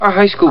Our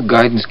high school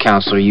guidance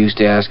counselor used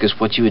to ask us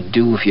what you would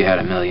do if you had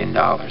 $1 million.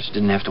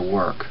 Didn't have to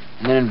work.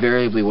 And then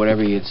invariably,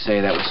 whatever you'd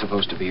say, that was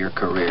supposed to be your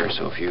career.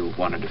 So if you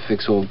wanted to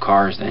fix old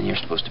cars, then you're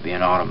supposed to be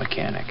an auto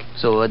mechanic.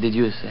 So what did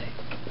you say?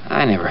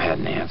 I never had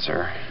an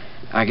answer.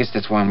 I guess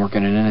that's why I'm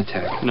working at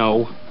Initech.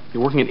 No,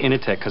 you're working at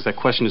Initech because that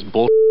question is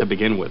bullshit to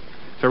begin with.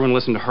 If everyone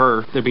listened to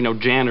her, there'd be no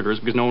janitors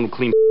because no one would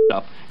clean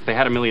up if they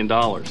had $1 million.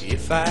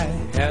 If I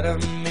had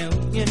 $1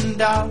 million,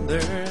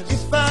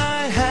 if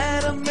I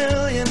had $1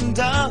 million.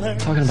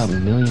 Talking about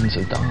millions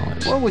of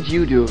dollars. What would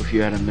you do if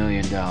you had $1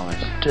 million?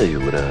 Tell you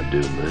what I'd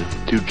do,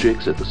 man. 2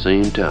 chicks at the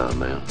same time,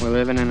 man. We're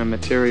living in a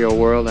material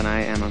world, and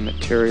I am a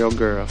material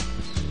girl.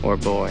 Or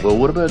boy. Well,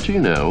 what about you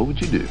now? What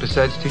would you do?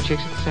 Besides 2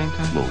 chicks at the same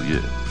time? Oh,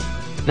 yeah.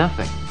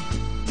 Nothing.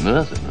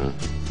 Nothing, huh?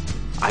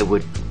 I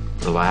would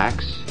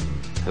relax.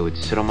 I would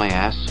sit on my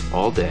ass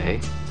all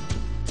day.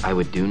 I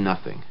would do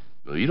nothing.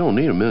 Well, you don't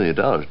need $1 million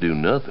to do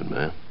nothing,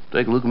 man.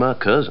 Take a look at my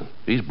cousin.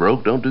 He's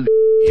broke, don't do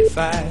If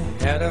I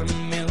had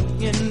 $1 million.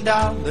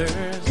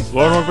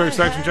 Welcome back to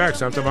Stocks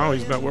Jacks. I'm Tom Howell.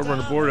 He's Matt Weber on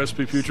the board.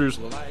 SP Futures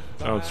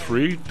down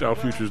 3. Dow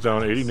Futures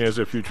down 80.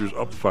 NASDAQ Futures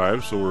up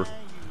 5. So we're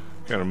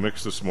kind of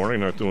mixed this morning.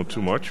 Not doing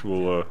too much.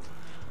 We'll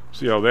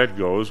see how that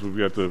goes. We've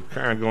got the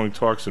ongoing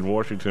talks in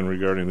Washington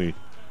regarding the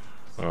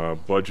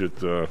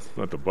budget,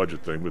 not the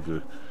budget thing, but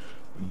the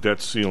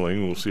debt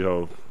ceiling. We'll see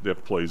how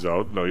that plays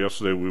out. Now,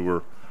 yesterday we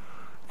were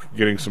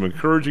getting some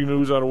encouraging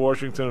news out of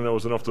Washington, and that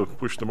was enough to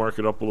push the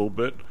market up a little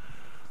bit.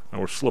 Now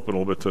we're slipping a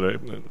little bit today.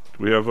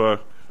 We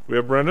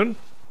have Brendan?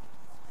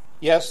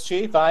 Yes,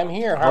 Chief, I'm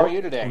here. How are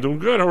you today? I'm doing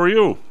good. How are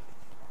you?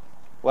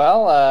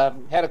 Well,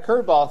 had a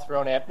curveball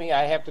thrown at me.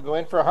 I have to go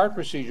in for a heart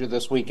procedure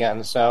this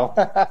weekend, so...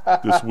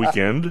 This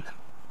weekend?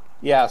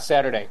 Yeah,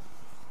 Saturday.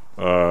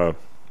 What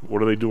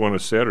do they do on a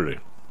Saturday?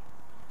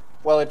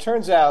 Well, it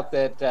turns out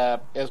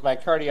that, as my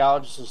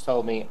cardiologist has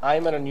told me,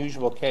 I'm an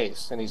unusual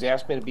case, and he's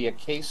asked me to be a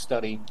case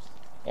study,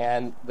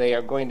 and they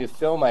are going to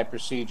film my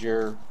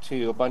procedure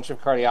to a bunch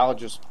of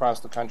cardiologists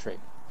across the country.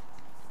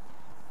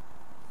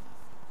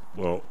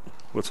 Well,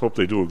 let's hope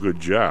they do a good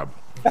job.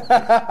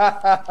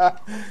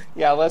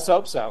 Yeah, let's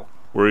hope so.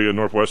 Where are you,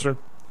 Northwestern?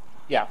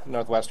 Yeah,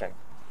 Northwestern.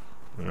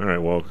 All right,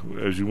 well,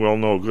 as you well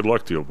know, good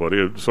luck to you,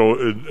 buddy. So,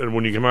 and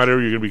when you come out here,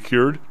 you're going to be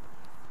cured?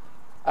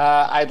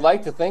 I'd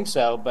like to think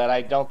so, but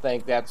I don't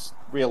think that's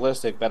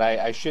realistic, but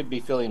I should be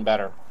feeling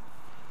better.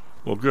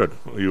 Well, good.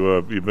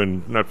 You've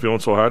been not feeling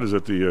so hot? Is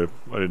that the,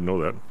 I didn't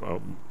know that.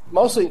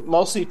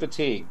 Mostly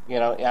fatigue. You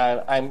know,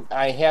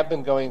 I have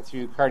been going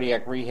through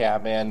cardiac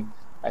rehab, and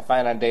I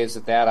find on days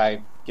that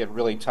I get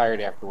really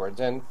tired afterwards.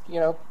 And, you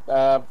know,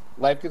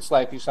 life gets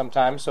lifey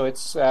sometimes, so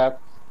it's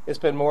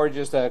been more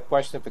just a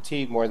question of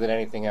fatigue more than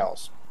anything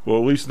else. Well,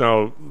 at least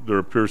now there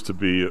appears to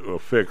be a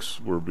fix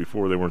where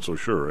before they weren't so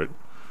sure, right?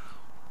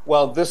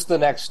 Well, this is the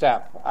next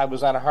step. I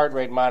was on a heart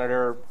rate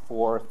monitor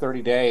for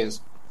 30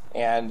 days,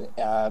 and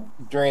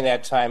during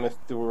that time, if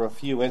there were a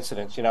few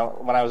incidents, you know,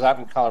 when I was out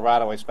in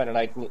Colorado, I spent a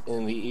night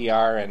in the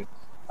ER, and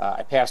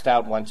I passed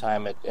out one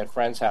time at a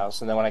friend's house,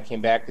 and then when I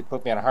came back, they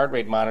put me on a heart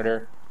rate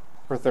monitor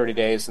for 30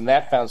 days, and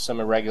that found some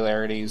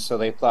irregularities, so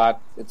they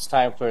thought it's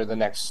time for the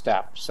next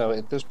step. So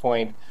at this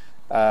point,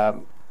 they're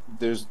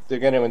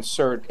going to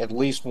insert at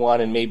least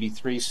 1 and maybe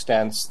 3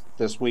 stents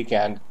this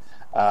weekend.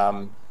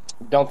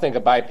 Don't think a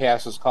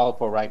bypass is called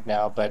for right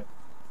now, but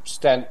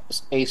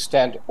a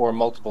stent or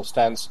multiple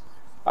stents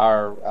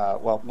are,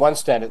 well, 1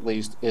 stent at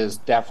least is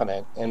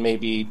definite, and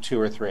maybe 2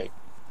 or 3.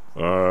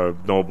 No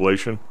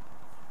ablation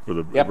for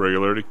the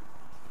irregularity?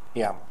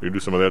 Yeah. You do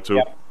some of that too?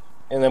 Yep.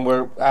 And then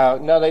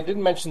no, they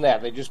didn't mention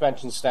that. They just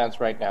mentioned stents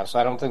right now, so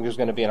I don't think there's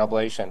going to be an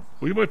ablation.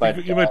 Well, you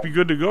might be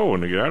good to go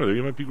when they get out of there.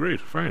 You might be great.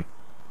 Fine.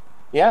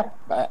 Yeah,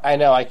 I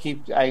know.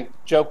 I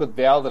joke with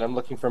Val that I'm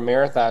looking for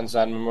marathons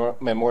on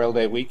Memorial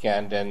Day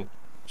weekend, and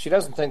she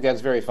doesn't think that's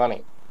very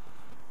funny.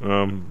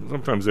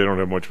 Sometimes they don't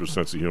have much of a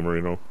sense of humor,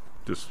 you know.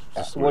 Just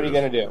what are you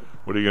going to do?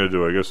 What are you going to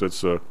do? I guess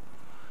that's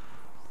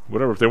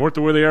whatever. If they weren't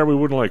the way they are, we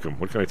wouldn't like them.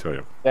 What can I tell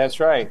you? That's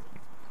right.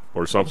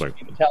 Or something.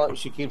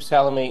 She keeps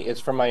telling me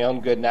it's for my own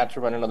good not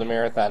to run another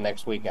marathon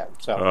next weekend.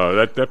 So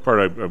that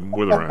part I'm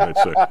with her on, I'd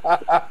say.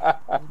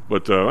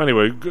 But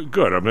anyway,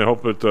 good. I mean, I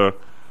hope that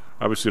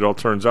obviously it all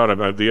turns out. I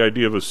mean, the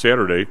idea of a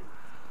Saturday.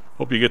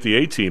 Hope you get the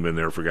A team in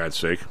there for God's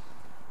sake.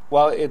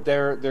 Well,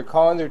 they're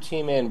calling their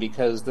team in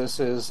because this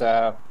is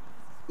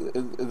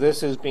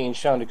being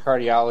shown to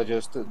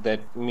cardiologists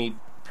that meet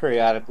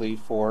periodically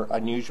for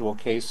unusual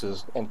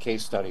cases and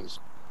case studies.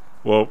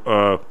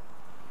 Well,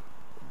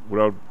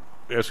 without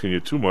asking you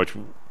too much,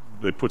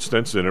 they put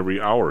stents in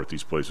every hour at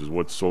these places.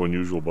 What's so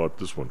unusual about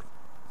this one?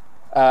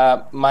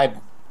 My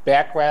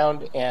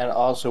background and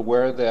also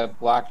where the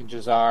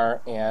blockages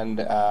are, and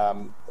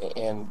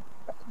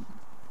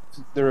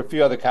there are a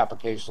few other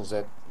complications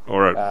that. All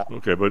right.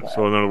 Okay, but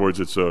so in other words,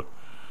 it's a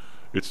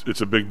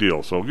big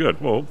deal. So good.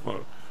 Well,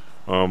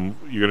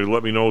 you're going to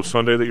let me know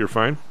Sunday that you're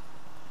fine?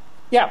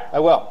 Yeah, I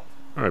will.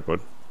 All right, bud.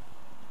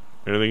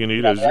 Anything you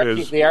need?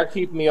 They are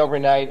keeping me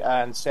overnight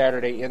on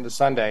Saturday into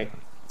Sunday,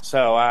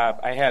 so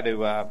I had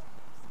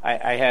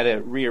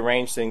to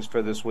rearrange things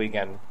for this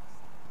weekend.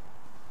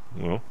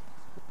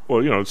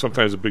 Well,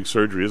 sometimes a big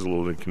surgery is a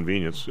little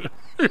inconvenience.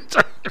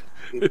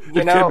 You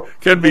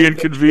can be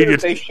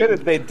inconvenient.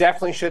 They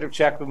definitely should have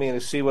checked with me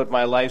to see what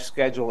my life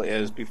schedule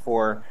is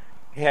before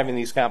having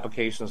these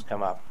complications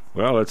come up.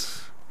 Well,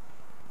 that's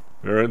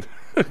God.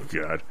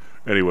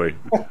 Anyway,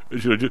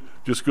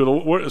 just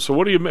good. So,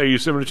 what do you? Are you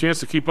having a chance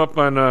to keep up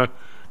on kind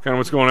of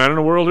what's going on in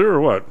the world here,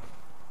 or what?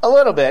 A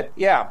little bit,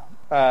 yeah.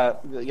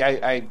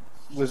 I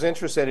was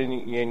interested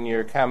in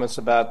your comments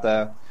about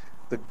the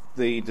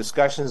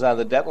discussions on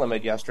the debt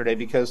limit yesterday,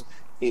 because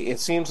it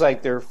seems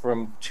like they're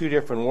from two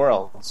different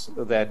worlds.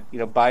 That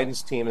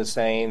Biden's team is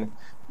saying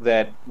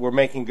that we're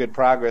making good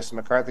progress, and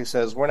McCarthy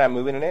says we're not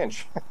moving an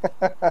inch.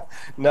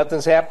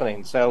 Nothing's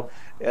happening. So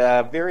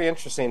very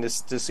interesting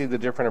to see the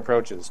different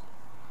approaches.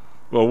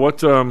 Well, where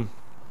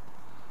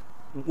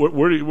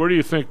do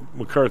you think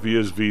McCarthy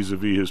is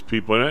vis-a-vis his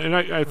people? And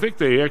I think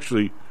they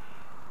actually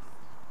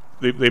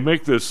they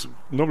make this.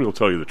 Nobody will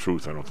tell you the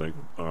truth. I don't think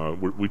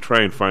we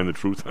try and find the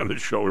truth on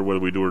this show, or whether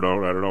we do or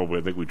don't, I don't know. But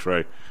I think we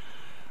try.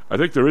 I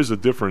think there is a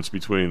difference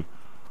between,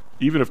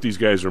 even if these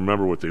guys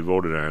remember what they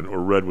voted on or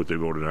read what they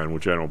voted on,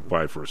 which I don't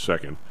buy for a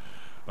second.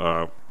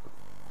 Even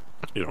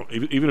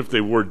if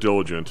they were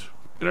diligent,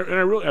 and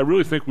I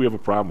really think we have a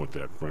problem with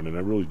that, Brendan.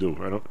 I really do.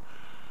 I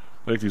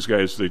think these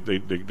guys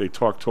they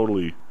talk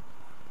totally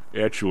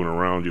at you and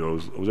around you. I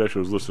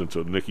was listening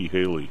to Nikki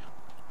Haley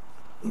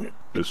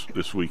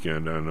this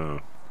weekend on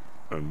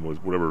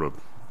whatever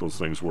those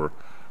things were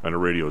on the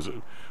radios.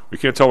 We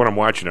can't tell what I'm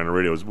watching on the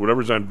radios.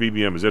 Whatever's on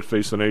BBM, is that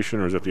Face the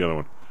Nation or is that the other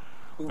one?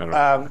 I don't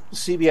know.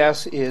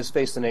 CBS is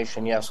Face the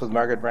Nation, yes, with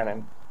Margaret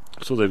Brennan.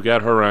 So they've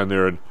got her on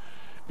there, and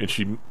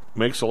she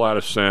makes a lot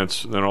of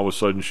sense. And then all of a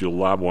sudden she'll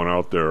lob one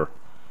out there,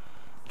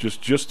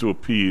 just to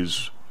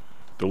appease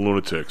the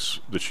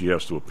lunatics that she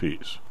has to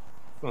appease.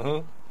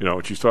 And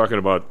she's talking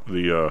about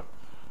the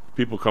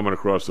people coming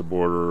across the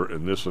border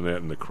and this and that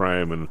and the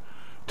crime, and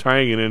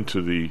tying it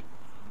into the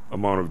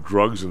amount of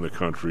drugs in the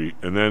country,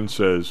 and then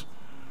says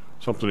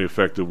something to the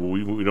effect of, well,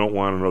 we don't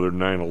want another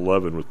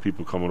 9/11 with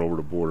people coming over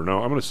the border.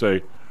 Now, I'm going to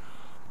say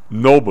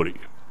nobody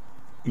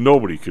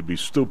could be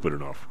stupid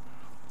enough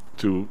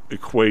to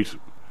equate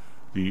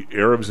the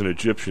Arabs and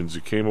Egyptians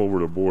that came over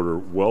the border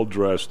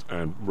well-dressed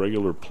on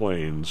regular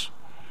planes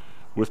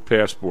with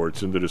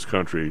passports into this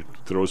country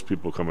to those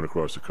people coming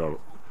across the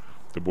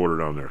border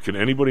down there. Can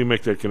anybody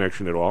make that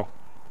connection at all?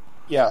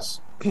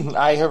 Yes.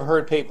 I have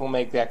heard people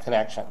make that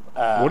connection.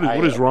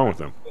 What is wrong with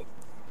them?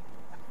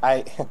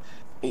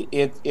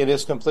 It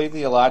is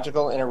completely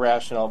illogical and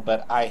irrational,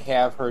 but I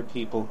have heard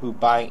people who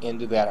buy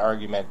into that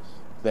argument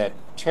that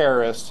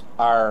terrorists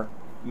are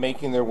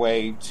making their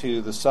way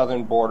to the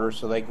southern border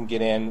so they can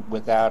get in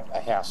without a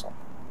hassle.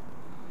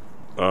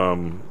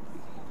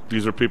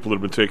 These are people that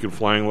have been taking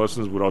flying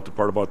lessons without the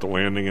part about the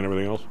landing and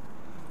everything else?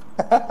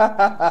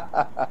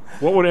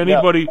 What would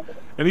anybody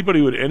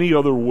with any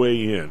other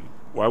way in,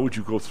 why would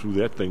you go through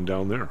that thing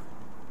down there?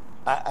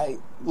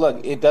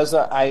 Look, it does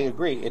not. I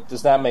agree. It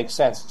does not make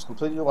sense. It's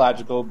completely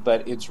illogical,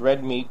 but it's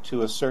red meat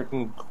to a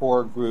certain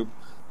core group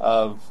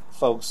of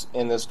folks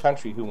in this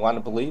country who want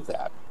to believe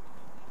that.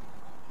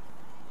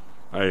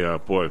 I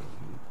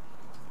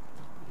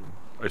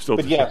still.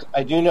 But yes,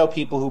 I do know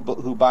people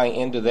who buy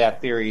into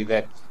that theory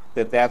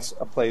that's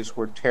a place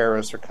where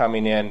terrorists are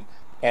coming in,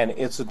 and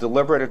it's a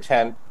deliberate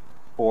attempt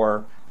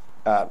for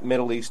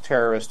Middle East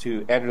terrorists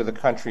to enter the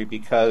country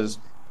because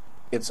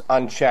it's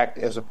unchecked,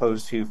 as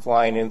opposed to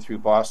flying in through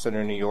Boston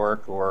or New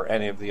York or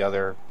any of the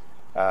other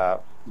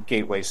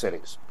gateway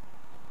cities.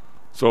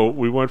 So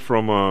we went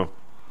from,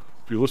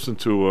 if you listen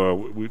to,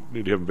 we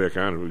need to have him back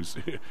on.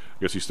 I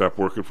guess he stopped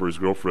working for his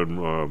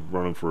girlfriend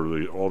running for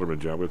the alderman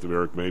job. We have to have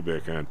Eric May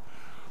back on.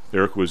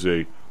 Eric was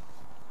I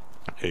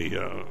think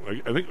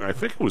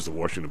it was the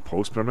Washington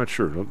Post, but I'm not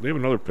sure. They have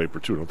another paper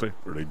too, don't they?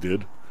 Or they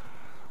did.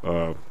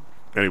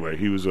 Anyway,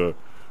 he was a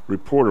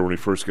reporter when he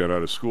first got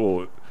out of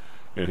school,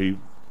 and he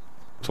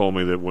told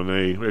me that when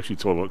they actually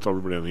told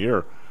everybody on the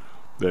air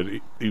that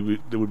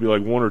there would be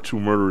like one or two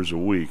murders a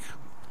week,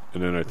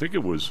 and then I think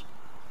it was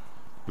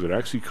it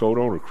oxycodone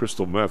or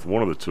crystal meth,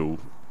 one of the two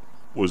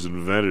was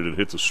invented and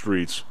hit the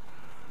streets.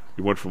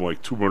 He went from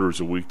like 2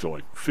 murders a week to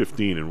like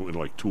 15 in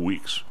like 2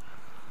 weeks.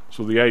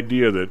 So the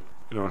idea that,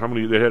 how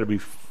many, that had to be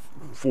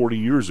 40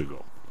 years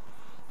ago.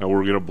 Now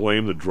we're going to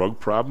blame the drug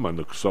problem on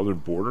the southern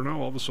border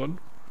now all of a sudden?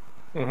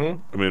 I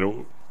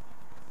mean,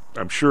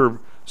 I'm sure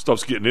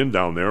stuff's getting in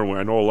down there.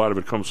 I know a lot of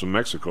it comes from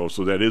Mexico,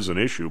 so that is an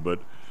issue, but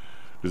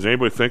does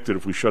anybody think that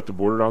if we shut the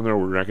border down there,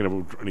 we're not going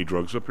to have any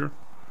drugs up here?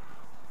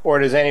 Or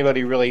does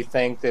anybody really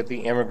think that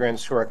the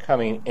immigrants who are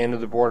coming into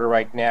the border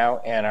right now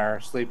and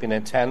are sleeping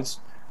in tents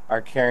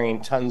are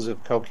carrying tons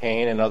of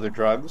cocaine and other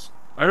drugs?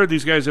 I heard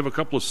these guys have a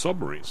couple of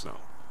submarines now.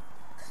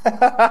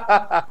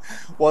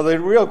 Well, the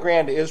Rio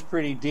Grande is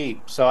pretty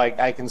deep, so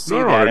I can see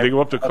that. No, they go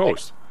up the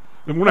coast.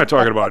 And we're not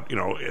talking about,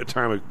 a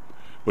time,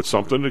 but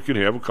something that can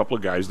have a couple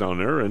of guys down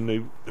there, and they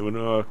have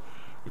a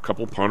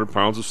couple of 100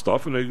 pounds of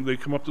stuff, and they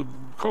come up the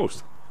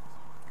coast.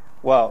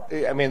 Well,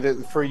 I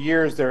mean, for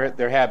years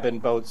there have been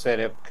boats that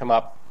have come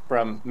up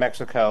from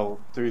Mexico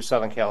through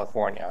Southern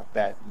California.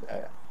 That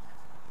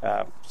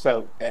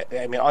So,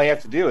 I mean, all you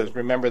have to do is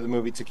remember the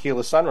movie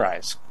Tequila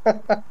Sunrise.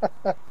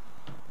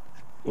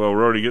 Well,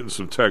 we're already getting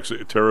some texts.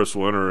 Terrorists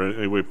will enter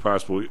any way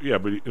possible. Yeah,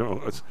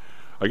 but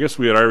I guess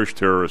we had Irish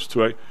terrorists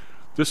too.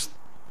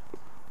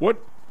 What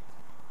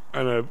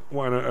on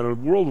a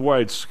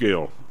worldwide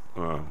scale,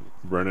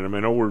 Brendan? I mean, I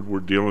know we're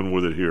dealing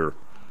with it here,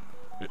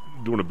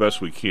 doing the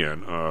best we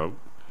can,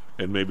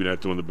 and maybe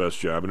not doing the best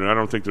job. And I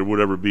don't think there would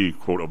ever be,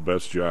 quote, a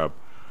best job.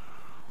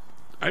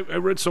 I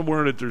read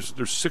somewhere that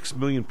there's 6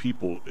 million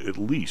people at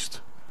least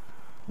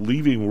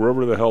leaving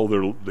wherever the hell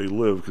they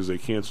live because they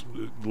can't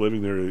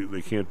living there.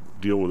 They can't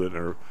deal with it,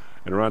 and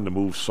are on the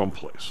move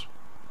someplace.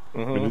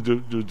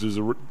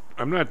 Mm-hmm.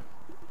 I'm not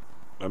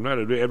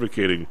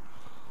advocating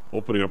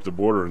opening up the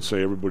border and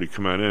say everybody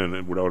come on in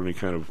and without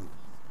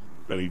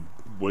any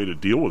way to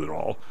deal with it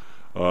all.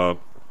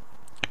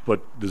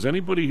 But does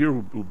anybody here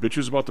who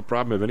bitches about the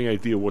problem have any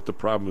idea what the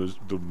problem is,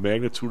 the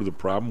magnitude of the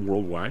problem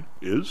worldwide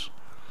is?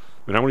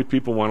 I mean, how many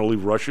people want to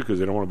leave Russia because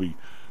they don't want to be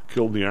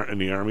killed in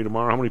the army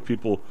tomorrow? How many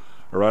people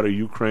are out of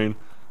Ukraine?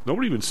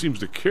 Nobody even seems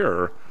to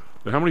care.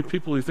 But how many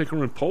people do you think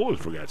are in Poland,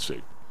 for God's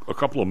sake? A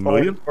couple of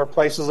million? Or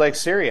places like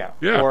Syria.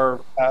 Yeah. Or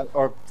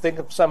think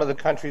of some of the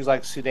countries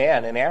like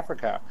Sudan and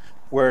Africa,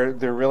 where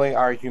there really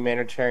are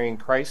humanitarian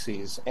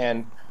crises.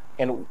 And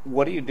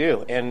what do you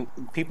do? And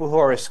people who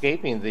are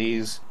escaping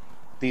these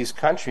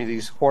countries,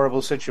 these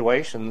horrible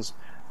situations,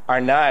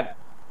 are not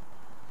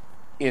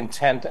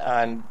intent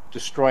on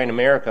destroying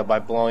America by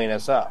blowing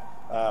us up.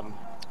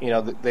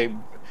 They're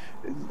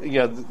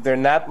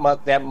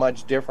not that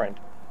much different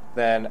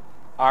than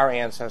our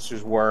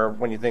ancestors were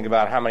when you think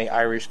about how many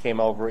Irish came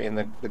over in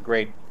the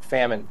Great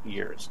Famine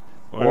years,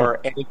 or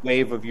any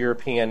wave of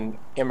European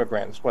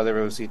immigrants, whether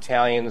it was the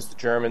Italians, the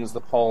Germans,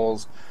 the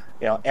Poles.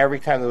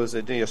 Every time there was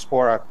a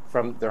diaspora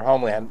from their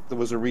homeland, there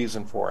was a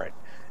reason for it.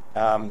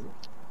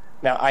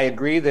 Now, I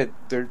agree that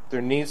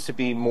there needs to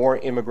be more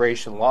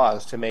immigration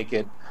laws to make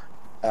it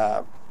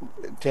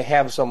to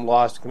have some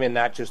laws to come in,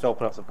 not just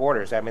open up the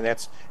borders. I mean,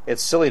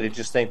 it's silly to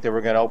just think that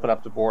we're going to open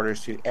up the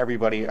borders to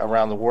everybody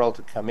around the world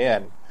to come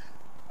in.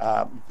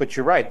 But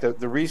you're right.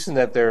 The reason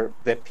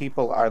that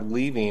people are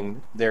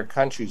leaving their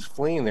countries,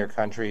 fleeing their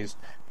countries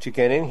to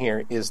get in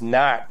here is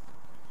not,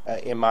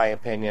 in my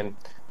opinion,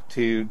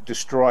 to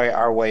destroy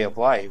our way of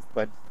life,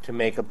 but to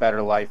make a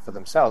better life for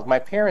themselves. My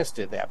parents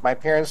did that. My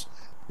parents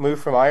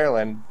moved from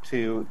Ireland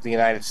to the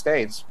United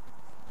States,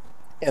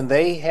 and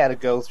they had to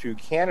go through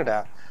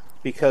Canada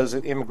because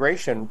of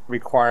immigration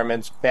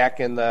requirements back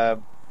in the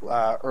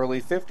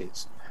early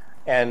 50s.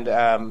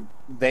 And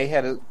they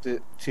had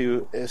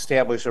to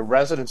establish a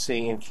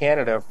residency in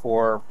Canada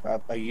for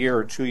a year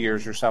or 2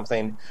 years or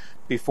something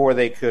before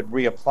they could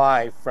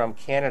reapply from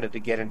Canada to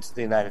get into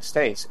the United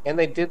States. And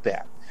they did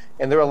that.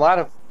 And there are a lot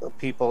of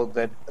people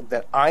that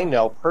I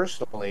know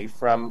personally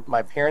from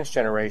my parents'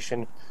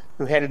 generation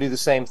who had to do the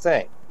same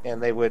thing.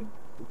 And they would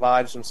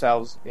lodge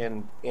themselves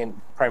in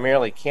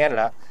primarily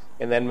Canada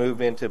and then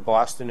move into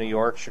Boston, New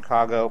York,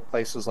 Chicago,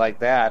 places like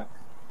that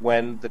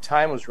when the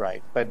time was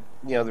right. But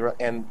there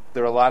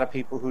are a lot of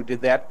people who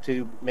did that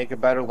to make a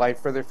better life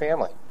for their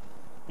family.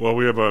 Well,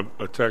 we have a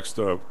text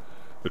that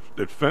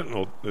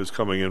fentanyl is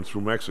coming in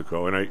through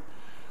Mexico, and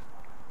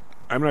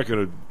I don't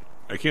think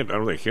I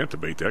can't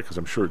debate that because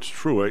I'm sure it's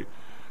true.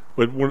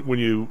 But when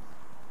you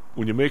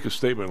make a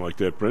statement like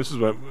that, for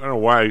instance, I don't know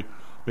why.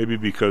 Maybe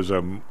because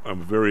I'm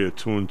very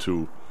attuned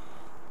to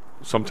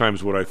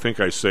sometimes what I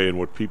think I say and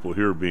what people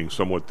hear being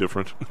somewhat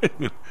different.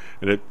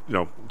 And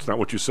it's not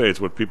what you say,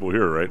 it's what people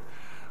hear, right?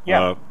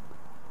 Yeah.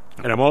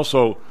 And I'm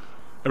also,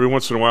 every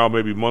once in a while,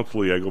 maybe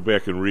monthly, I go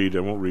back and read.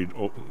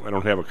 I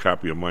don't have a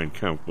copy of Mein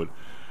Kampf, but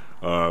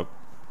I'll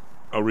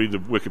read the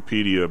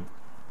Wikipedia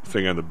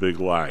thing on the big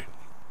lie,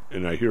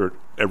 and I hear it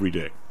every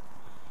day.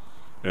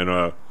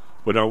 And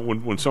but now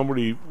when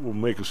somebody will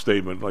make a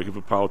statement, like if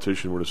a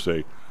politician were to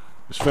say,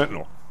 it's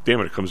fentanyl. Damn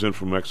it comes in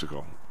from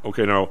Mexico.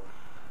 Okay, now,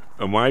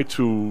 am I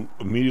to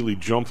immediately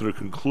jump to the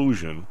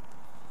conclusion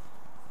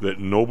that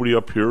nobody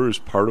up here is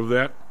part of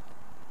that?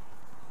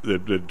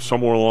 That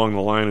somewhere along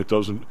the line it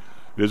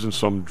isn't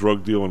some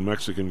drug dealing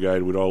Mexican guy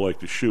that we'd all like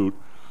to shoot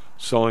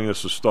selling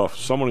us the stuff.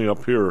 Somebody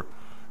up here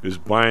is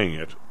buying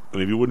it.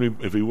 And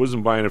if he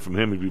wasn't buying it from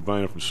him, he'd be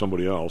buying it from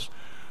somebody else.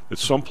 That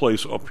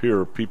someplace up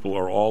here, people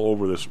are all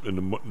over this,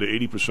 and the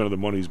 80% of the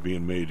money is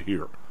being made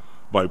here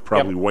by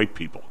probably white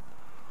people.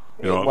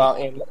 Well,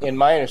 in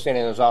my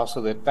understanding is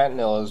also that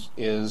fentanyl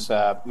is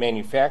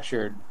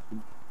manufactured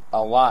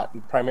a lot,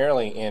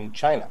 primarily in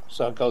China.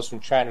 So it goes from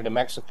China to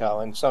Mexico,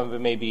 and some of it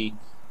may be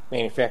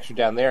manufactured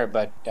down there.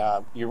 But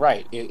you're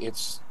right.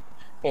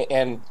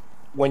 And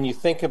when you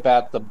think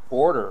about the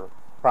border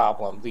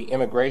problem, the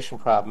immigration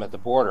problem at the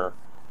border,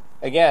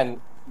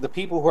 again, the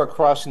people who are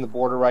crossing the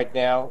border right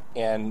now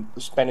and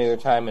spending their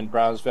time in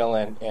Brownsville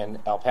and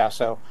El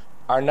Paso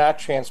are not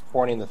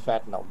transporting the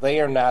fentanyl.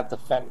 They are not the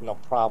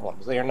fentanyl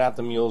problems. They are not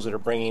the mules that are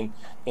bringing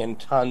in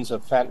tons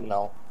of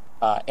fentanyl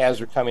as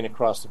they're coming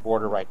across the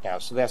border right now.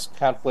 So that's a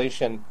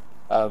conflation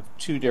of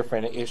two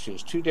different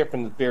issues, two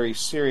different very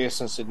serious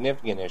and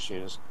significant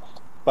issues.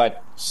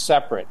 but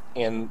separate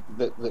in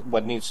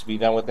what needs to be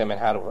done with them and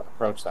how to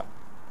approach them.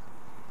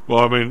 Well,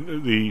 I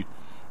mean,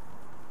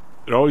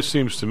 it always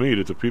seems to me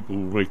that the people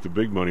who make the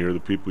big money are the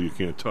people you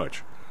can't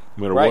touch,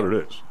 no matter what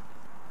it is.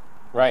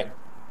 Right.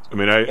 I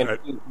mean,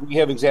 we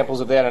have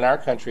examples of that in our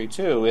country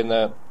too, in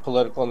the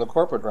political and the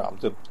corporate realm.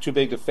 The too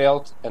big to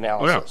fail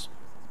analysis.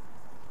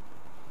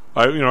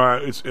 Oh, yeah.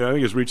 I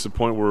think it's reached the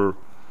point where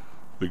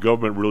the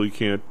government really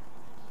can't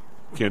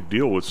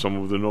deal with some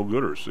of the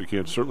no-gooders.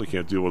 They certainly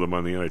can't deal with them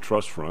on the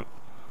antitrust front.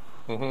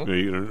 Mm-hmm.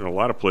 In a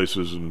lot of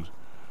places, and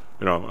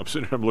I'm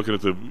sitting here, I'm looking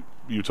at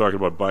you talking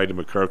about Biden and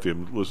McCarthy.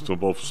 I'm listening to them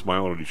both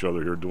smiling at each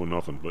other here, doing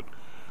nothing. But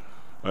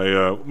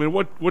I mean,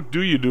 what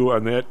do you do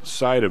on that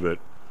side of it?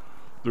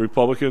 The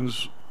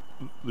Republicans,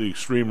 the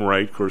extreme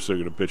right, of course, they're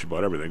going to bitch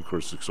about everything. Of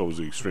course, so is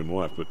the extreme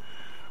left. But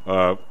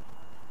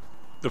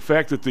the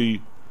fact that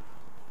the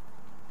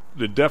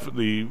debt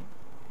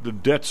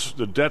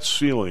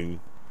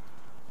ceiling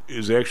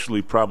is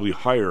actually probably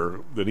higher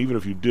than even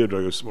if you did.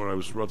 I guess what I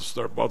was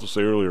about to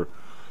say earlier,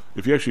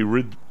 if you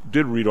actually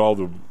did read all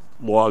the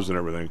laws and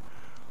everything,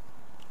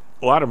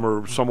 a lot of them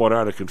are somewhat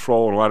out of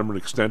control, and a lot of them are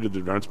extended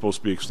that aren't supposed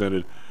to be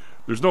extended.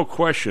 There's no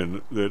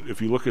question that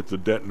if you look at the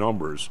debt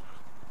numbers,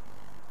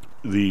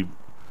 the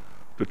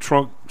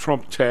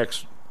Trump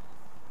tax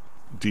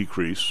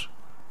decrease,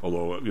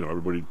 although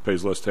everybody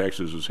pays less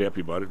taxes, is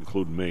happy about it,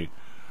 including me.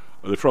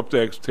 The Trump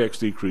tax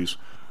decrease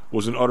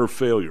was an utter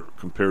failure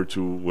compared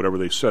to whatever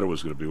they said it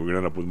was going to be. We're going to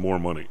end up with more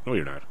money. No,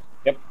 you're not.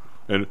 Yep.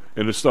 And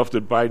the stuff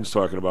that Biden's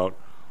talking about,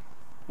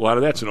 a lot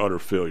of that's an utter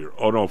failure.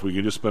 Oh no, if we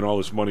can just spend all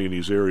this money in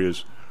these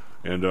areas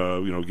and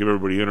give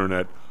everybody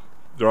internet,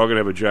 they're all going to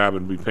have a job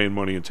and be paying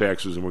money in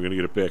taxes, and we're going to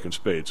get it back in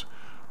spades.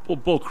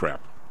 Bull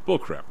crap.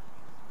 Both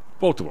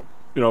of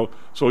them.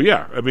 So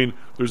yeah, I mean,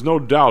 there's no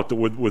doubt that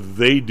what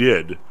they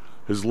did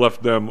has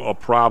left them a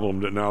problem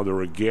that now they're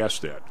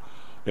aghast at.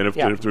 And if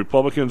the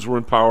Republicans were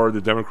in power,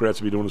 the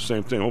Democrats would be doing the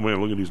same thing. Oh man,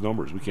 look at these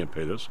numbers. We can't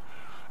pay this.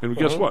 And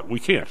guess what? We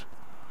can't.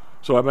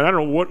 So I mean, I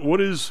don't know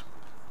what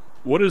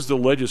is the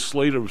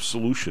legislative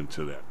solution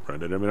to that,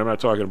 Brendan. I mean, I'm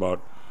not talking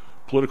about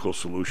political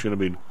solution. I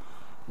mean,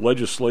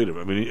 legislative.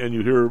 I mean, and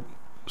you hear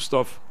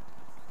stuff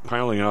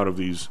piling out of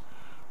these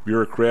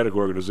bureaucratic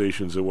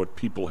organizations and what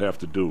people have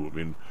to do. I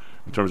mean,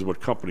 in terms of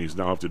what companies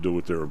now have to do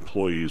with their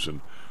employees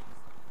and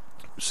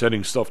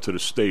sending stuff to the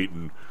state.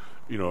 And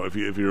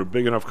if you're a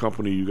big enough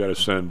company, you got to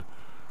send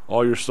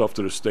all your stuff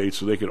to the state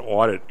so they can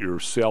audit your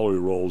salary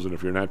rolls. And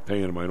if you're not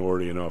paying a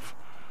minority enough,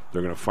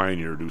 they're going to fine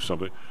you or do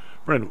something.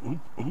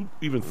 Brendan, who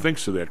even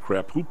thinks of that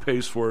crap? Who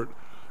pays for it?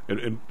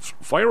 And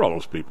fire all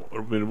those people.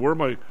 I mean, where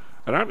am I?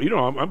 And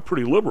I'm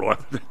pretty liberal.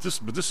 But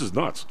this is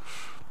nuts.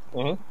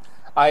 Mm-hmm.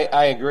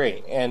 I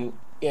agree, and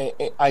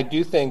I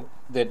do think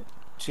that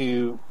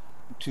to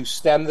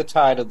stem the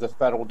tide of the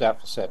federal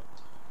deficit,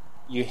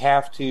 you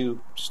have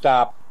to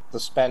stop the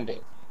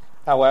spending.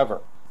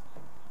 However,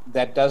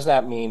 that does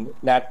not mean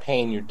not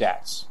paying your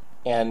debts.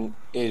 And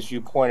as you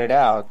pointed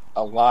out,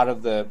 a lot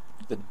of the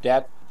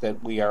debt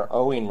that we are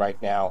owing right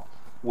now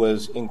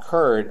was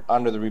incurred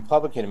under the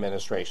Republican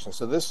administration.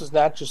 So this is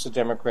not just a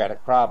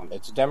Democratic problem.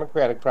 It's a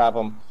Democratic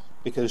problem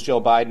because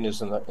Joe Biden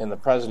is in the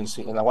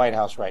presidency, in the White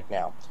House right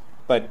now.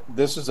 But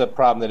this is a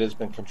problem that has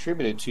been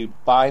contributed to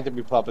by the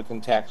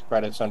Republican tax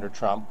credits under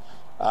Trump,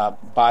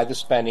 by the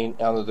spending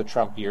under the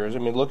Trump years. I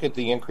mean, look at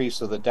the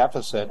increase of the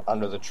deficit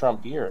under the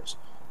Trump years.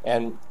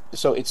 And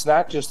so it's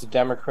not just a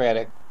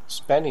Democratic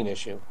spending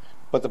issue,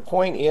 but the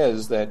point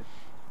is that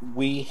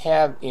we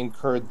have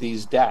incurred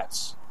these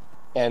debts.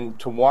 And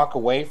to walk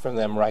away from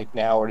them right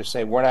now, or to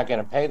say we're not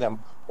going to pay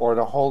them, or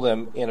to hold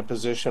them in a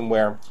position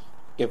where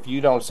if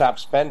you don't stop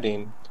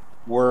spending,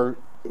 we're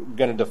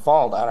going to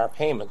default on our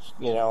payments,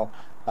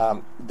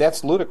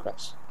 that's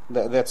ludicrous.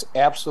 That's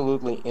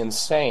absolutely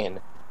insane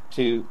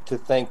to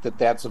think that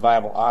that's a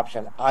viable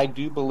option. I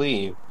do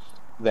believe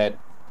that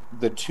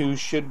the two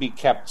should be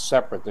kept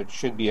separate. There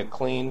should be a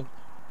clean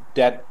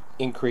debt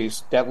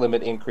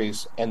limit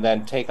increase, and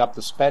then take up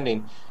the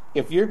spending.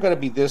 If you're going to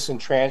be this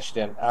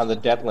intransigent on the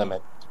debt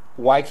limit,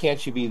 why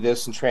can't you be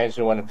this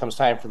intransigent when it comes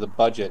time for the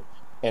budget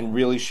and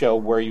really show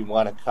where you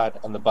want to cut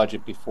on the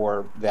budget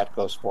before that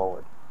goes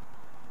forward?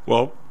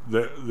 Well,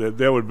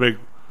 that would make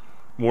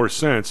more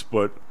sense,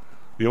 but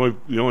the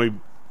only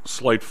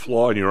slight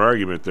flaw in your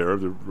argument there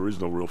is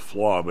no real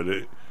flaw, but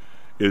it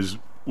is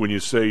when you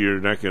say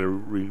you're not going to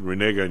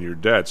renege on your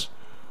debts,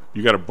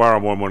 you got to borrow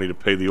more money to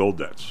pay the old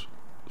debts.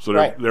 So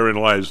right. Therein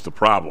lies the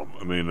problem.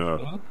 I mean,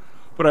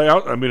 but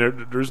I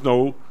mean, there's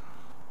no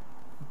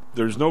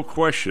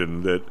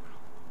question that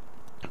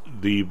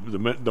the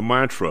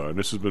mantra, and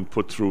this has been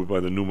put through by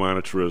the new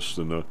monetarists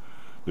and the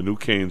new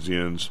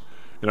Keynesians.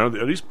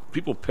 Are these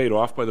people paid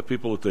off by the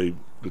people that they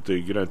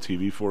get on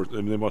TV for? I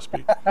mean, they must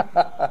be.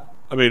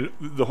 I mean,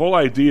 the whole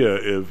idea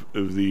of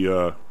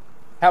the.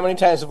 How many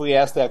times have we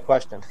asked that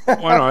question?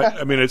 Why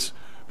not? I mean,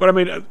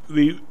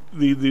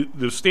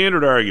 the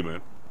standard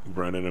argument,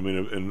 Brendan. I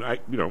mean, and I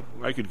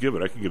could give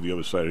the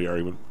other side of the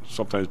argument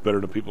sometimes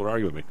better than people are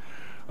arguing with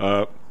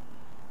me.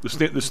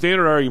 The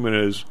standard argument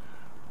is,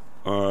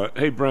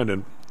 hey,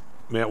 Brendan,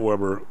 Matt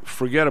Weber,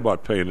 forget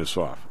about paying this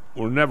off.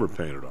 We're never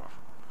paying it off.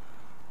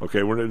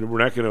 Okay, we're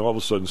not going to all of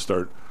a sudden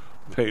start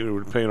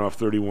paying off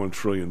 $31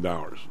 trillion.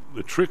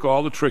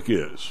 All the trick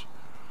is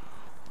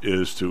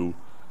to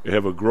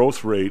have a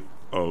growth rate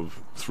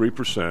of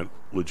 3%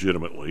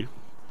 legitimately.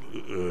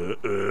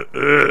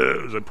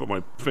 As I put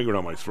my finger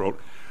on my throat,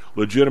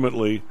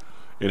 legitimately,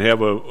 and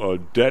have a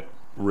debt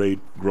rate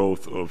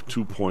growth of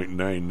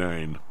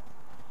 2.99,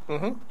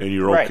 and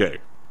you're okay,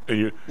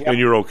 and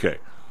you're okay.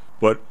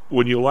 But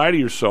when you lie to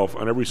yourself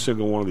on every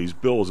single one of these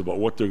bills about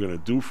what they're going to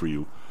do for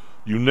you,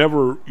 you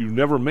never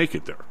make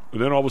it there.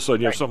 And then all of a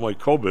sudden you have something like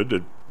COVID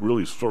that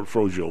really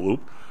throws you a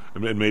loop,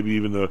 and maybe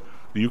even the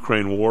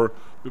Ukraine war.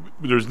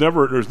 There's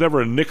never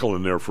a nickel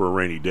in there for a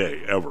rainy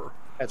day ever.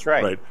 That's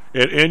right. Right,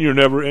 and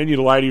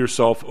you lie to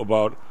yourself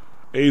about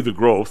the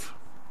growth,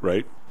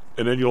 right,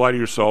 and then you lie to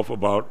yourself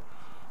about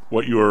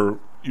what your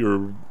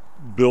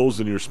bills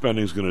and your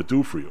spending is going to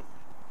do for you,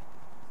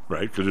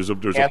 right? Because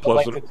there's a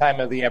plus. And the time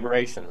of the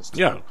aberrations.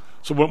 Yeah.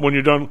 So when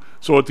you're done,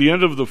 so at the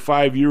end of the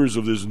 5 years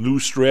of this new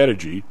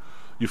strategy,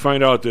 you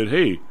find out that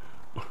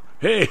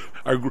hey,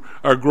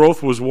 our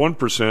growth was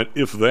 1%,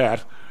 if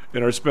that,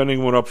 and our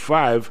spending went up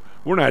 5%.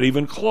 We're not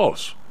even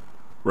close.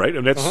 Right,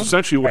 and that's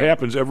essentially what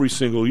happens every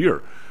single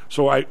year.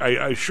 So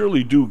I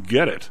surely do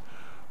get it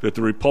that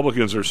the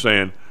Republicans are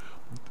saying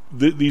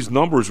these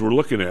numbers we're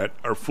looking at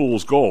are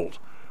fool's gold,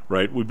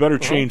 right? We better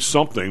change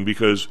something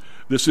because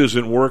this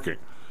isn't working.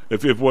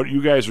 If what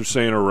you guys are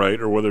saying are right,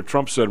 or whether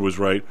Trump said was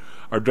right,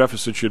 our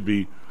deficit should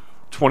be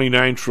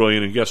 $29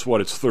 trillion, and guess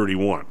what? It's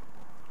 31.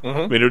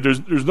 I mean,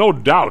 there's no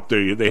doubt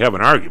they have an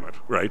argument,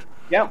 right?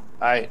 Yeah,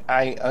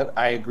 I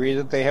agree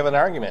that they have an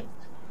argument.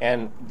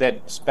 And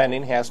that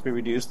spending has to be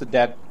reduced, the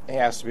debt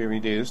has to be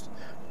reduced,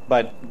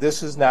 but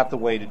this is not the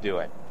way to do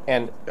it.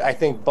 And I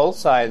think both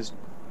sides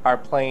are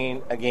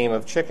playing a game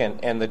of chicken,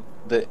 and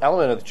the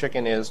element of the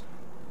chicken is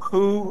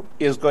who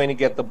is going to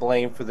get the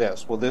blame for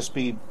this? Will this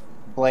be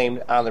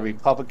blamed on the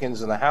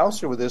Republicans in the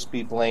House, or will this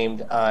be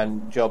blamed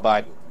on Joe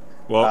Biden?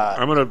 Well,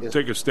 I'm going to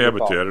take a stab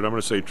at that, and I'm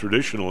going to say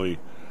traditionally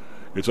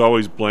it's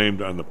always blamed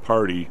on the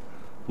party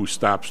who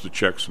stops the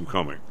checks from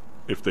coming,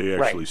 if they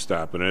actually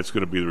stop, and that's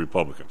going to be the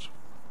Republicans.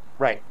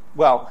 Right.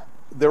 Well,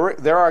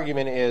 their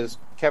argument is,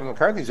 Kevin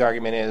McCarthy's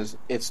argument is,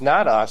 it's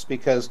not us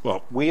because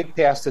we had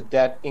passed a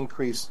debt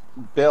increase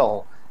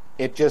bill.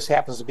 It just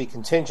happens to be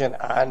contingent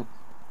on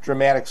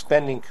dramatic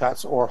spending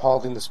cuts or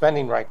halting the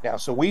spending right now.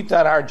 So we've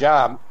done our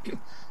job,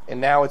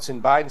 and now it's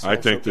in Biden's hands.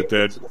 I think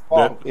that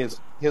is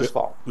his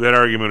fault. That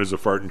argument is a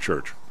fart in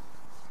church.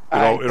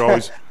 It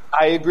always.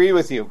 I agree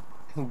with you,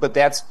 but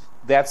that's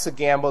the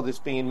gamble that's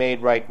being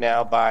made right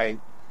now by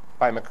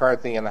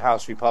McCarthy and the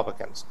House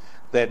Republicans,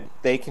 that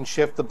they can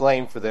shift the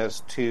blame for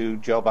this to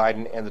Joe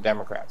Biden and the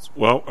Democrats.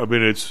 Well, I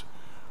mean, it's,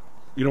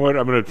 you know what,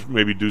 I'm going to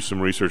maybe do some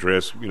research or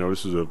ask,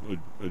 this is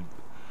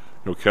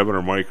Kevin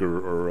or Mike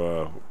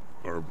or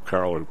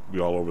Carl will be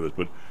all over this,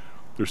 but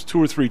there's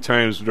 2 or 3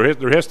 times,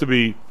 there has to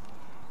be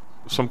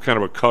some kind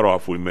of a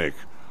cutoff we make.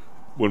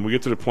 When we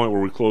get to the point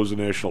where we close the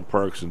national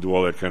parks and do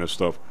all that kind of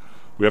stuff,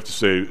 we have to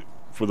say,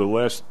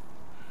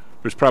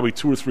 there's probably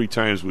 2 or 3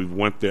 times we've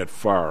went that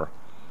far.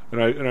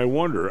 And I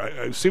wonder,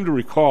 I seem to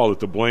recall that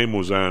the blame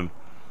was on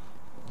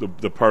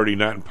the party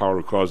not in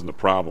power causing the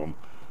problem,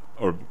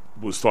 or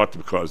was thought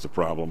to cause the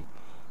problem.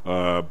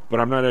 But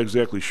I'm not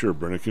exactly sure,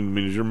 Brennan.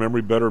 Is your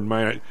memory better than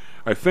mine?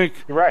 I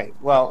think... You're right.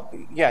 Well,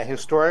 yeah,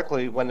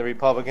 historically, when the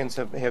Republicans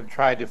have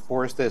tried to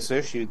force this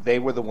issue, they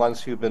were the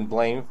ones who've been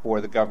blamed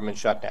for the government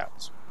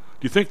shutdowns.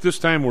 Do you think this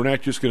time we're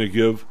not just going to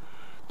give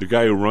the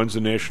guy who runs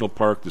the national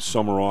park the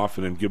summer off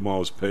and then give him all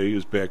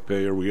his back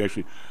pay, or we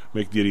actually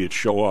make the idiot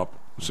show up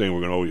saying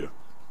we're going to owe you?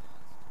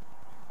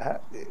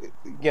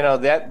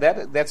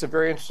 That's a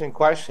very interesting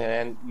question,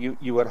 and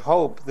you would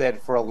hope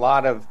that for a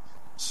lot of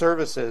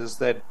services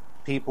that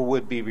people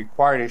would be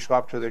required to show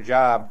up to their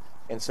job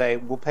and say,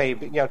 we'll pay,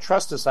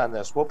 trust us on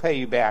this, we'll pay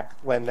you back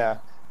when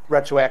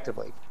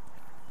retroactively.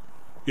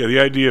 Yeah, the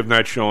idea of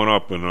not showing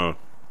up and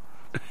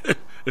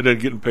and then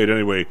getting paid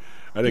anyway,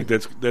 I think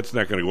that's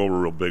not going to go over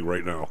real big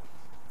right now.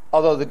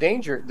 Although the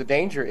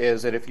danger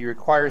is that if you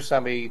require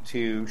somebody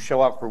to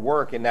show up for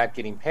work and not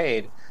getting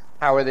paid,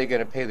 how are they going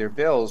to pay their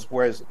bills?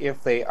 Whereas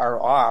if they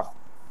are off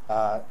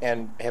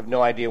and have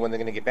no idea when they're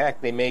going to get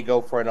back, they may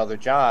go for another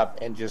job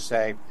and just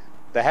say,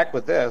 the heck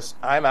with this,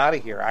 I'm out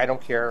of here. I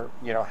don't care,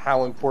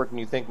 how important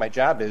you think my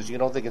job is. You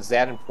don't think it's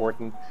that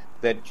important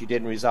that you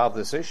didn't resolve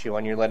this issue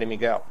and you're letting me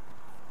go.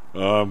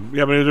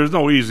 There's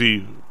no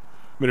easy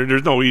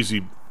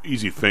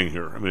thing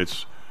here.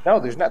 No,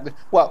 there's not.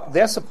 Well,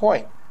 that's the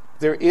point.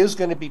 There is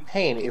going to be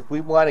pain. If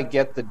we want to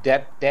get the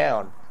debt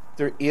down,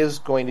 there is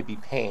going to be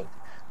pain.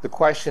 The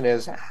question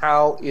is,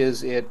 how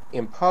is it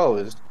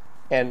imposed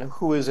and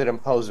who is it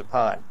imposed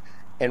upon?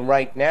 And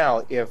right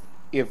now,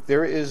 if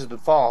there is a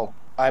default,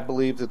 I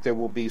believe that there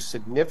will be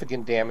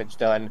significant damage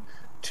done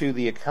to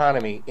the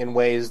economy in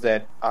ways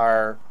that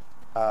are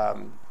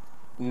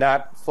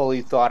not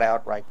fully thought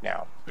out right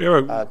now.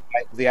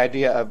 The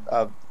idea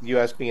of the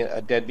U.S. being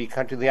a deadbeat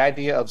country, the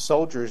idea of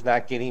soldiers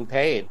not getting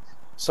paid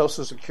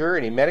Social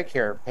Security,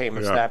 Medicare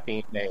payments not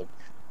being made.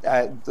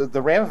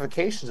 The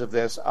ramifications of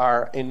this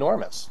are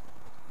enormous.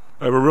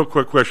 I have a real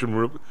quick question.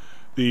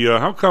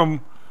 How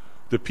come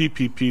the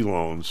PPP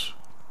loans,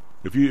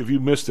 if you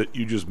missed it,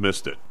 you just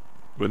missed it.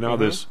 But now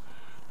there's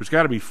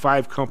got to be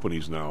 5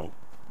 companies now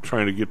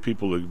trying to get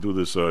people to do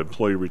this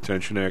Employee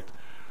Retention Act.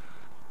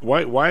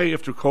 Why,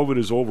 after COVID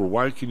is over,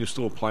 why can you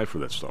still apply for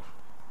that stuff?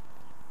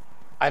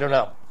 I don't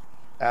know.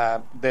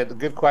 The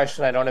good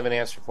question. I don't have an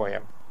answer for you.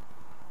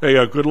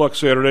 Hey, good luck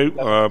Saturday.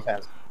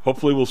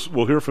 Hopefully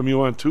we'll hear from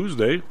you on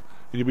Tuesday, and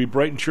you'll be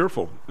bright and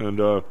cheerful. And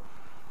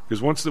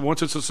because once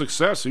it's a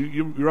success,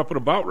 you're up and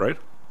about, right?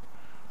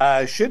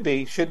 Should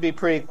be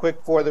pretty quick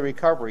for the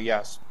recovery.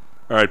 Yes.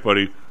 All right,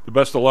 buddy. The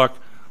best of luck.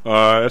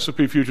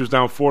 S&P futures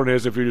down 4, and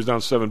NASDAQ futures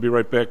down 7. Be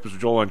right back, Mr.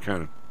 Joel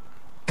Uncannon.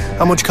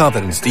 How much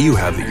confidence do you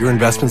have that your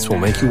investments will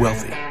make you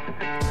wealthy?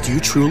 Do you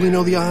truly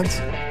know the odds?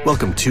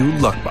 Welcome to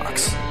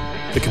Luckbox,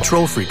 the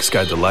control freak's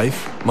guide to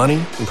life,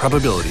 money, and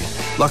probability.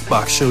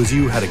 Luckbox shows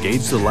you how to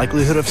gauge the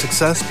likelihood of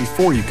success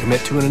before you commit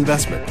to an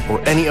investment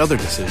or any other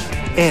decision.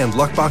 And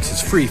Luckbox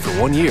is free for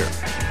 1 year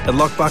at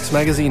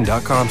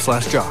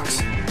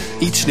luckboxmagazine.com/jocks.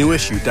 Each new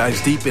issue dives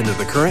deep into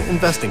the current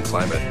investing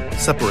climate,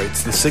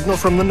 separates the signal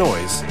from the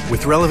noise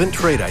with relevant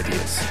trade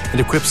ideas, and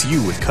equips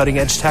you with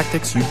cutting-edge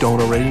tactics you don't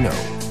already know.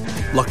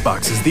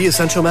 Luckbox is the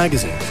essential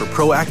magazine for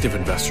proactive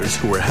investors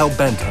who are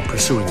hell-bent on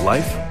pursuing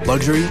life,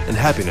 luxury, and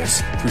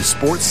happiness through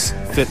sports,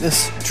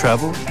 fitness,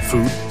 travel,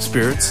 food,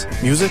 spirits,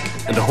 music,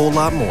 and a whole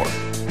lot more.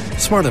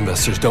 Smart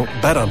investors don't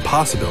bet on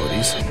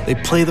possibilities, they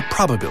play the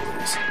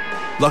probabilities.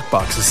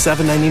 Luckbox is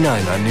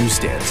 $7.99 on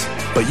newsstands,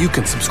 but you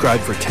can subscribe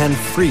for 10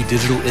 free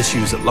digital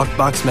issues at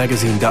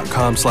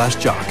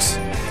luckboxmagazine.com/jocks.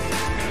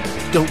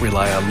 Don't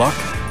rely on luck.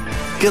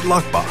 Get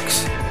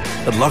Luckbox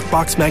at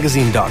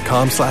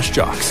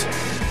luckboxmagazine.com/jocks.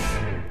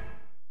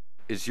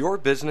 Is your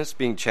business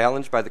being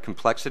challenged by the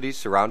complexities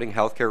surrounding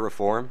healthcare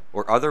reform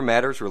or other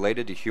matters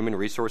related to human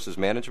resources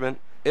management?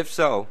 If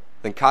so,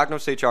 then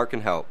Cognos HR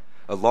can help.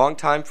 A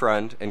longtime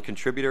friend and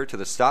contributor to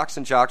the Stocks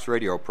and Jocks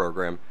radio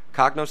program,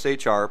 Cognos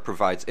HR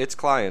provides its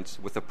clients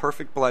with a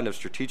perfect blend of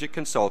strategic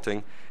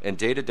consulting and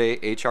day-to-day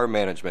HR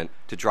management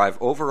to drive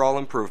overall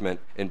improvement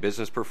in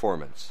business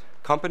performance.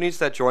 Companies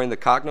that join the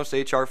Cognos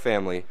HR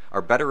family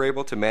are better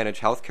able to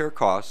manage healthcare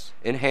costs,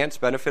 enhance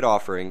benefit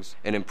offerings,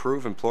 and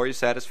improve employee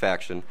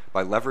satisfaction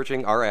by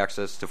leveraging our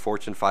access to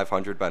Fortune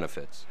 500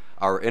 benefits.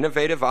 Our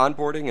innovative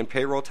onboarding and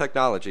payroll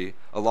technology,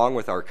 along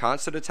with our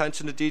constant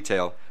attention to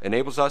detail,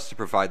 enables us to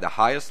provide the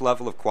highest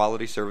level of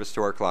quality service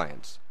to our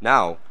clients.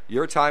 Now,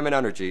 your time and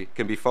energy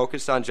can be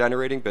focused on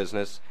generating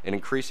business and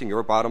increasing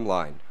your bottom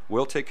line.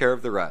 We'll take care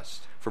of the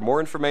rest. For more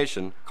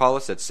information, call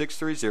us at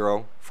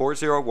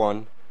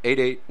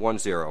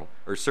 630-401-8810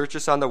 or search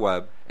us on the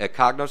web at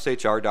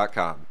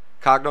cognoshr.com.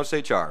 Cognos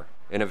HR,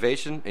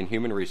 innovation in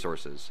human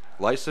resources.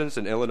 Licensed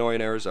in Illinois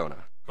and Arizona.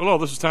 Hello,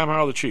 this is Tom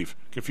Howell, the Chief.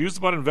 Confused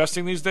about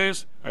investing these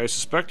days? I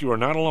suspect you are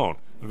not alone.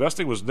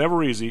 Investing was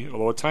never easy,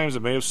 although at times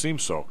it may have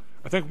seemed so.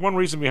 I think one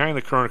reason behind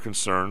the current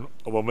concern,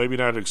 although maybe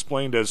not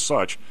explained as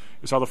such,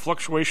 is how the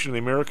fluctuation in the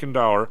American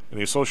dollar and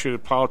the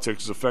associated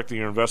politics is affecting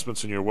your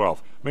investments and your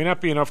wealth. It may not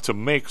be enough to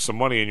make some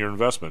money in your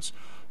investments.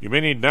 You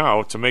may need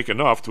now to make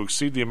enough to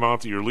exceed the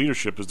amount that your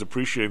leadership is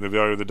depreciating the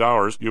value of the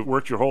dollars you've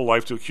worked your whole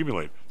life to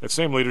accumulate. That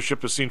same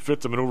leadership has seen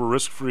fit to maneuver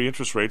risk-free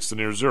interest rates to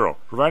near zero.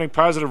 Providing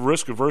positive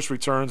risk-averse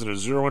returns in a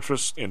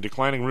zero-interest and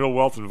declining real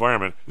wealth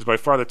environment is by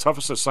far the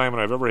toughest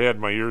assignment I've ever had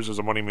in my years as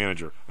a money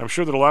manager. I'm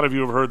sure that a lot of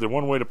you have heard that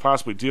one way to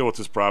possibly deal with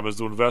this problem is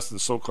to invest in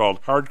so-called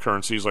hard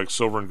currencies like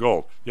silver and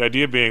gold. The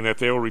idea being that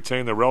they will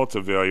retain their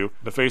relative value in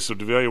the face of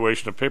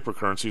devaluation of paper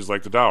currencies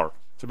like the dollar.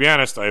 To be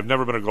honest, I have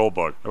never been a gold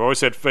bug. I've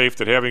always had faith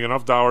that having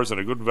enough dollars and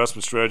a good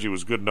investment strategy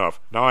was good enough.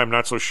 Now I'm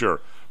not so sure.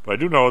 But I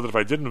do know that if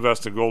I did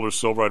invest in gold or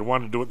silver, I'd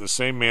want to do it in the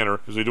same manner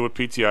as we do with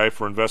PTI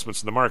for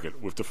investments in the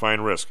market, with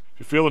defined risk.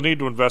 If you feel the need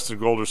to invest in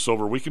gold or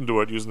silver, we can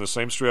do it using the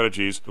same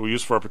strategies that we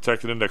use for our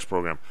protected index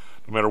program.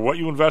 No matter what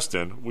you invest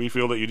in, we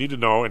feel that you need to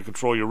know and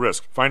control your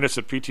risk. Find us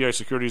at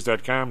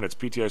PTIsecurities.com. That's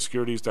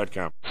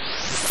PTIsecurities.com.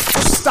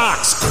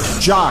 Stocks,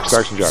 jocks,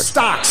 Stocks and jocks.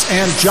 Stocks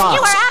and jocks.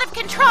 You are out of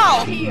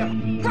control. Here,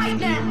 right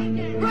now,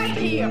 right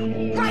here,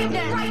 right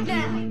now, right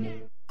now.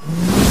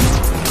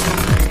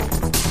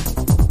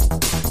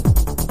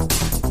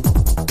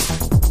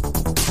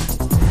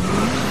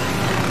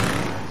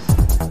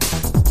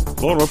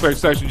 Hello, welcome back to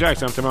Stocks and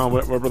Jocks. I'm Tom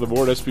Allen, Weber on the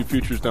board. SP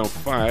futures down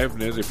 5,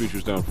 NASDAQ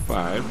futures down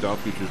 5, Dow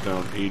futures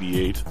down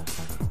 88.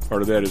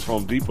 Part of that is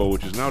Home Depot,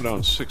 which is now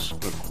down 6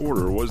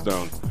 1/4. Was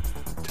down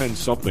 10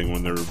 something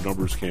when their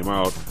numbers came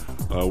out.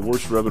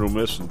 Worst revenue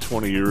miss in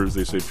 20 years.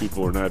 They say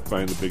people are not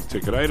buying the big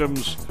ticket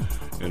items,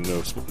 and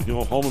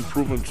home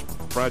improvement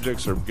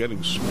projects are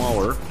getting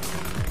smaller.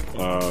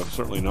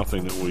 Certainly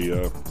nothing that we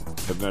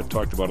have not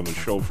talked about on the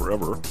show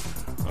forever.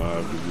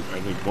 I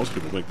think most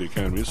people think the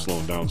economy is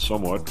slowing down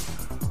somewhat.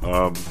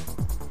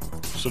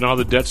 So now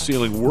the debt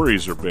ceiling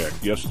worries are back.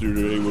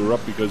 Yesterday we were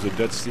up because of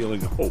debt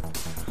ceiling hope.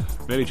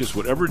 Maybe just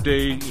whatever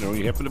day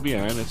you happen to be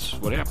on, it's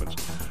what happens.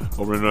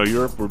 Over in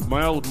Europe, we're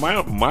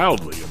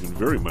mildly,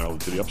 very mildly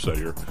to the upside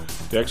here.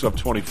 DAX up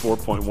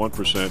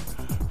 24.1%.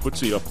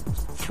 FTSE up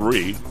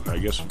 3. I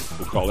guess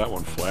we'll call that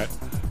one flat.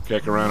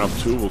 CAC around up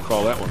 2. We'll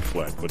call that one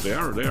flat. But they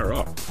are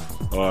up.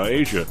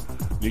 Asia,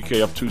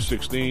 Nikkei up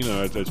 216.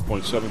 That's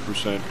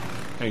 0.7%.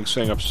 Hang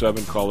Seng up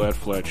 7. Call that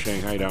flat.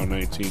 Shanghai down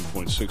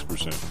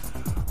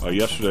 19.6%.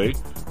 Yesterday,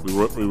 we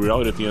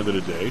rallied at the end of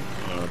the day,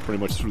 pretty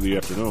much through the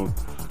afternoon.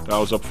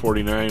 Dow's up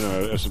 49.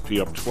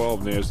 S&P up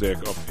 12.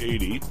 NASDAQ up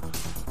 80.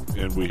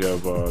 And we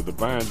have the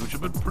bonds, which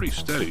have been pretty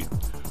steady.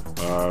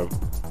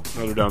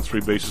 Another down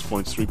 3 basis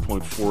points,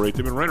 3.48.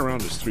 They've been right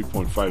around this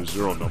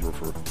 3.50 number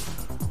for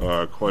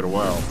quite a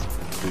while.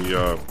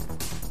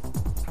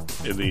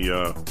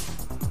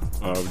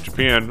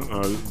 Japan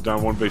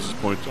down 1 basis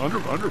point, under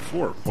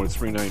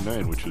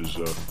 4.399, which is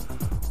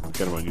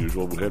kind of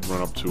unusual. We had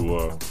run up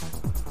to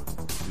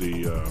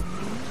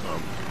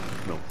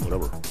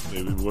whatever.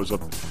 It was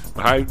up.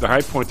 The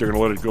high point they're going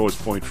to let it go is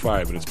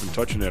 0.5, and it's been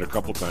touching that a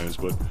couple times,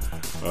 but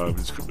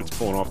it's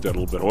pulling off that a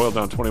little bit. Oil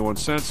down 21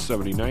 cents,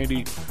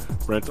 70.90.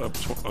 Brent up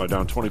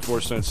down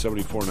 24 cents,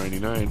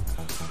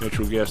 74.99.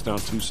 Natural gas down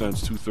 2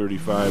 cents,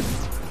 2.35.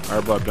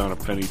 RBOB down a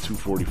penny,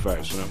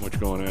 2.45. So not much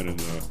going on in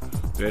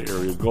that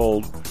area.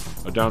 Gold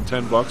down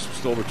 $10,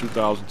 still over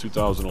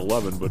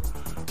 2011, but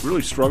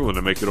really struggling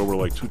to make it over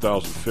like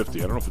 2050.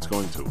 I don't know if it's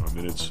going to. I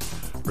mean, it's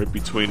right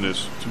between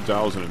this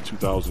 2000 and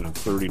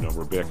 2030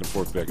 number, back and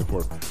forth.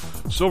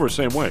 Silver,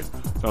 same way.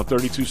 Down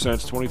 32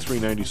 cents,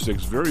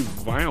 23.96. Very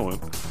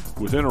violent,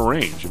 within a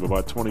range of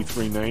about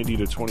 23.90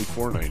 to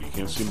 24.90.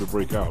 Can't seem to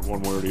break out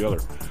one way or the other.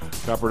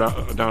 Copper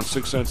down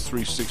 6 cents,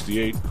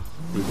 3.68.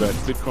 We've got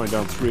Bitcoin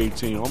down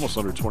 3.18, almost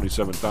under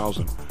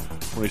 27,000.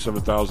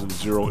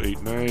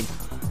 27,089.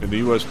 And the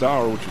U.S.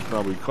 dollar, which is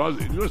probably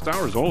the U.S.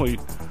 dollar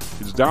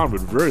it's down,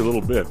 but very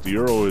little bit. The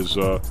euro is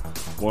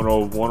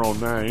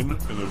 109, and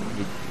the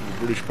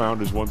British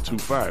pound is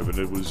 125, and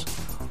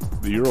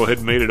the euro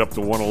had made it up to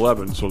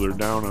 111, so they're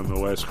down in the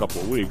last couple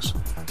of weeks,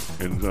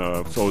 and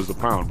so is the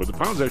pound. But the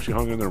pound's actually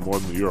hung in there more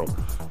than the euro.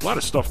 A lot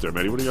of stuff there,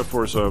 Matty. What do you got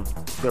for us?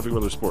 Traffic,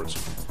 weather, sports.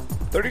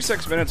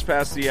 36 minutes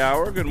past the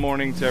hour. Good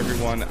morning to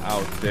everyone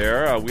out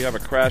there. We have a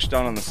crash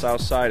down on the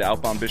south side,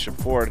 outbound Bishop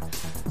Ford.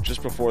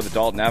 Just before the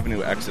Dalton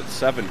Avenue exit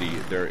 70,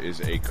 there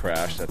is a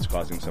crash that's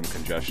causing some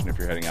congestion if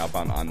you're heading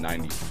outbound on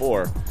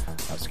 94.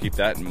 So keep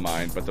that in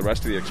mind. But the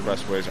rest of the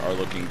expressways are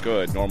looking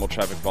good. Normal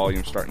traffic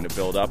volume starting to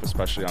build up,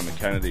 especially on the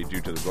Kennedy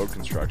due to the road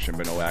construction,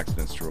 but no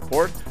accidents to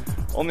report.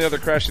 Only other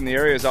crash in the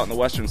area is out in the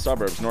western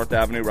suburbs. North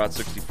Avenue, Route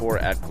 64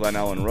 at Glen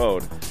Ellen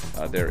Road.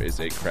 There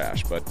is a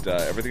crash. But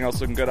everything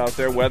else looking good out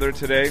there. Weather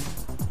today,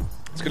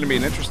 it's going to be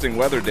an interesting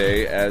weather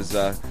day as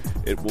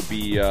it will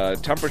be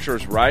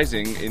temperatures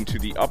rising into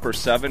the upper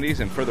 70s,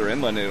 and further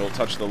inland it'll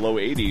touch the low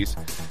 80s.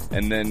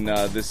 And then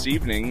this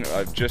evening,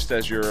 just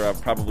as you're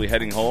probably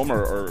heading home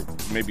or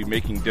maybe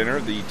making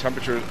dinner, the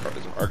temperatures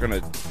are going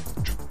to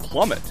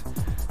plummet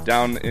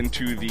down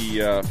into the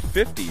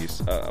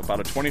 50s,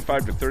 about a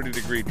 25 to 30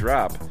 degree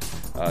drop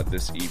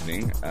this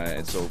evening,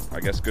 and so I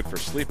guess good for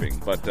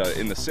sleeping. But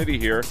in the city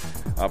here,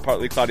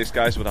 partly cloudy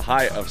skies with a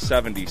high of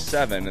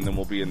 77, and then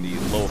we'll be in the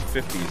low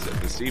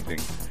 50s this evening.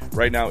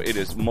 Right now it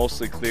is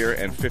mostly clear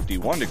and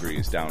 51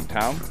 degrees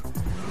downtown.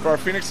 For our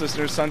Phoenix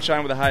listeners,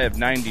 sunshine with a high of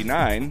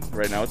 99.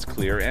 Right now it's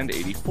clear and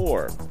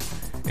 84.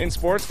 In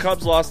sports,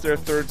 Cubs lost their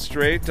third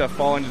straight,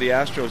 falling to the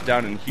Astros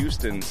down in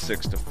Houston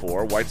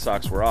 6-4. White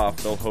Sox were off.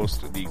 They'll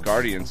host the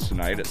Guardians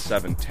tonight at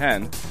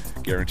 7:10,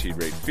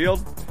 Guaranteed Rate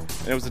Field.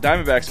 And it was the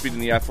Diamondbacks beating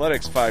the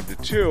Athletics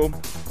 5-2.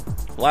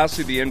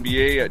 Lastly, the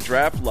NBA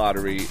draft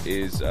lottery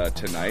is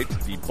tonight.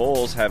 The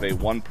Bulls have a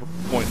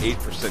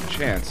 1.8%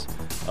 chance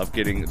of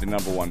getting the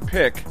number one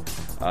pick.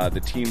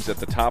 The teams at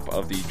the top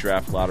of the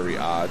draft lottery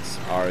odds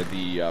are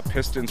the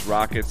Pistons,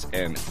 Rockets,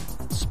 and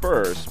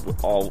Spurs,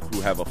 all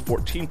who have a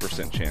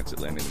 14% chance at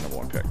landing the number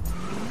one pick.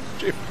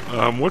 Chief.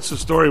 What's the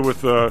story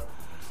with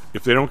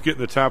if they don't get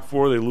in the top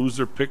four, they lose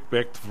their pick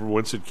back for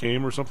whence it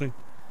came or something?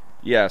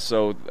 Yeah,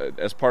 so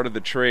as part of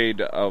the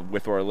trade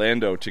with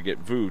Orlando to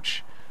get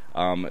Vooch,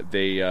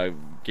 they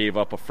gave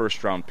up a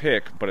first-round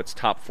pick, but it's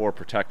top four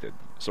protected.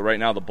 So right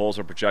now the Bulls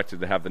are projected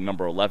to have the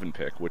number 11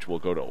 pick, which will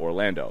go to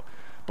Orlando.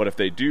 But if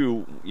they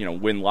do,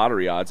 win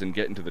lottery odds and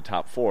get into the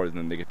top four,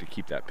 then they get to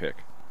keep that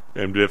pick.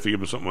 And do they have to give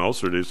them something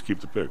else, or do they just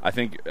keep the pick? I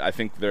think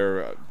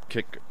their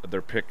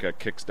pick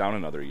kicks down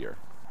another year.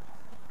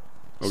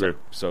 Okay.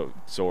 So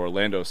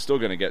Orlando's still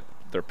going to get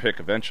their pick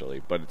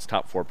eventually, but it's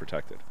top four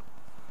protected.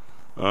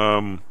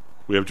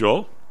 We have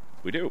Joel?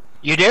 We do.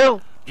 You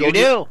do?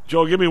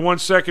 Joel, give me 1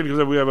 second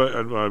because we have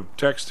a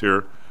text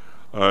here.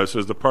 It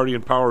says the party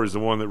in power is the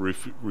one that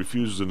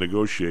refuses to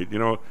negotiate.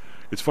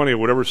 It's funny,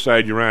 whatever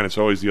side you're on, it's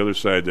always the other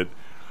side that...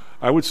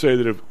 I would say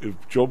that if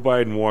Joe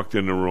Biden walked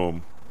in the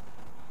room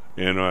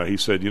and he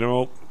said,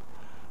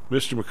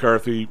 Mr.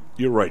 McCarthy,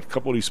 you're right. A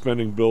couple of these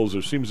spending bills,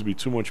 there seems to be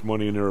too much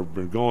money in there. I've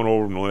been going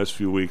over them the last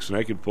few weeks, and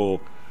I can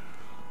pull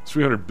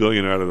 $300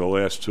 billion out of the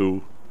last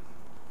two.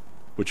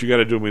 But you got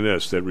to do me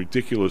this, that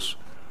ridiculous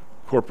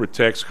corporate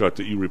tax cut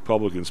that you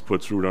Republicans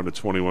put through down to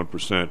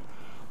 21%.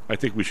 I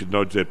think we should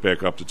nudge that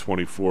back up to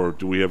 24.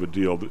 Do we have a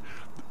deal?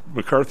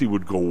 McCarthy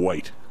would go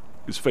white.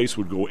 His face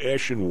would go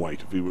ashen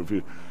white if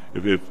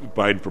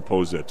Biden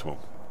proposed that to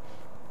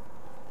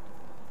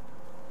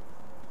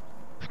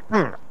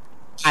him.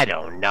 I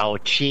don't know,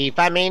 Chief.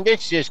 I mean,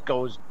 this just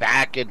goes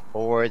back and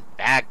forth,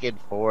 back and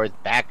forth,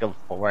 back and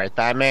forth.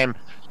 I mean,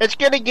 it's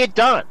going to get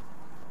done.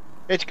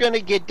 It's going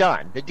to get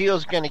done. The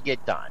deal's going to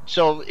get done.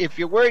 So if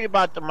you're worried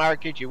about the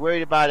market, you're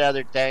worried about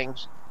other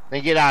things,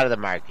 then get out of the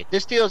market.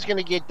 This deal's going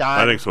to get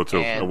done. I think so too.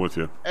 I'm with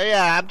you.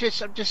 Yeah, I'm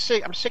just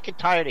sick. I'm sick and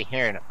tired of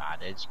hearing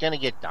about it. It's going to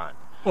get done.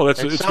 Well,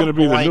 it's going to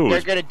be the news.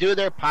 They're going to do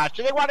their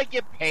posture. They want to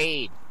get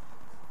paid.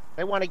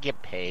 They want to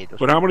get paid.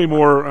 But how many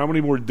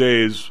more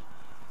days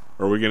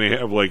are we going to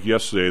have, like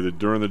yesterday, that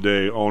during the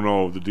day, oh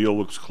no, the deal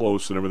looks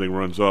close and everything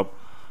runs up.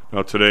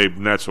 Now today,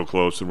 not so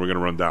close, and we're going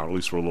to run down, at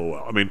least for a little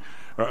while. I mean,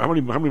 how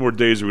many more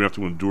days are we going to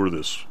have to endure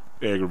this,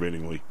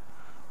 aggravatingly?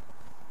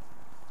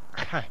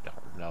 I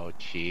don't know,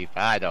 Chief.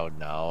 I don't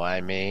know. I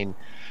mean,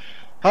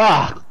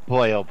 oh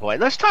boy.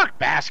 Let's talk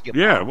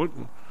basketball. Yeah.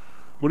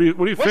 What do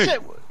you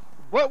think?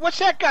 What's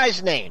that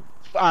guy's name?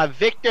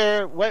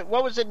 Victor. What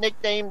was the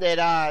nickname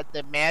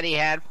that Maddie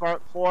had for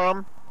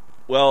him?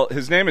 Well,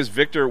 his name is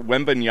Victor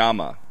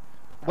Wembanyama.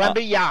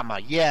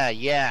 Wembanyama, yeah.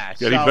 Yeah,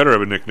 he better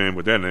have a nickname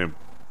with that name.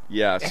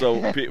 Yeah,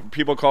 so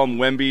people call him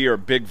Wemby or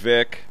Big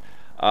Vic.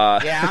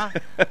 Yeah.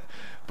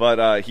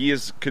 But he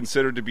is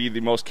considered to be the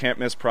most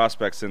can't-miss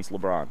prospect since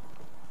LeBron.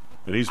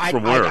 And he's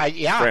from where?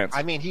 France.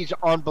 I mean, he's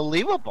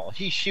unbelievable.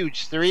 He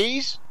shoots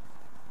threes.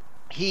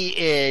 He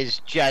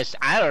is just,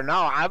 I don't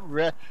know.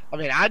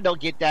 I don't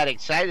get that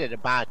excited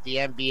about the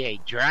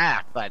NBA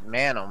draft, but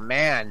man, oh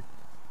man,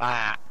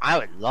 I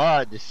would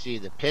love to see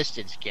the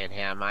Pistons get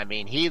him. I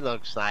mean, he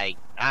looks like,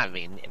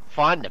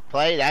 fun to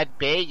play, that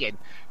big, and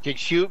can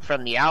shoot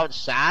from the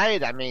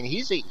outside. I mean,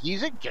 he's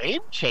a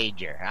game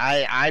changer.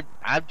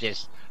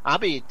 I'll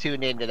be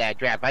tuned into that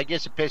draft. I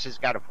guess the Pistons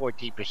got a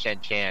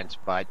 14% chance,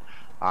 but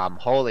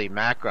holy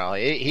mackerel,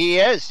 he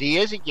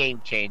is a game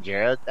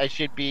changer. That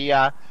should be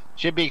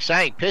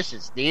exciting.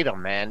 Pistons need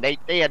him, man.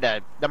 They had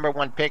a number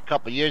 1 pick a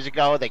couple years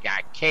ago. They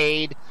got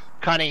Cade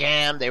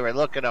Cunningham. They were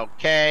looking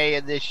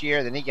okay this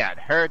year. Then he got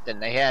hurt.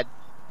 Then they had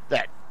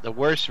the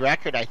worst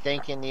record, I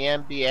think, in the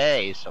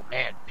NBA. So,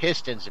 man,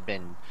 Pistons have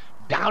been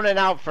down and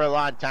out for a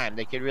long time.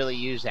 They could really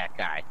use that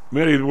guy.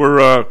 Manny,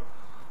 your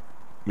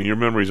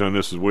memories on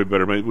this is way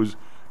better. It was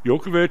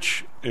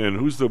Jokovic, and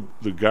who's the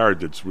guard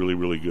that's really,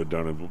 really good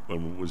down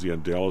in, was he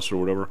on Dallas or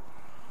whatever?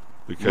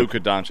 Luka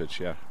Doncic,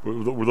 yeah.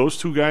 Were those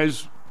two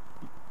guys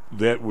I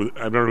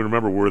don't even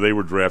remember where they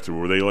were drafted.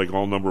 Were they like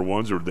all number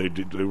ones, or they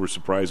were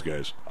surprise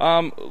guys?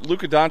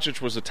 Luka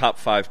Doncic was a top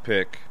 5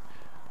 pick,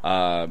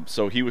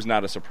 so he was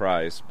not a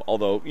surprise.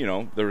 Although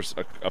there was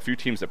a few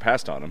teams that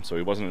passed on him, so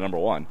he wasn't a number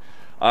 1.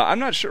 I'm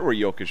not sure where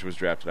Jokic was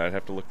drafted. I'd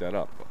have to look that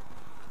up.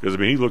 Because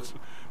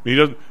he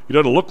doesn't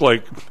look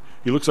like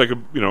he looks like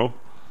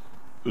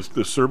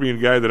the Serbian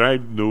guy that I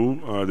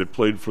knew that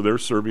played for their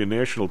Serbian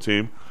national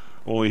team.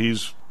 Only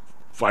he's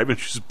 5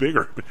 inches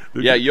bigger.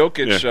 Yeah,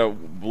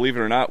 Jokic, believe it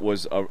or not,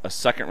 was a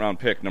second-round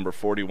pick, number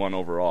 41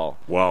 overall.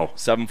 Wow.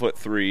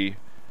 7'3",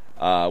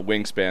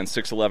 wingspan,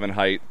 6'11"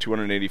 height,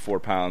 284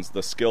 pounds.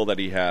 The skill that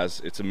he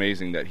has, it's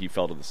amazing that he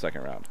fell to the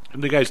second round.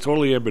 And the guy's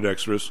totally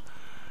ambidextrous.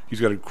 He's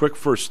got a quick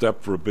first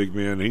step for a big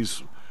man.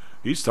 He's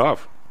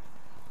tough,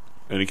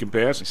 and he can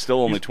pass. He's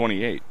still only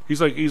 28.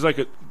 He's like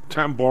a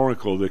Tom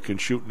Barnacle that can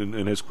shoot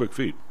and has quick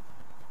feet.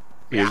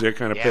 He has that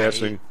kind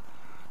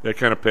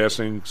of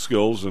passing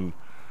skills and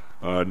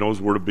knows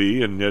where to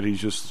be, and yet he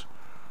just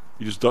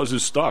does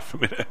his stuff. I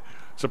mean,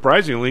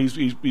 surprisingly,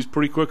 he's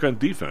pretty quick on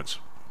defense.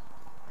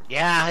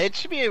 Yeah, it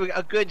should be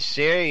a good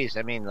series.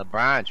 I mean,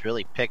 LeBron's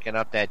really picking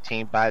up that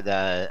team by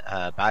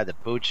the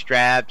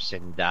bootstraps,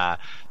 and I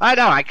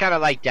know I kind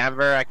of like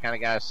Denver. I kind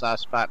of got a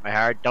soft spot in my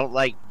heart. Don't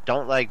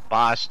like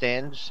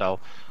Boston, so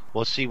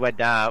we'll see what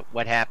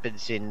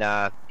happens in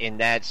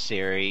that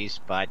series.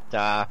 But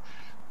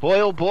boy,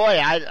 oh boy,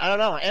 I don't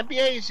know.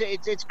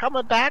 NBA it's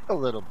coming back a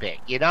little bit.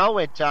 It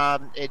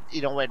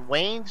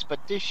wanes,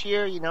 but this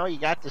year, you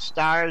got the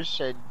stars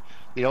and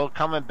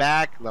coming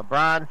back.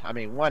 LeBron, I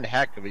mean, one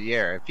heck of a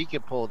year. If he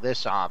could pull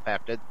this off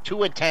after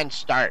 2-10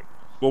 start.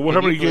 Well,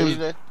 how many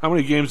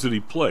games did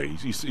he play?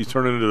 He's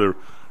turning into the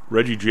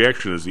Reggie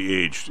Jackson as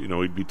he aged.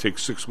 He'd take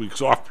 6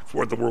 weeks off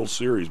before the World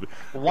Series. But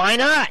why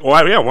not?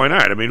 Well, yeah, why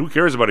not? I mean, who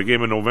cares about a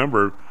game in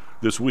November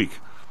this week?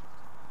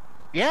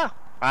 Yeah.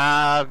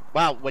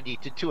 Well, when you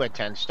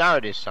 2-10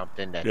 start is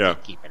something to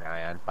keep an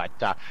eye on.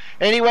 But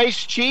anyways,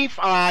 Chief,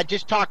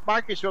 just talk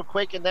markets real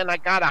quick, and then I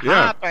got to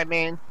hop. I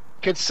mean,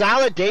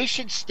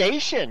 Consolidation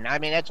Station. I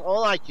mean, that's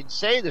all I can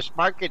say. This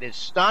market is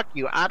stuck.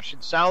 You option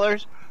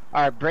sellers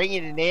are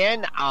bringing it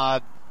in,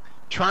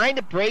 trying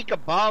to break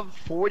above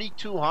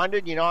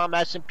 4,200. I'm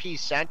S&P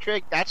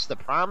centric. That's the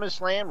promised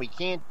land. We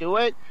can't do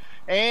it.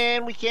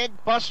 And we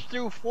can't bust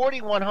through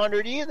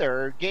 4,100 either,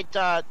 or get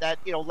that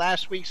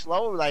last week's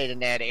low right in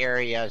that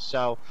area.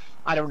 So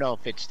I don't know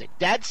if it's the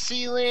debt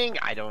ceiling.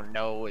 I don't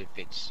know if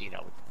it's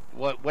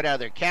what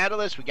other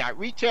catalysts? We got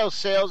retail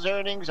sales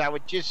earnings. I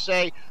would just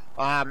say,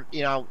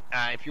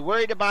 if you're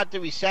worried about the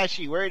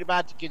recession, you're worried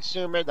about the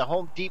consumer, the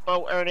Home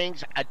Depot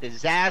earnings, a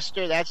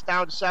disaster. That's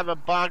down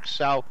 $7.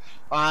 So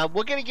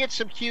we're going to get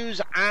some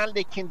cues on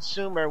the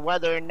consumer,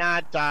 whether or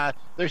not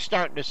they're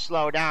starting to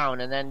slow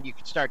down, and then you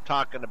can start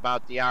talking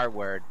about the R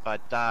word.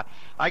 But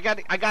I got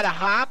to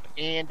hop,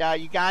 and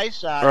you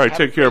guys. All right,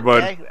 take care, bud.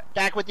 Day.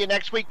 Back with you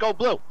next week. Go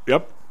Blue.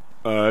 Yep.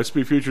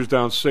 SP futures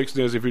down 6,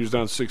 NASDAQ futures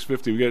down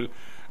 650. We get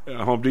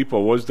Home Depot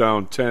was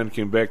down 10,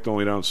 came back to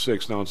only down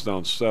 6. Now it's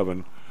down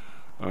 7.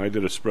 I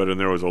did a spread in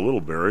there. It was a little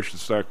bearish. The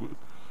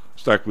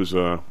stock was.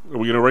 Are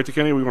we going to write to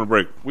Kenny? Or are we going to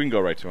break? We can go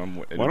right to him.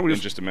 Why don't we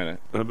just a minute?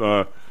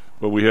 But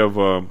we have.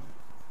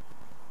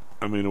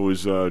 It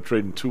was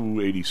trading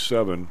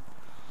 287,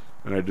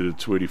 and I did a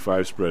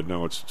 285 spread.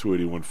 Now it's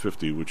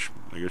 281.50, which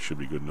I guess should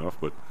be good enough.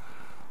 But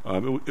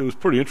it was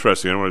pretty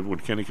interesting. I know when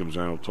Kenny comes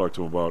on, I'll talk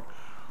to him about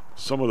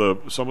some of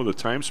the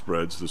time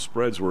spreads. The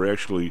spreads were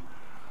actually,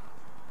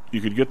 you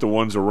could get the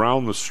ones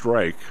around the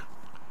strike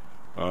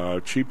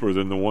cheaper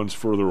than the ones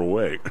further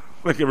away.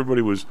 Like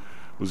everybody was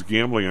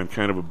gambling on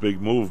kind of a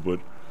big move, but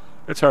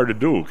that's hard to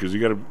do because you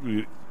got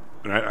to.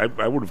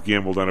 I would have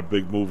gambled on a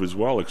big move as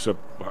well, except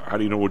how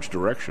do you know which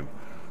direction?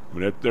 I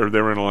mean,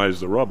 therein lies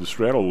the rub. The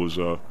straddle was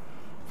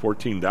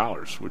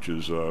 $14, which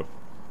is or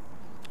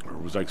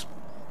it was like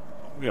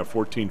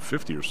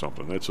 $14.50 or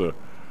something. That's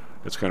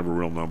kind of a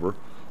real number.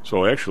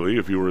 So actually,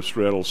 if you were a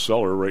straddle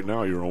seller right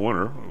now, you're a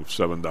winner of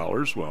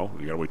 $7. Well,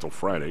 you got to wait till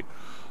Friday.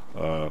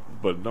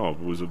 But no,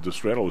 the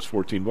straddle was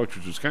 $14, which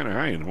is kind of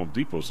high in Home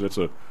Depot. So that's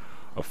a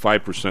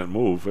 5%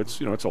 move. It's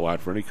it's a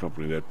lot for any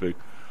company that big.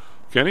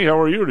 Kenny, how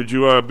are you?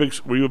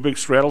 Were you a big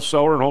straddle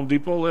seller in Home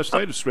Depot last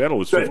night? The straddle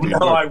was $15.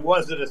 No, I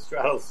wasn't a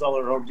straddle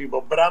seller at Home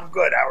Depot, but I'm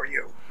good. How are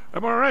you?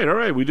 I'm all right. All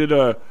right, we did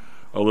a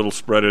little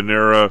spread in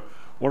there.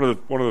 One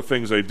of the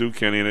things I do,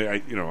 Kenny,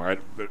 and I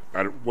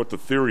what the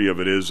theory of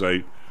it is,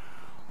 I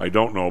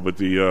don't know, but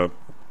how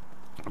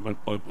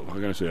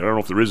can I say? I don't know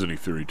if there is any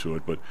theory to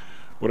it, but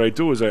what I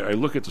do is I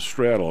look at the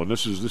straddle, and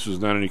this is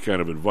not any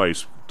kind of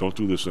advice. Don't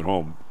do this at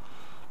home.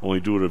 Only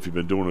do it if you've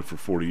been doing it for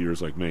 40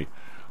 years like me.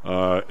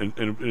 And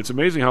it's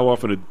amazing how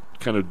often it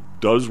kind of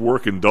does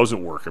work and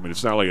doesn't work. I mean,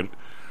 it's not like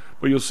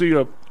but you'll see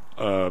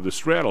the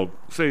straddle.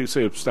 Say a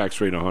stock's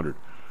trading 100.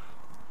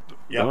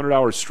 Yep. The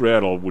 100-hour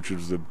straddle, which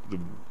is the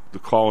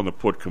call and the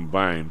put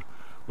combined,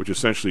 which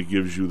essentially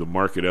gives you the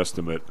market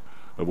estimate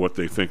of what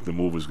they think the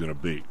move is going to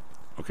be.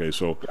 Okay,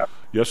 so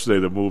yesterday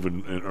the move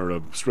or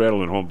the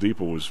straddle in Home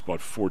Depot was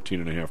about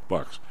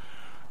 $14.50.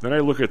 Then I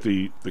look at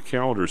the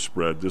calendar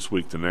spread this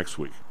week to next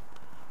week,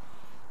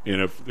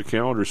 and if the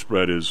calendar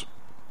spread is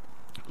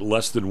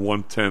less than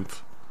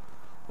 1/10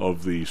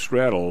 of the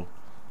straddle,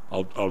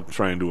 I'll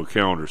try and do a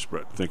calendar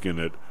spread, thinking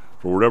that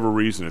for whatever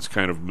reason it's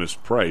kind of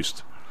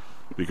mispriced,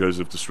 because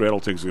if the straddle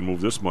thinks it can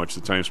move this much,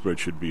 the time spread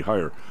should be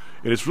higher.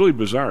 And it's really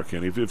bizarre,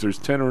 Kenny. If there's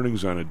 10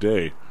 earnings on a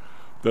day,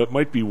 that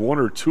might be one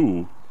or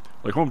two.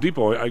 Like Home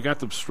Depot, I got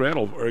the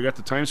straddle, or I got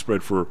the time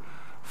spread for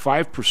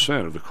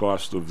 5% of the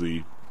cost of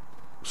the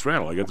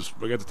straddle. I got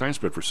the time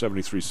spread for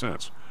 73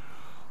 cents,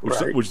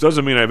 which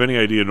doesn't mean I have any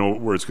idea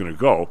where it's going to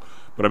go.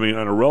 But I mean,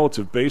 on a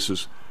relative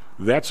basis,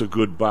 that's a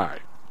good buy.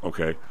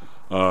 Okay.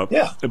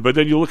 Yeah. But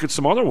then you look at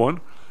some other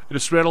one, and the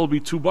straddle will be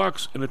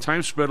 $2, and the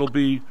time spread will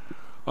be,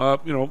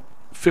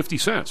 50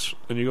 cents,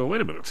 and you go,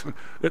 wait a minute,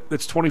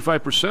 that's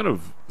 25%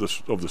 of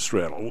the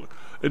straddle,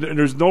 and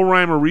there's no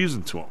rhyme or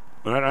reason to them.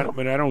 And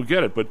I don't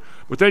get it, but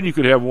then you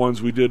could have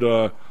ones we did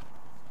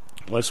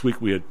last week.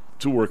 We had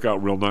two work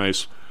out real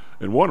nice,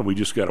 and one we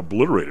just got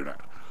obliterated on.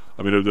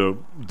 I mean, the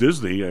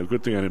Disney. A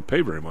good thing I didn't pay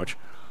very much.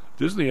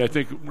 Disney, I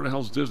think. What the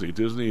hell's Disney?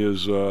 Disney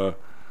is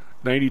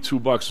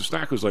 $92. The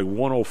stock was like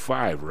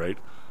 105, right?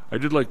 I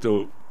did like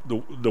the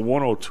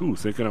 102,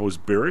 thinking I was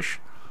bearish.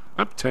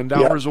 I'm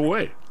 $10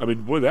 away. I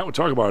mean, boy, that would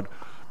talk about.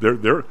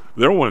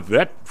 They're one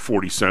that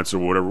 40 cents or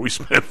whatever we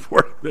spent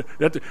for it.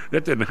 That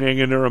didn't hang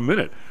in there a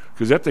minute,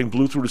 because that thing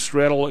blew through the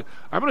straddle.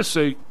 I'm going to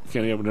say,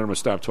 Kenny, I'm going to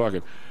stop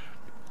talking.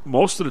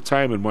 Most of the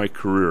time in my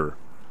career,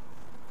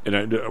 and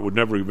I would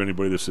never give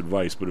anybody this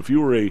advice, but if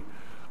you were a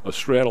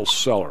straddle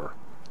seller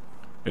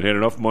and had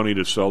enough money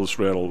to sell the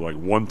straddle like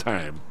one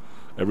time,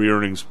 every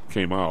earnings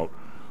came out,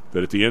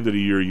 that at the end of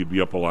the year you'd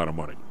be up a lot of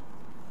money,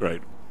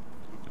 right?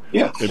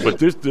 Yeah. But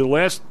the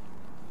last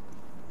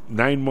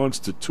 9 months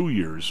to 2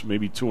 years,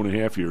 maybe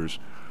 2.5 years,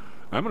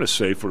 I'm going to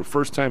say for the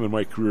first time in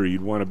my career,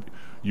 you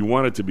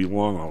wanted to be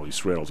long all these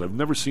straddles. I've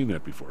never seen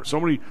that before. So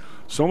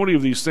many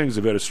of these things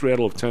have had a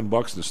straddle of $10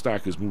 and the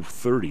stock has moved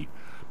 30.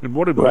 And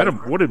what did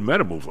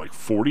Meta move, like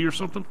 40 or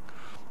something?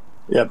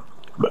 Yeah,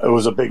 it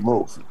was a big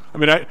move. I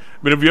mean,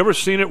 have you ever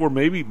seen it where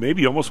maybe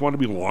you almost want to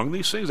be long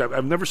these things?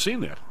 I've never seen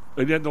that.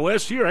 And in the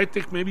last year, I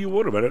think maybe you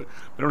would have. I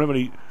don't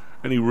have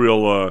any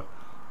real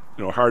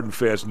hard and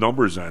fast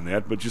numbers on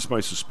that, but just my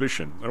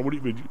suspicion. What do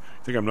you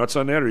think? I'm nuts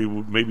on that, or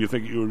maybe you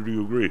think do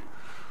you agree?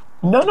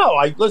 No.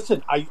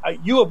 Listen.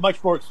 You have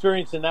much more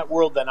experience in that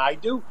world than I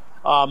do,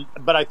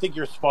 but I think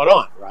you're spot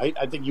on, right?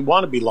 I think you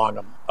want to be long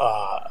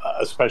a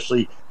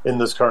especially in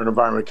this current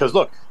environment. Because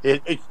look,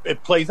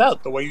 it plays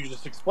out the way you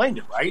just explained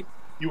it, right?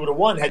 You would have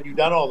won had you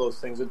done all those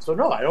things. And so,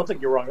 no, I don't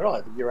think you're wrong at all.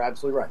 I think you're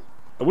absolutely right.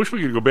 I wish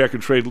we could go back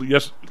and trade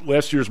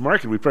last year's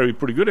market. We'd probably be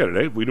pretty good at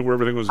it, eh? We knew where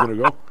everything was going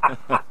to go.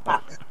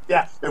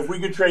 Yeah, if we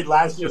could trade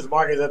last year's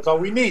market, that's all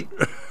we need.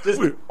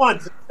 Just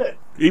once. That's it.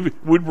 Even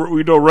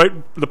we know right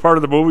the part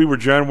of the movie where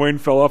John Wayne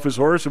fell off his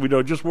horse, and we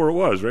know just where it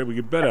was, right? We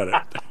could bet on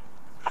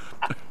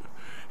it.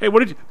 Hey,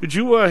 what did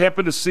you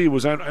happen to see? I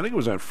think it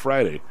was on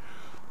Friday.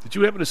 Did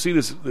you happen to see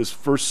this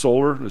First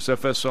Solar, this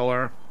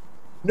FSLR?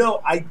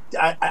 No, I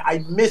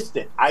missed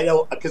it. I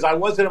don't, because I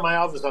wasn't in my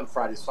office on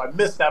Friday, so I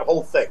missed that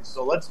whole thing.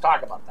 So let's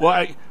talk about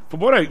that.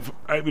 Well,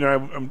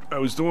 I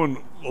was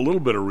doing a little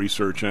bit of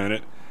research on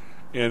it,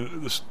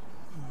 and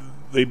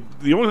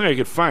the only thing I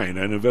could find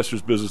on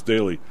Investors Business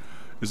Daily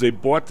is they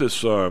bought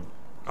this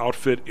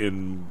outfit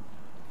in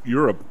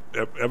Europe,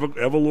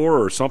 Evalor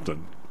or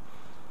something.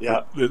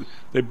 Yeah,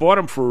 they bought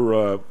them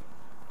for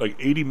like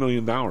 $80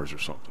 million or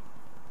something.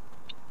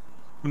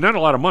 Not a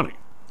lot of money.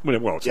 I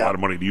mean, well, it's a lot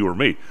of money to you or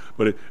me,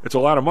 but it's a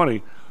lot of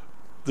money.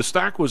 The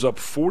stock was up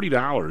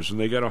 $40, and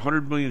they got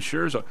 100 million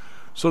shares.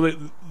 So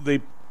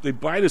they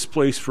buy this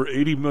place for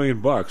 $80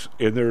 million,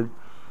 and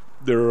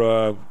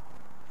their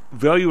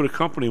value of the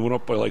company went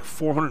up by like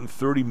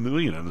 $430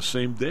 million on the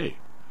same day.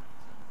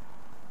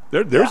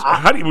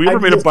 How do you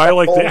ever made a buy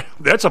like that?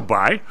 That's a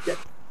buy. Yeah,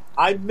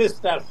 I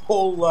missed that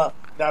whole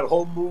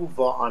move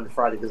on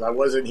Friday because I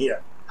wasn't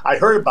here. I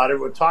heard about it.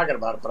 We were talking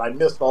about it, but I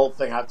missed the whole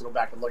thing. I have to go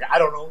back and look. I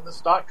don't own the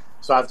stock,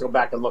 so I have to go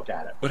back and look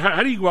at it. But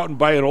how do you go out and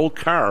buy an old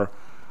car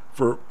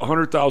for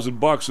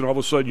 $100,000 and all of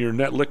a sudden your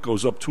net lick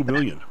goes up $2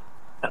 million?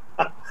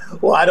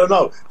 Well, I don't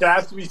know. There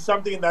has to be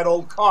something in that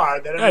old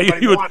car that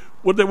everybody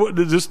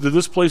wants. Did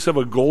this place have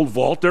a gold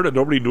vault there that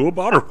nobody knew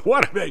about, or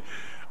what?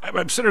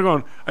 I'm sitting there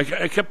going.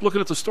 I kept looking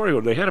at the story.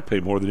 They had to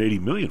pay more than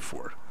 $80 million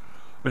for it.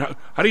 I mean,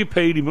 how do you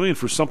pay $80 million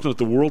for something that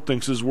the world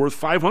thinks is worth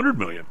 $500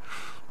 million?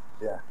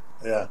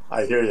 Yeah,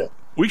 I hear you.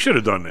 We should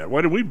have done that.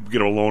 Why didn't we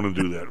get a loan and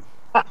do that?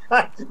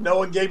 No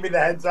one gave me the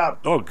heads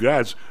up. Oh,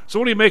 God. So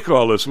what do you make of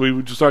all this?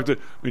 We just talked to...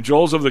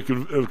 Joel's of the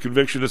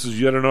conviction this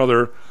is yet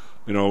another,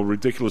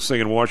 ridiculous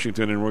thing in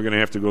Washington, and we're going to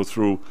have to go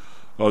through,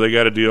 they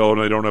got a deal and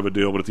they don't have a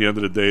deal, but at the end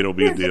of the day, it'll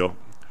be a deal.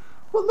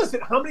 Well, listen,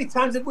 how many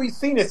times have we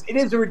seen this? It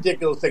is a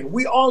ridiculous thing.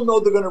 We all know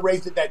they're going to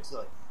raise the debt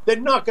ceiling. They're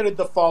not going to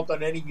default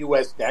on any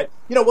U.S. debt.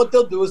 What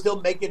they'll do is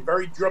they'll make it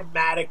very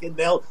dramatic, and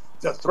they'll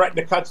threaten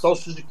to cut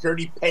Social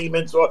Security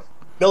payments or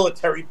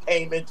military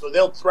payments, or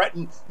they'll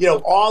threaten,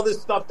 all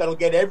this stuff that'll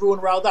get everyone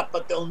riled up.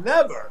 But they'll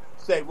never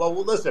say, well,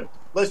 listen,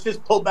 let's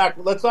just pull back.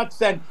 Let's not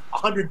send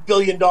 $100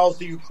 billion to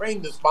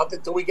Ukraine this month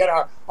until we get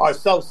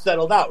ourselves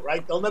settled out,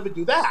 right? They'll never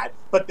do that,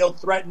 but they'll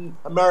threaten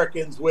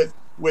Americans with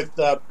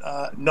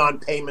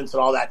non-payments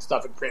and all that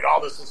stuff and create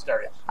all this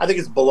hysteria. I think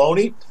it's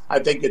baloney. I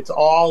think it's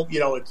all,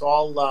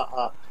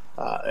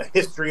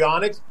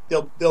 histrionics.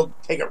 They'll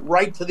take it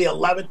right to the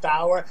 11th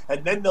hour,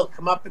 and then they'll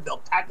come up and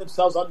they'll pat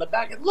themselves on the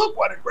back and look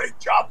what a great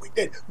job we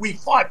did. We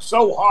fought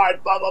so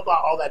hard, blah, blah,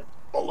 blah, all that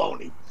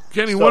baloney.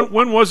 Kenny,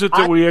 when was it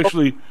that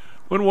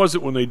when was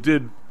it when they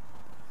did,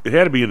 it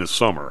had to be in the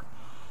summer,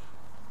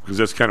 because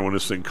that's kind of when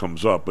this thing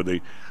comes up, but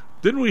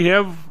didn't we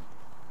have...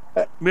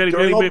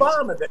 During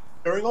Obama.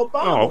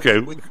 Oh, okay.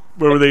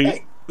 Where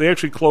they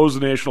actually closed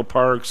the national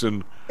parks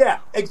and... Yeah,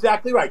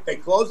 exactly right. They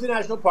closed the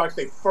national parks.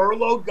 They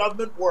furloughed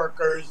government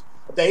workers.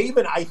 They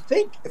even, I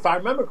think, if I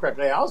remember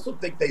correctly, I also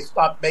think they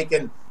stopped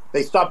paying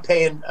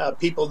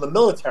people in the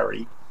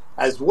military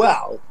as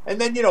well.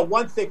 And then,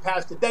 once they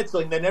pass the debt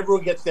ceiling, then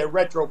everyone gets their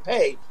retro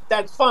pay.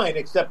 That's fine,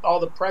 except all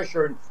the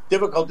pressure and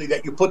difficulty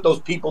that you put those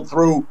people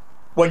through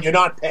when you're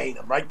not paying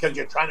them, right? Because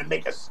you're trying to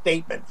make a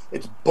statement.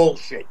 It's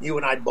bullshit. You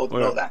and I both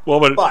know that. Well,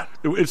 but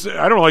it's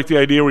I don't like the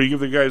idea where you give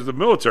the guys the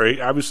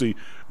military. Obviously,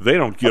 they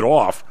don't get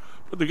off.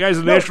 But the guys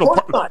in the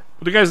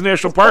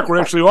national park were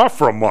actually off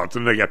for a month,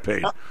 and they got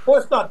paid. Of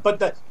course not.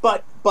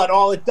 But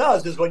all it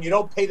does is when you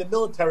don't pay the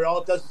military,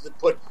 all it does is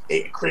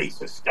it creates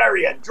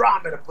hysteria and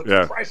drama and it puts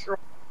pressure on.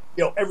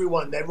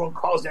 Everyone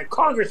calls their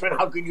congressman.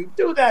 How can you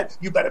do that?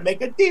 You better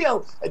make a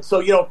deal. And so,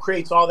 it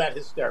creates all that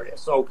hysteria.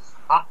 So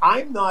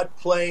I'm not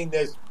playing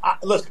this.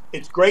 Listen,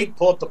 it's great.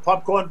 Pull up the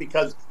popcorn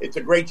because it's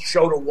a great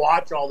show to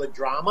watch, all the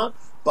drama.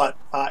 But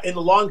in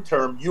the long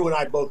term, you and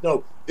I both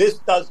know this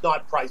does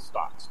not price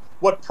stocks.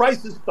 What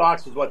prices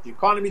stocks is what the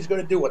economy is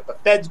going to do, what the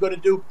Fed's going to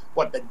do,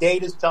 what the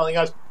data is telling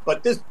us.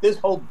 But this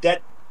whole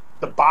debt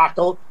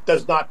debacle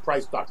does not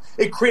price stocks.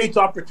 It creates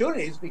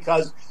opportunities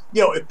because,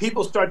 if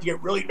people start to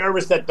get really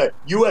nervous that the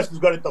U.S. is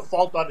going to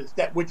default on its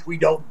debt, which we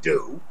don't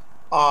do,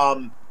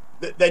 then,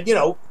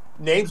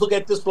 names will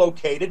get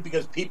dislocated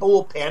because people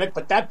will panic,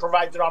 but that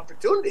provides an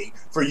opportunity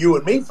for you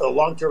and me, for the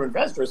long-term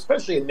investor,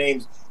 especially in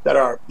names that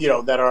are,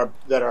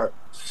 that are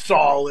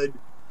solid,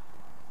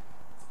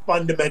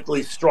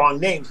 fundamentally strong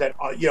names that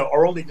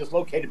are only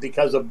dislocated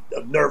because of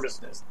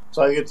nervousness.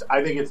 So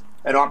I think it's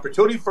an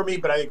opportunity for me,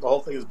 but I think the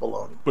whole thing is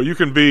baloney. But you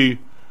can be,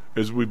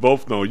 as we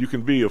both know, you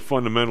can be a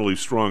fundamentally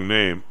strong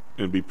name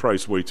and be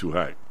priced way too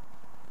high.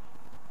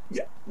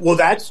 Yeah, well,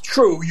 that's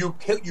true. You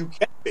can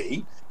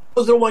be.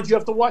 those are the ones you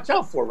have to watch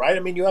out for, right? I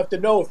mean, you have to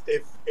know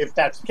if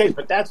that's the case,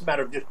 but that's a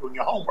matter of just doing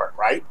your homework,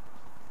 right?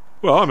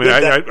 Well, I mean, I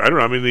don't know.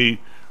 I mean,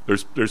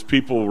 there's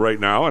people right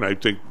now, and I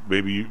think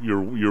maybe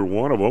you're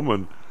one of them,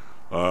 and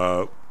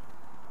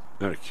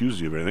not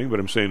accusing you of anything, but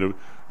I'm saying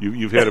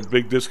you've had a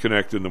big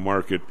disconnect in the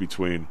market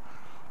between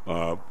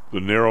the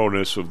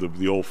narrowness of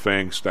the old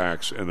FANG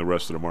stacks and the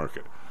rest of the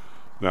market.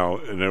 Now,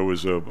 and there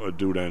was a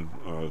dude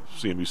on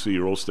CNBC,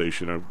 your old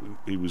station,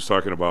 he was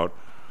talking about,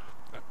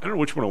 I don't know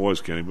which one it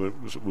was, Kenny, but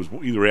it was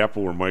either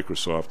Apple or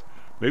Microsoft.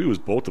 Maybe it was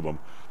both of them,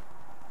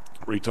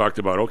 where he talked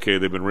about, okay,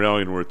 they've been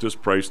rallying. We're at this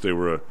price. They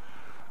were a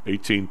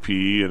 18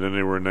 PE, and then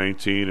they were a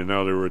 19, and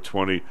now they were a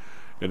 20.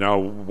 And now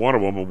one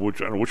of them, I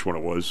don't know which one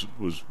it was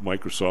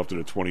Microsoft at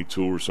a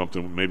 22 or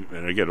something. Maybe,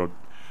 and again,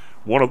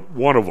 one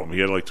of them, he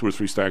had like 2 or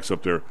 3 stacks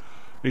up there. And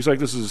he's like,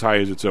 this is as high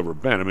as it's ever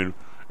been. I mean,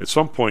 at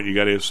some point, you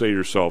got to say to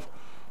yourself,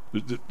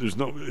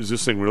 is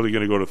this thing really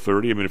going to go to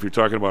 30? I mean, if you're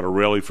talking about a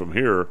rally from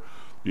here,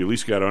 you at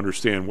least got to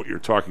understand what you're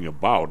talking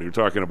about. You're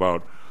talking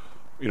about,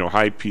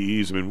 high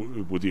PEs. I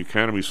mean, with the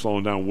economy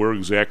slowing down, where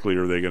exactly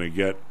are they going to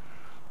get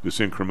this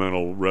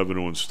incremental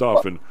revenue and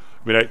stuff? And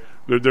I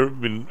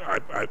mean,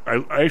 I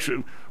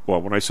actually,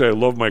 well, when I say I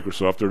love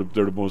Microsoft,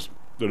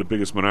 they're the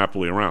biggest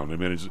monopoly around. I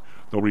mean,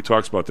 nobody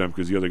talks about them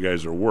because the other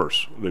guys are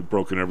worse. They've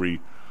broken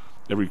every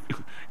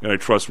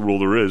antitrust rule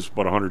there is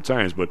about 100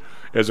 times. But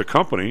as a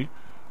company,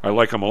 I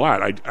like them a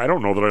lot. I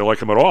don't know that I like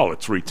them at all at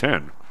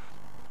 310.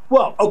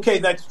 Well, okay,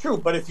 that's true.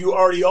 But if you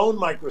already own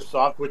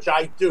Microsoft, which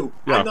I do,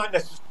 yeah. I'm not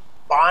necessarily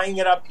buying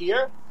it up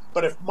here.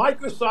 But if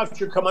Microsoft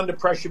should come under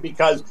pressure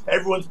because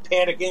everyone's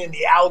panicking and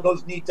the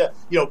algos need to,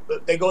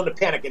 they go into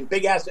panic and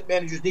big asset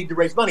managers need to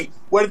raise money,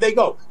 where do they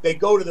go? They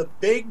go to the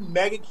big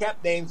mega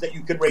cap names that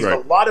you can raise a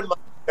lot of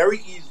money very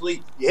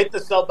easily. You hit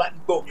the sell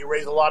button, boom, you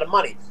raise a lot of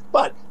money.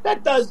 But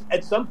that does,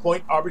 at some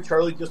point,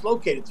 arbitrarily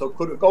dislocate it. So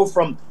could it go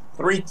from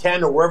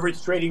 310 or wherever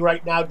it's trading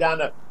right now down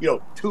to,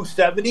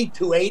 270,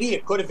 280?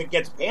 It could if it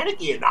gets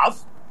panicky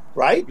enough,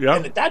 right? Yeah.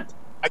 And at that point,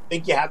 I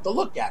think you have to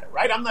look at it,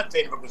 right? I'm not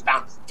saying if it was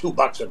down $2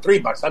 or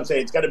 $3. I'm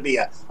saying it's got to be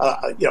a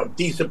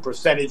decent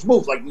percentage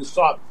move, like you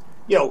saw,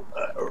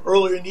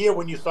 earlier in the year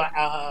when you saw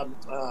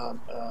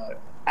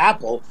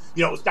Apple.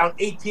 It was down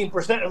 18%.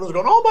 Everyone's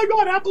going, "Oh my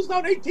God, Apple's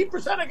down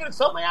 18%. I got to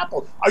sell my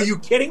Apple." Are you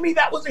kidding me?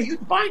 That was a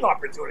huge buying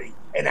opportunity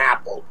in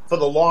Apple for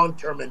the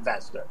long-term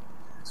investor.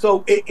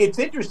 So it's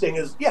interesting.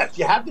 Is yes,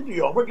 you have to do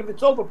your homework. If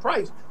it's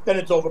overpriced, then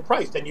it's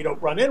overpriced, and you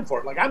don't run in for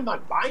it. Like I'm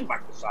not buying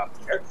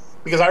Microsoft here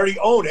because I already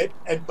own it,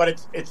 but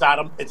it's out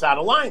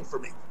of line for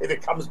me. If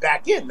it comes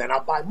back in, then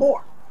I'll buy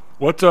more.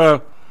 What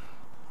a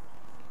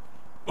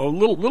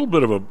little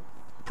bit of a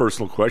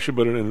personal question,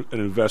 but an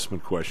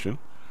investment question,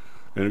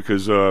 and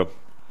because I've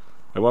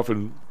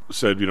often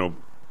said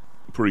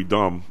pretty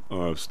dumb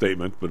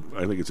statement, but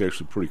I think it's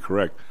actually pretty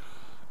correct.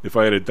 If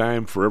I had a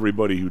dime for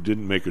everybody who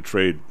didn't make a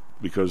trade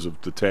because of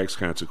the tax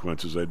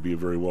consequences, I'd be a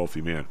very wealthy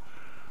man.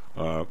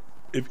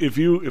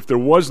 If there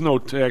was no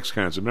tax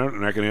consequence,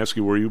 and I can ask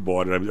you where you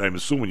bought it. I'm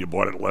assuming you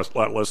bought it a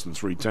lot less than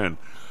 310.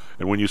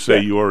 And when you say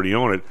you already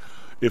own it,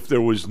 if there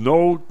was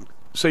no,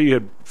 say you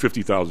had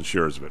 50,000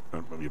 shares of it,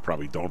 you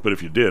probably don't, but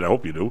if you did, I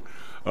hope you do.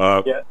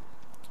 Let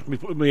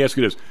me ask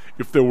you this: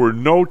 if there were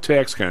no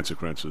tax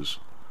consequences,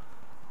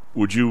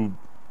 would you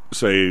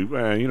say, at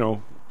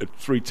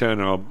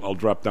 310, I'll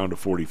drop down to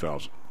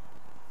 40,000?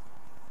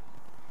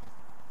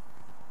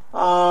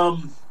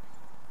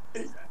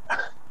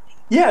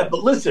 Yeah,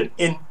 but listen,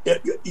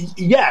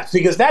 yes,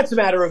 because that's a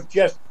matter of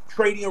just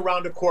trading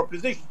around a core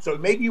position. So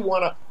maybe you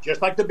want to,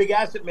 just like the big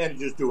asset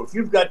managers do, if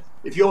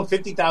you own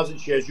 50,000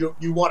 shares,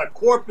 you want a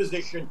core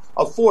position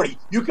of 40.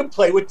 You can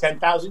play with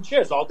 10,000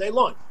 shares all day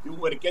long.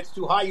 When it gets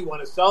too high, you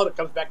want to sell it. It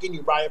comes back in,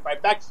 you buy it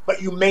right back,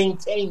 but you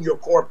maintain your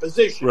core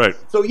position. Right.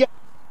 So yeah,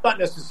 not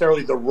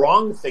necessarily the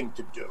wrong thing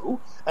to do,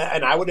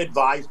 and I would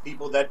advise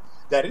people that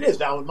it is.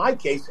 Now, in my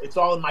case, it's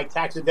all in my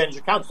tax advantage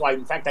account, so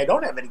in fact, I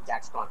don't have any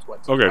tax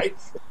consequences. Okay. Right?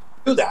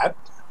 Do that.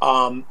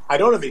 I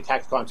don't have any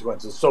tax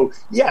consequences. So,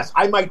 yes,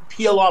 I might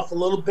peel off a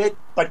little bit,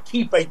 but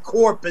keep a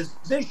core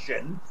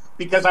position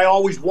because I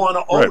always want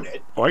to own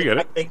it. Oh, I get it.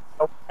 I think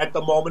at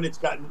the moment it's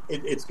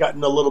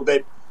gotten a little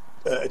bit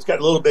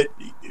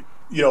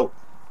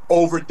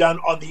overdone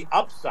on the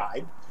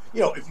upside.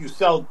 If you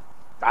sell,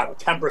 I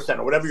don't know, 10%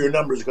 or whatever your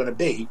number is going to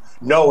be,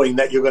 knowing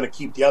that you're going to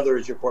keep the other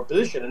as your core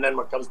position, and then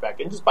when it comes back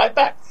in, just buy it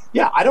back.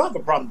 Yeah, I don't have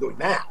a problem doing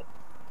that.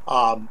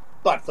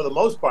 But for the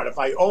most part, if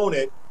I own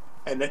it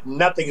and that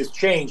nothing has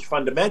changed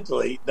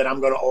fundamentally, then I'm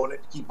going to own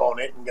it, keep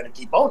owning it, and going to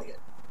keep owning it.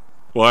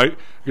 Well,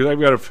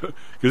 because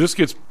this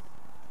gets.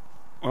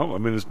 Well, I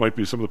mean, this might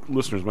be, some of the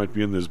listeners might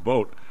be in this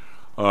boat.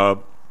 I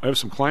have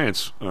some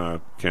clients,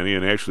 Kenny,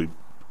 and actually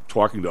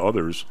talking to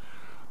others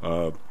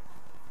that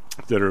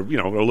are, a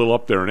little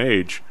up there in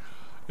age,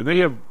 and they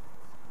have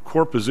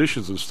core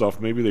positions and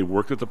stuff. Maybe they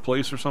worked at the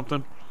place or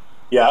something.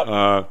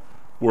 Yeah.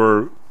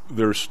 Where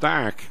their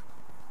stack,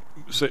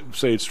 say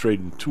it's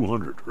trading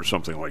 200 or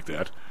something like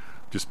that.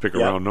 Just pick a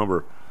round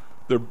number.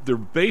 Their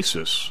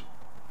basis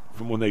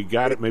from when they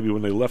got it, maybe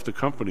when they left the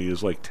company,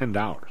 is like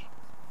 $10.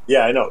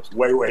 Yeah, I know. It's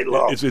way, way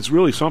low. It's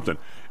really something.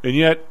 And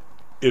yet,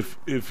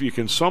 if you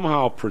can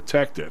somehow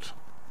protect it,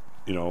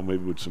 maybe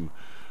with some,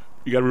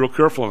 you got to be real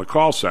careful on the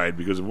call side,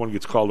 because if one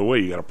gets called away,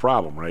 you got a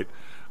problem, right?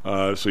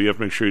 So you have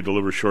to make sure you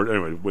deliver short.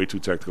 Anyway, way too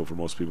technical for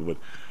most people,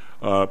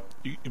 but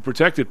you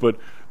protect it. But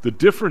the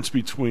difference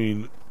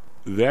between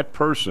that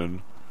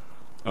person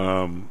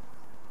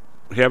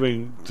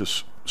having to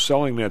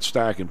selling that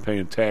stock and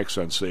paying tax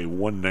on, say,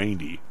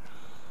 $190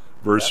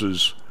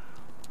 versus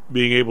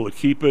being able to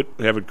keep it,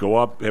 have it go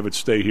up, have it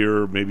stay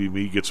here, maybe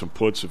me get some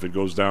puts if it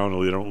goes down,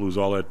 or they don't lose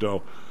all that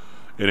dough.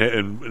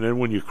 And then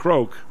when you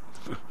croak,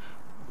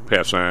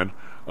 pass on,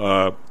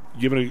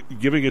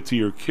 giving it to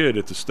your kid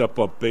at the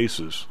step-up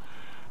basis,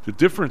 the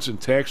difference in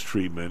tax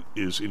treatment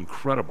is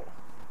incredible.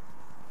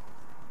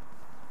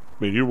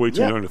 I mean, you're way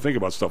too young to think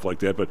about stuff like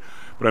that, but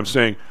I'm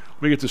saying,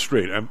 let me get this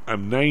straight.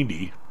 I'm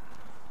 90.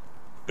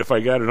 If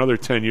I got another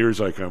 10 years,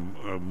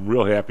 I'm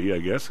real happy, I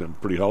guess. I'm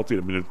pretty healthy.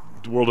 I mean,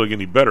 the world don't get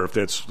any better if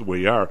that's the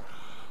way you are.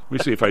 Let me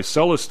see. If I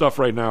sell this stuff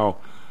right now,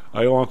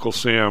 I owe Uncle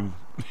Sam,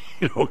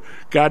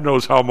 God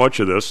knows how much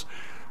of this.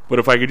 But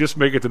if I could just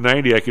make it to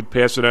 90, I could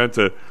pass it on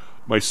to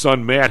my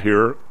son Matt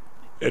here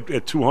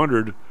at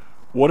 200.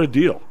 What a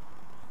deal!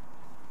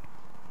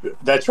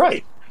 That's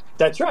right.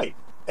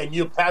 And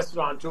you'll pass it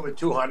on to him at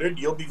 200.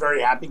 You'll be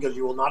very happy because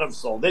you will not have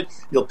sold it.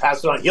 You'll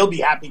pass it on. He'll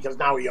be happy because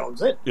now he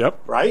owns it. Yep.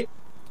 Right.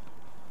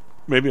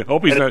 Maybe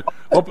hope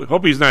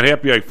he's not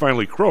happy. I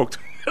finally croaked.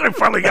 I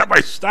finally got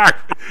my stock.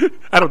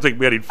 I don't think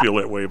Matt'd feel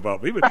that way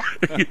about me,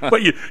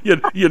 but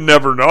you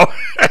never know.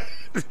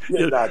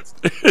 You're nuts.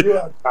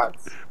 You're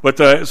nuts.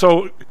 But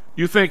so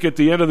you think at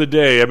the end of the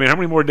day, I mean, how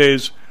many more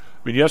days?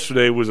 I mean,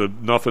 yesterday was a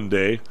nothing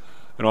day,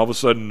 and all of a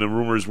sudden the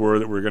rumors were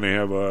that we're going to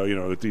have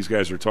that these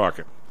guys are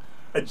talking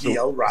a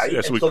deal, right? Yeah,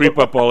 so we creep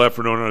up all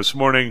afternoon. This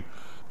morning,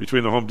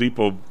 between the Home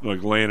Depot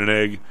laying an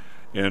egg,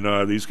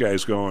 and these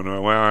guys going,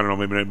 well, I don't know,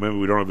 maybe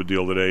we don't have a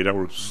deal today. Now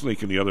we're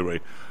sneaking the other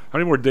way. How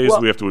many more days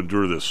do we have to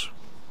endure this?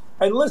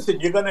 And listen,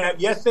 you're going to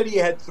have. Yesterday,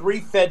 you had 3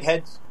 Fed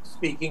heads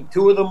speaking.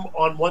 2 of them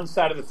on one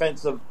side of the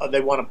fence of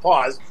they want to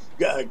pause.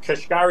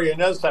 Kashkari on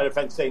the other side of the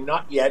fence saying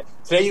not yet.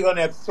 Today, you're going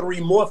to have 3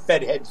 more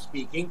Fed heads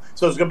speaking.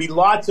 So there's going to be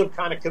lots of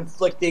kind of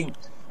conflicting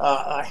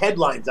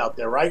headlines out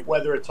there, right?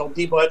 Whether it's Home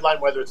Depot headline,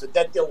 whether it's a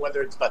debt deal,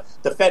 whether it's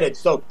the Fed head.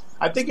 So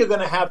I think we're going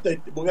to have to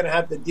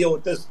deal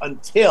with this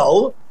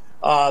until.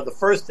 The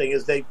first thing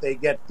is they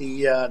get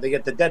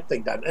the debt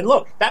thing done. And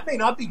look, that may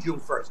not be June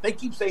 1st. They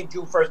keep saying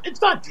June 1st.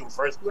 It's not June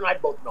 1st. You and I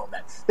both know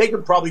that. They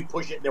could probably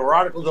push it. There were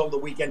articles over the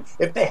weekend.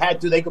 If they had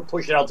to, they could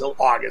push it out until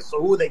August.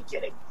 So who are they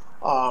kidding?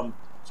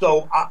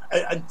 So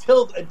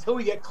until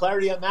we get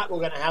clarity on that, we're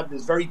going to have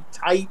this very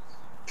tight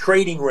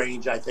trading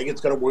range. I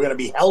think we're going to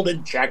be held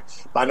in check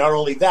by not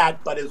only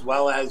that, but as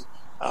well as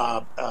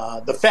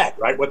the Fed,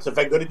 right? What's the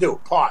Fed going to do?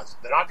 Pause.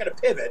 They're not going to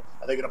pivot.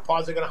 Are they going to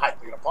pause? They're going to hike.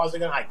 They're going to pause. They're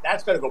going to hike.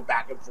 That's going to go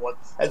back and forth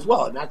as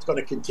well, and that's going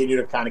to continue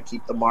to kind of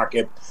keep the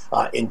market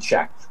in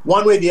check.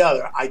 One way or the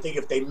other, I think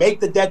if they make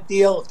the debt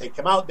deal, if they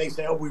come out and they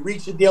say, oh, we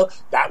reached the deal,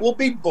 that will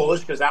be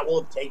bullish because that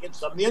will have taken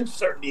some of the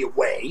uncertainty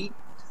away.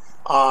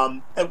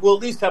 And we'll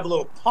at least have a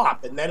little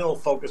pop, and then it'll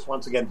focus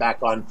once again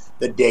back on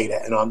the data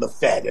and on the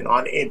Fed and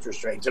on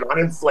interest rates and on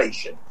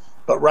inflation.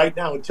 But right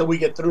now, until we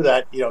get through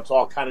that, it's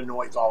all kind of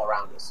noise all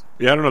around us.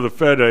 Yeah, I don't know. The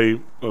Fed,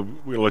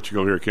 we'll let you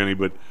go here, Kenny,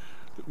 but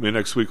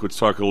next week let's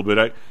talk a little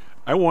bit.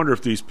 I wonder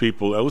if these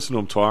people, I listen to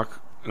them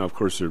talk, and of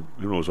course, who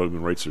knows who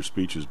even writes their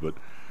speeches, but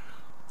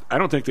I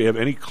don't think they have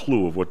any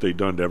clue of what they've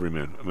done to every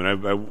man. I mean,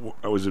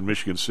 I was in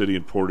Michigan City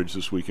and Portage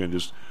this weekend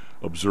just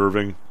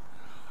observing.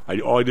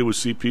 All I did was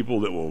see people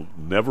that will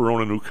never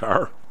own a new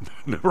car.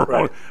 Never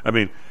own. I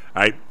mean,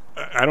 I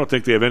don't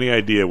think they have any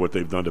idea what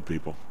they've done to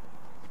people.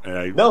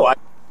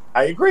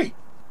 I agree.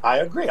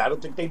 I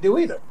don't think they do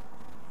either.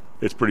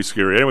 It's pretty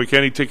scary. Anyway,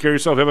 Kenny, take care of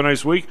yourself. Have a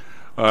nice week.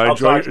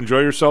 Enjoy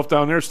yourself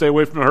down there. Stay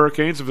away from the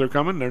hurricanes if they're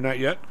coming. They're not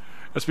yet.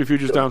 SP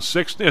Futures down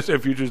 6. SP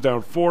Futures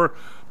down 4.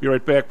 Be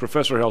right back.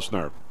 Professor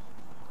Helsnarp.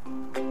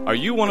 Are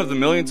you one of the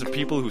millions of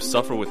people who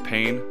suffer with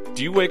pain?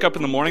 Do you wake up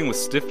in the morning with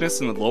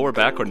stiffness in the lower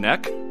back or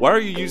neck? Why are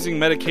you using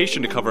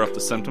medication to cover up the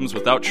symptoms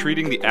without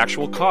treating the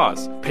actual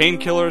cause?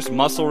 Painkillers,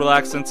 muscle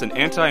relaxants, and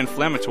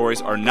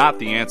anti-inflammatories are not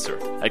the answer.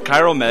 At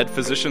ChiroMed,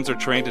 physicians are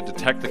trained to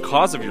detect the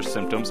cause of your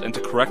symptoms and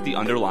to correct the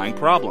underlying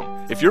problem.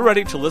 If you're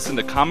ready to listen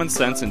to common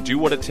sense and do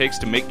what it takes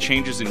to make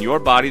changes in your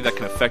body that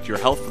can affect your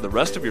health for the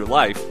rest of your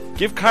life,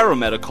 give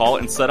ChiroMed a call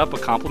and set up a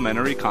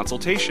complimentary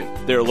consultation.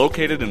 They are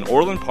located in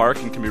Orland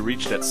Park and can be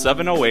reached at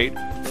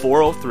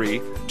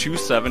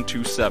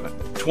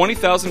 708-403-2727.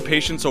 20,000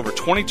 patients over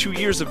 22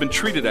 years have been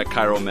treated at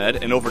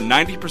ChiroMed, and over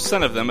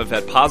 90% of them have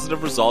had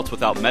positive results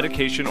without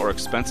medication or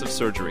expensive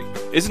surgery.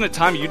 Isn't it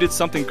time you did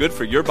something good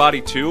for your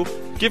body too?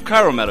 Give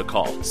ChiroMed a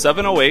call,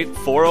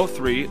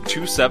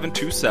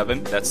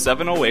 708-403-2727. That's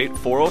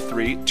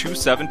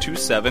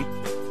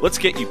 708-403-2727. Let's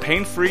get you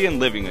pain-free and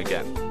living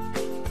again.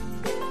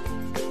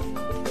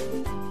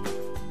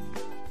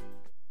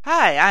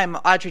 Hi, I'm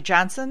Audrey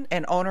Johnson,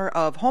 an owner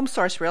of Home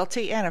Source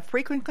Realty and a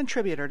frequent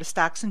contributor to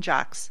Stocks and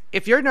Jocks.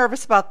 If you're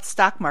nervous about the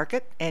stock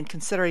market and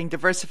considering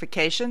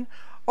diversification,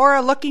 Or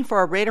are looking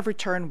for a rate of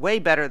return way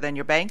better than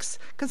your banks?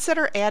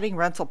 Consider adding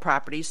rental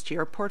properties to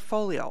your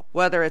portfolio.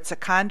 Whether it's a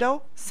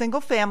condo, single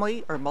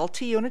family, or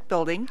multi-unit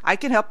building, I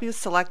can help you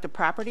select a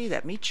property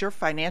that meets your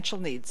financial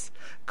needs.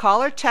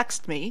 Call or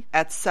text me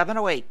at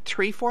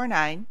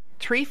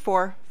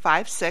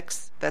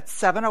 708-349-3456.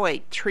 That's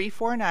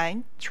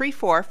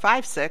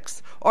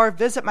 708-349-3456. Or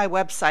visit my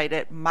website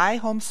at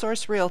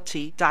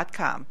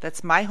myhomesourcerealty.com.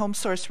 That's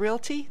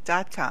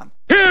myhomesourcerealty.com.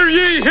 Hear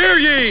ye, hear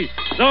ye!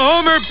 The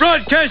Homer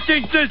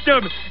Broadcasting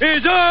System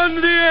is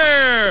on the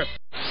air!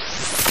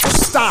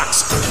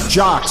 Stocks,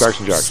 jocks,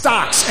 Stocks and jocks.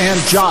 Stocks and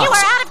jocks. You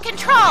are out of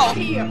control!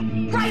 Here,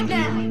 right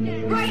now,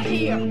 right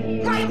here,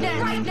 right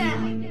now, right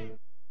now.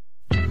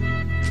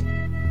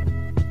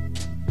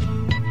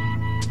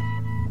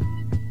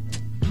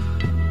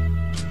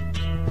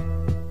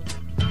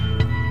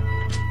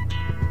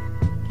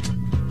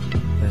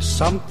 There's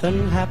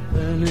something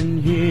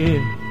happening here.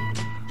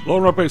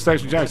 Lone Rope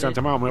Stocks and Jocks on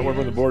tomorrow. We're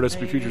on the board.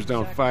 SP Futures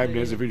down 5.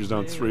 NASDAQ Futures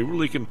down 3. We're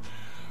leaking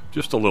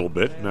just a little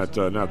bit, not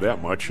that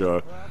much.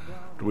 Do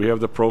we have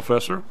the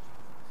professor?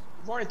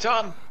 Good morning,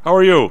 Tom. How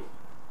are you?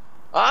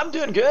 I'm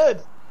doing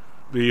good.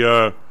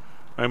 I'm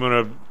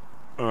gonna.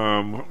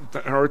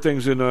 How are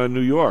things in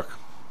New York,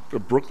 or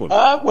Brooklyn?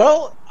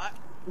 Well,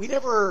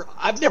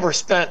 I've never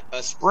spent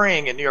a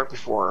spring in New York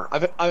before.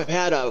 I've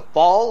had a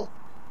fall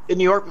in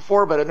New York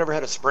before, but I've never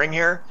had a spring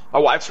here. My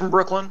wife's from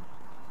Brooklyn,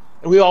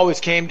 and we always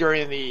came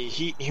during the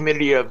heat and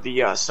humidity of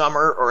the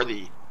summer or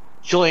the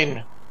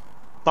chilling,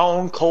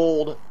 bone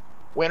cold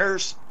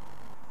winters.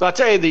 So I'll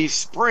tell you, the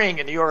spring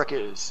in New York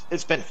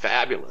it's been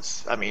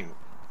fabulous. I mean,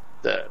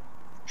 the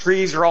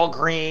trees are all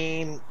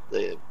green,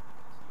 the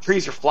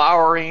trees are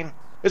flowering.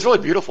 It's really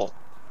beautiful.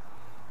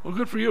 Well,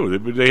 good for you.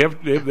 They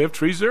have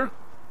trees there?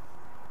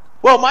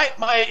 Well,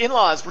 my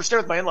in-laws, we're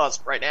staying with my in-laws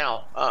right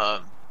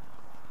now,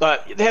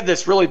 but they have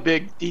this really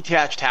big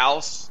detached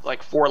house,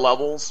 like 4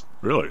 levels.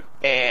 Really?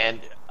 And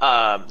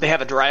they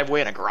have a driveway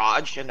and a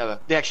garage, and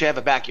they actually have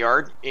a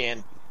backyard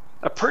in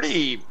a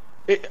pretty,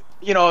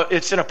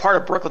 it's in a part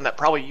of Brooklyn that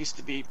probably used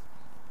to be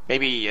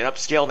maybe an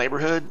upscale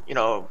neighborhood,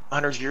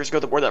 hundreds of years ago,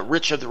 where the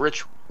rich of the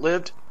rich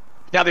lived.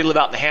 Now they live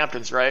out in the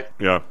Hamptons, right?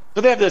 Yeah.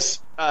 So they have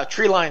this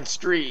tree-lined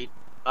street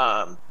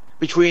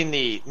between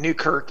the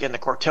Newkirk and the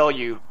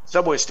Cortelyou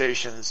subway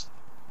stations,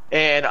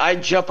 and I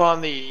jump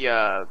on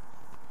the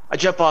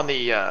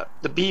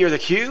B or the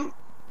Q.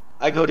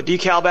 I go to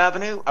DeKalb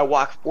Avenue. I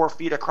walk 4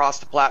 feet across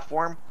the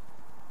platform.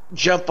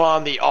 Jump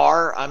on the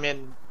R. I'm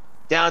in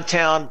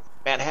downtown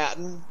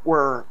Manhattan,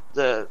 where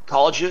the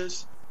college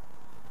is,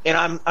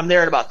 and I'm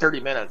there in about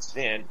 30 minutes.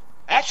 And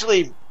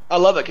actually, I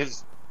love it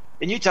because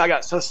in Utah, I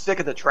got so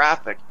sick of the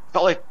traffic.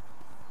 Felt like it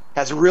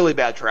has really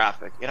bad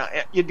traffic.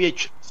 You'd be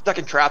stuck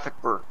in traffic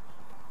for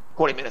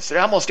 20 minutes. It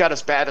almost got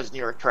as bad as New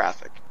York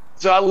traffic.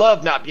 So I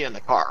love not being in the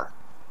car.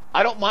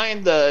 I don't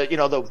mind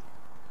the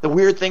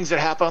weird things that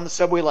happen on the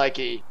subway, like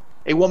a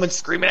woman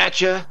screaming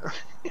at you.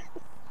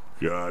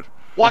 God.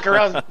 Walk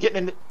around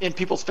getting in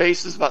people's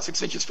faces about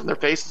 6 inches from their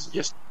faces and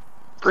just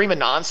screaming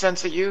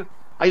nonsense at you.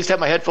 I just have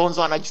my headphones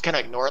on. I just kind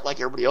of ignore it like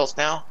everybody else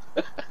now.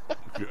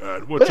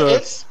 God. But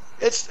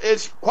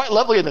it's quite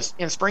lovely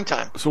in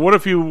springtime. So what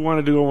if you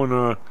wanted to go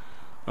and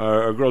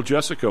a girl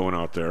Jessica went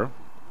out there.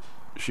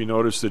 She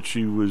noticed that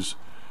she was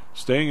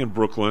staying in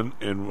Brooklyn,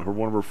 and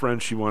one of her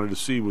friends she wanted to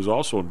see was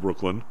also in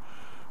Brooklyn.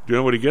 The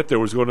only way to get there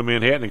was go to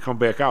Manhattan and come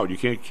back out. You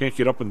can't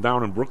get up and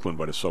down in Brooklyn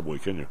by the subway,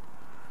 can you?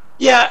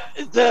 Yeah,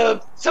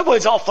 the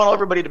subways all funnel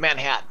everybody to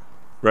Manhattan.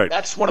 Right.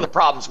 That's one of the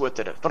problems with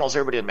it. It funnels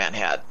everybody to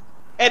Manhattan.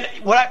 And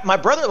my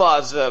brother-in-law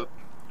is a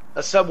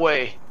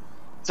subway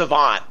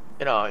savant.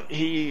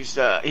 He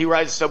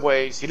rides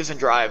subways. He doesn't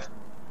drive.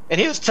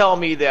 And he was telling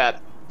me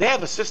that they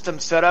have a system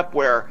set up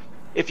where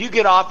if you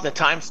get off in the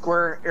Times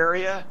Square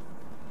area,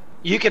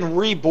 you can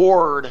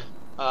reboard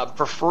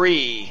for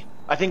free,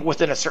 I think,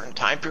 within a certain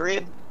time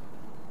period.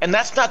 And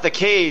that's not the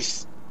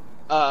case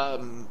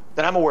that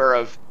I'm aware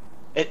of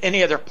at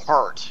any other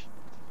part.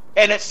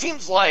 And it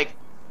seems like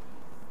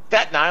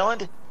Staten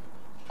Island,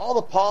 all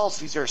the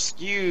policies are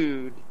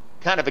skewed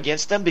kind of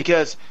against them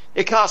because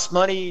it costs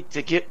money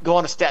to go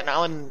on to Staten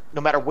Island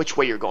no matter which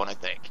way you're going, I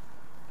think.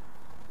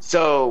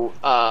 So,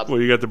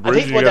 well, you got the bridge.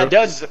 I think what that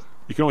does is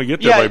you can only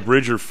get there by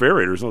bridge or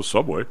ferry. There's no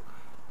subway.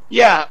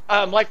 Yeah,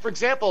 like for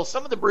example,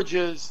 some of the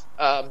bridges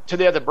to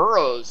the other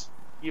boroughs,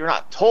 you're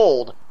not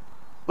told,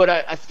 but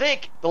I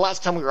think the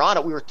last time we were on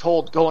it, we were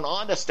told going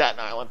on to Staten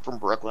Island from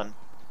Brooklyn,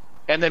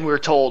 and then we were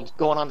told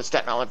going on to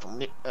Staten Island from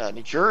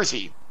New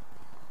Jersey.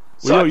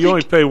 So well, you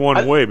only pay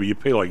one way, but you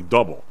pay like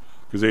double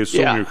because they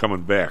assume you're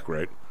coming back,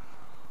 right?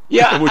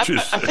 Yeah,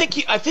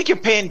 I think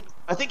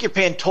you're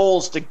paying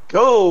tolls to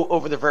go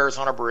over the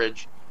Verrazano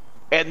Bridge,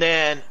 and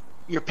then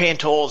you're paying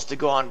tolls to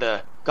go on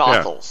to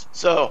Goethals. Yeah.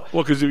 So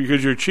because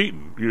you're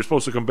cheating, you're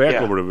supposed to come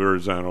back over to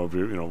Verrazano if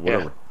you're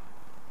whatever. Yeah.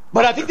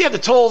 But I think they have the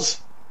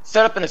tolls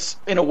set up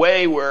in a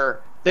way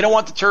where they don't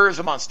want the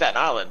tourism on Staten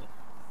Island.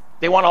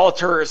 They want all the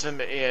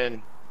tourism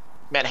in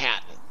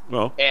Manhattan.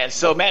 Well, and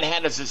so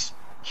Manhattan is this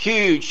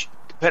huge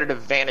competitive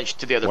advantage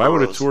to the other boroughs. Why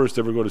would a boroughs. tourist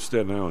ever go to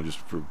Staten Island just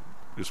for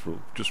just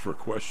for a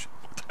question.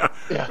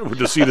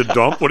 To see the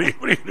dump? What are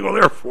you go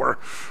there for?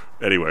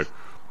 Anyway,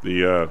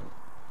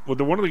 one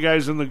of the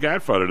guys in The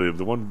Godfather,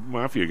 the one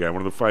mafia guy,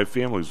 one of the 5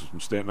 families from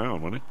Staten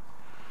Island, wasn't he?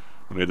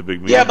 When they had the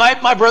big meeting. Yeah,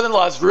 my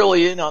brother-in-law is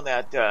really in on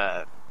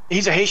that.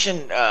 He's a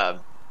Haitian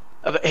of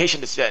Haitian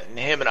descent, and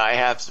him and I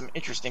have some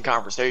interesting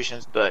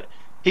conversations. But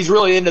he's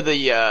really into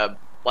the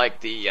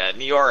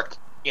New York,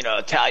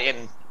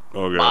 Italian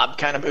mob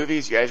kind of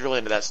movies. You guys really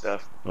into that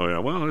stuff? Oh yeah,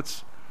 well,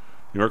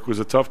 New York was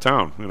a tough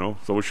town,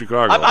 so was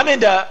Chicago.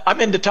 I'm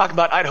into talking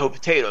about Idaho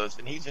potatoes,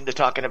 and he's into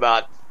talking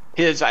about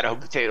his Idaho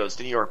potatoes,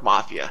 the New York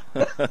mafia.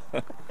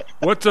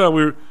 What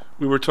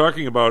we were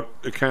talking about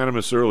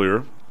economists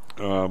earlier.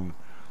 When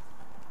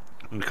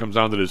it comes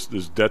down to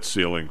this debt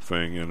ceiling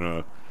thing,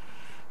 and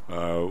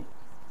I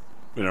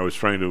was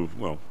trying to,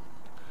 no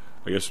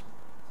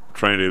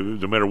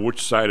matter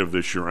which side of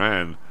this you're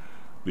on,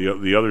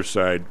 the other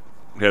side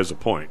has a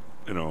point.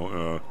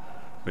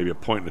 Maybe a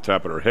point in the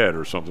top of their head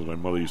or something my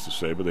mother used to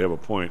say, but they have a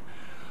point.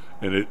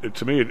 And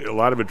to me, a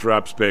lot of it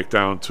drops back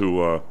down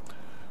to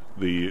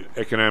the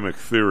economic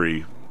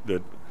theory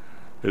that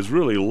has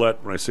really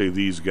let, when I say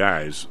these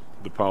guys,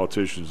 the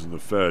politicians and the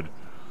Fed,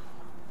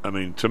 I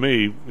mean, to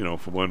me,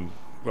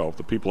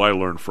 the people I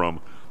learned from,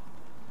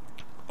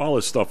 all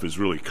this stuff is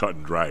really cut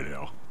and dried,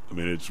 Al. I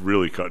mean, it's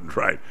really cut and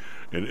dried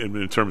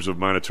in terms of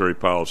monetary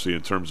policy,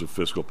 in terms of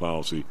fiscal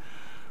policy.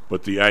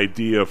 But the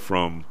idea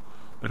from,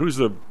 and who's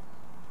the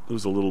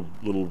little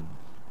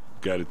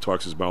guy that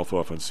talks his mouth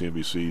off on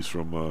CNBC? He's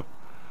from,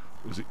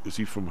 is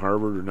he from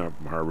Harvard or not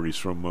from Harvard? He's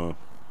from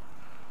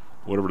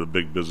whatever the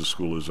big business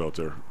school is out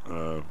there.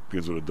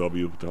 Begins with a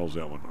W. What the hell's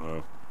that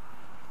one?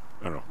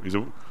 I don't know. He's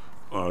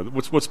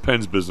what's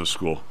Penn's business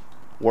school?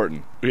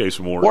 Wharton. Yeah, he's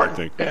from Wharton, I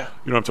think. Yeah.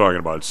 You know what I'm talking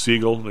about?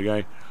 Siegel, the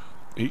guy.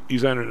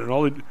 He's on it,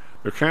 and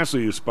they're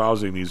constantly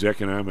espousing these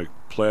economic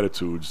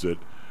platitudes that,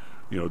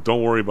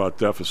 don't worry about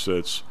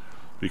deficits,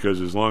 because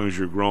as long as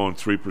you're growing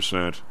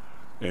 3%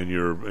 and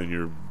your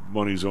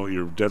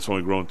debt's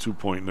only growing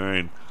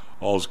 2.9,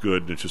 all's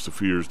good, and it's just a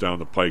few years down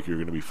the pike you're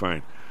going to be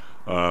fine.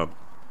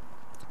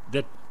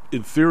 That,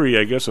 in theory,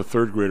 I guess a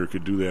third grader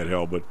could do that,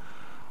 hell, but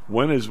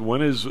when is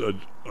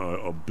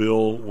a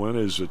bill? When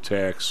is a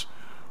tax?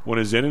 When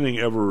is anything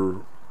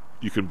ever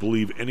you can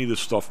believe any of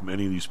this stuff from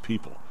any of these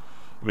people?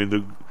 I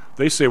mean,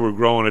 they say we're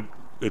growing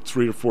at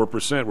 3 to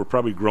 4%. We're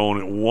probably growing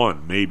at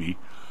 1, maybe,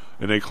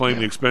 and they claim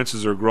the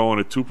expenses are growing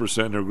at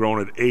 2% and they're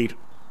growing at 8,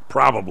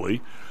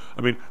 probably.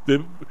 I mean,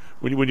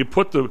 when you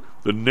put the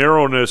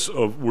narrowness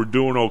of we're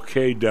doing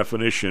okay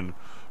definition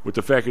with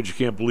the fact that you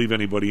can't believe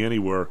anybody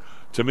anywhere,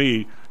 to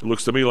me, it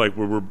looks to me like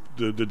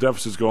the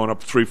deficit's going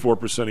up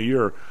 3-4% a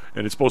year,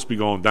 and it's supposed to be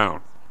going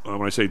down.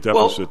 When I say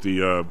deficit,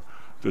 the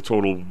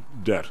total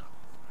debt.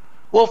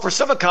 Well, for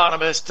some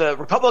economists,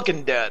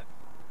 Republican debt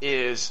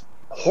is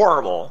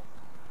horrible,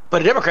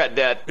 but a Democrat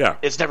debt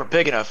is never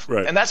big enough.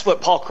 Right. And that's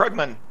what Paul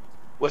Krugman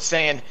was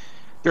saying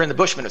during the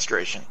Bush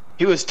administration.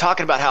 He was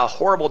talking about how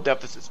horrible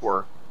deficits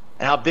were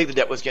and how big the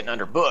debt was getting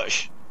under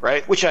Bush,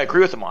 right? Which I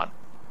agree with him on.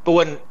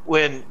 But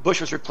when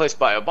Bush was replaced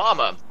by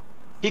Obama,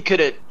 he could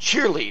have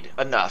cheerlead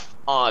enough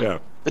on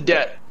the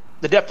debt.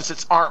 The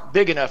deficits aren't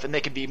big enough, and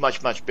they can be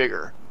much, much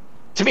bigger.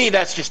 To me,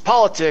 that's just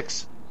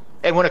politics.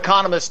 And when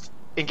economists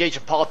engage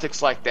in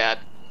politics like that,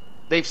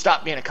 they've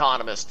stopped being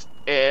economists,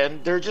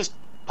 and they're just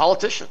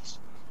politicians.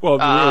 Well,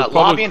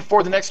 lobbying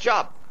for the next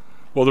job.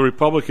 Well, the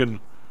Republican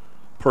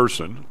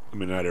person, I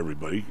mean, not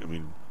everybody, I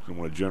mean, I don't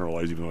want to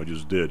generalize, even though I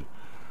just did,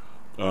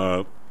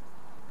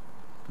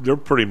 they're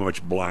pretty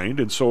much blind,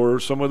 and so are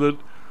some of the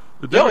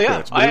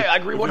Democrats. Oh, yeah, I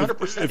agree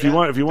 100%. If you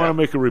want to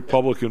make a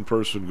Republican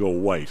person go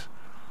white,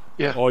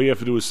 all you have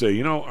to do is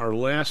say, our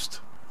last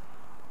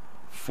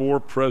 4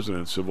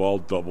 presidents have all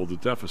doubled the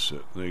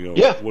deficit. And they go,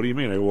 what do you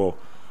mean? I go, well,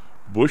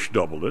 Bush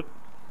doubled it.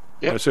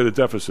 I say the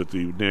deficit,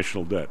 the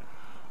national debt.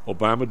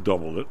 Obama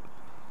doubled it.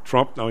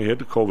 Trump, now he had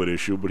the COVID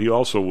issue, but he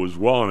also was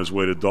well on his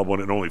way to doubling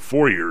it in only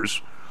 4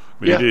 years.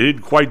 I mean, he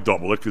didn't quite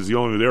double it because he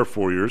only was there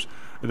 4 years.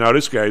 And now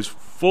this guy's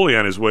fully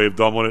on his way of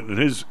doubling it in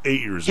his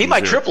 8 years. He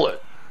might triple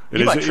it.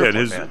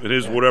 In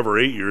his whatever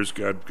 8 years,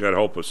 God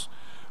help us.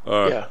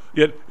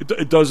 Yet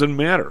it doesn't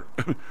matter.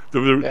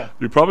 The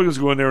Republicans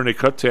go in there and they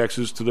cut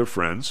taxes to their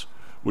friends,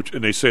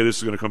 and they say this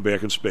is going to come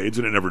back in spades,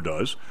 and it never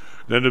does.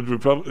 Then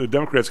the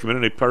Democrats come in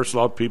and they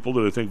parcel out people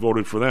that they think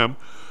voted for them,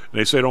 and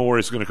they say, "Don't worry,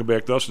 it's going to come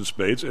back to us in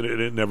spades," and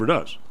it never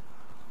does.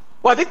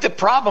 Well, I think the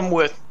problem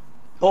with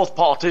both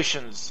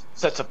politicians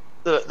sets up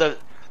the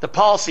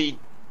policy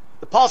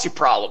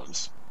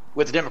problems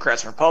with the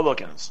Democrats and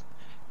Republicans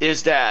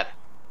is that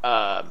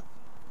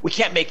we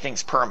can't make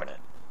things permanent.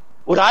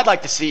 What I'd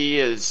like to see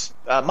is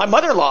my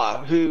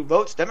mother-in-law, who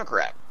votes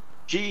Democrat.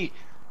 She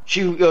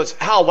goes,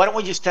 "Hal, why don't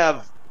we just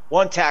have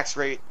one tax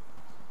rate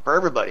for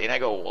everybody?" And I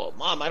go, "Well,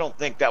 Mom, I don't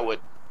think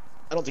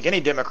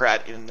any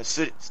Democrat in the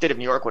state of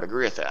New York would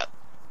agree with that."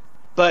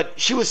 But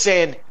she was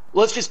saying,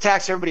 "Let's just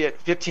tax everybody at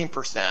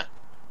 15%."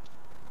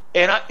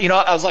 And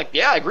I was like,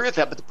 "Yeah, I agree with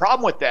that." But the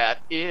problem with that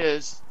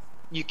is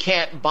you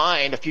can't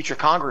bind a future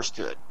Congress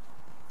to it.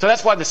 So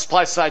that's why the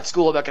supply side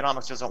school of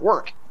economics doesn't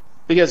work.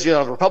 because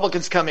the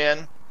Republicans come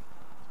in,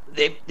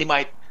 they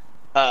might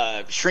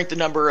shrink the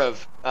number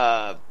of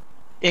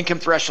income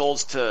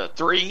thresholds to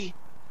 3,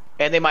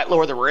 and they might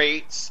lower the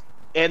rates,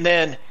 and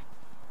then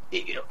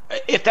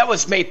if that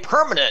was made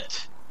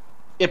permanent,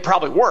 it'd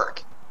probably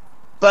work.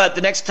 But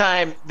the next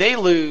time they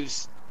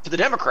lose to the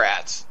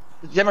Democrats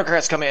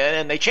come in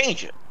and they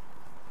change it.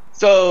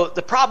 So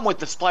the problem with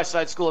the supply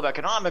side School of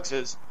Economics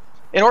is,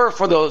 in order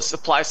for those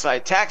supply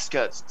side tax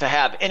cuts to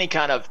have any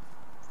kind of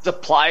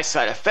supply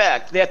side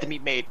effect, they have to be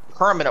made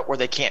permanent where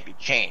they can't be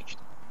changed.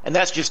 And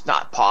that's just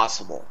not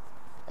possible.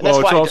 And that's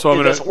why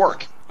it doesn't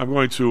work. I'm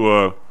going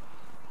to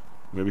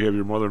maybe have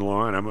your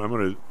mother-in-law, and I'm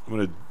going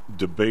to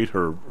debate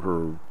her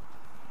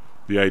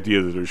the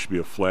idea that there should be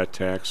a flat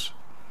tax,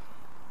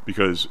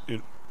 because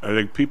I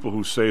think people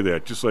who say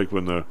that, just like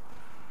when the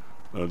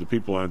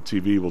people on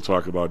TV will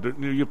talk about,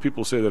 you get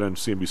people say that on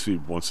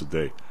CNBC once a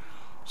day.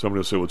 Somebody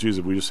will say, well, geez,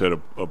 if we just had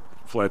a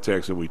flat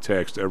tax and we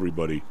taxed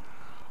everybody,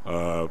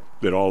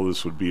 that all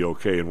this would be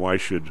okay, and why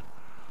should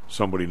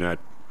somebody not?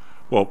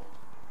 Well,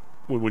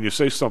 when you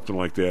say something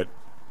like that,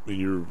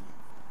 and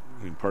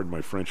pardon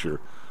my French here,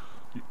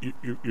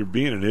 you're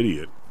being an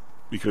idiot,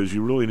 because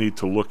you really need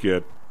to look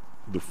at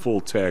the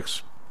full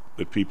tax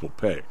that people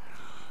pay.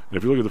 And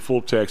if you look at the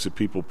full tax that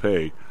people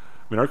pay, I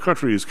mean, our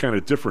country is kind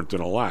of different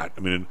than a lot. I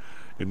mean,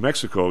 in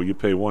Mexico, you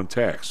pay one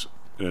tax,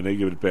 and they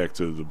give it back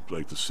to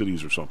the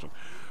cities or something.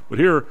 But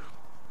here,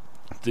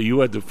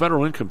 the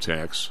federal income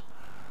tax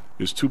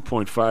is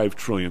 $2.5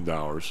 trillion.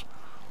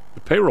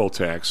 The payroll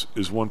tax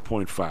is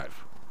 1.5.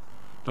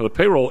 Now, the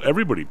payroll,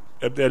 everybody,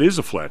 that is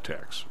a flat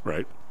tax,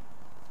 right?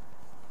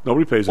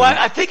 Nobody pays. Well,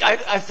 I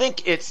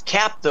think it's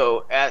capped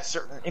though at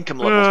certain income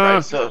levels,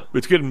 right? So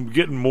it's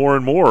getting more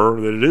and more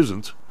that it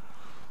isn't.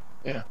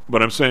 Yeah.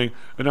 But I'm saying,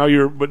 now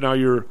you're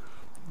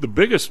the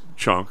biggest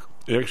chunk.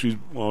 Actually,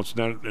 well, it's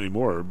not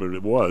anymore, but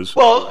it was.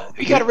 Well,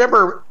 you got to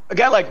remember, a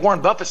guy like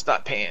Warren Buffett's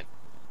not paying.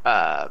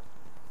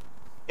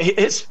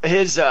 He's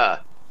paying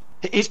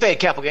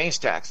capital gains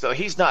tax, so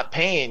he's not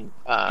paying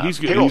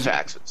payroll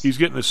taxes. He's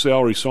getting his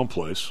salary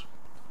someplace.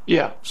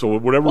 Yeah. So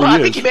whatever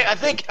I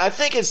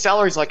think his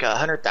salary's like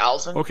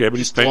 $100,000. Okay, but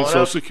he's paying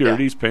Social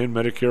Security. Yeah. He's paying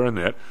Medicare on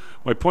that.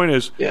 My point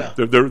is,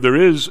 there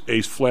is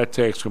a flat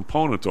tax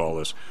component to all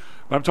this.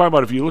 I'm talking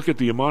about, if you look at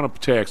the amount of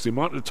tax,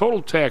 the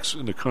total tax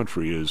in the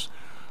country is,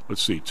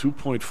 let's see,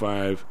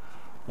 2.5,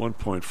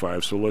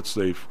 1.5. So let's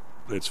say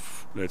that's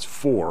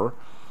 4,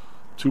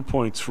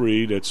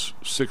 2.3. That's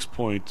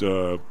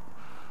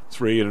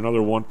 6.3, and another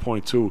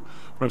 1.2. What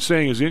I'm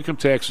saying is the income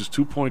tax is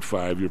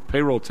 2.5. Your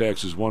payroll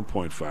tax is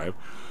 1.5.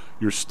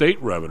 Your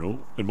state revenue,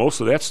 and most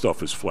of that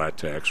stuff is flat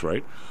tax,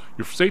 right?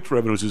 Your state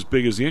revenue is as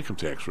big as the income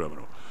tax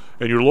revenue,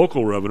 and your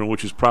local revenue,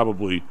 which is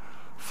probably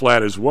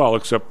flat as well,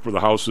 except for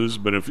the houses.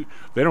 But if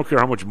they don't care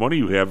how much money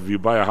you have, if you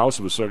buy a house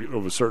of a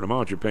certain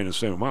amount, you're paying the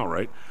same amount,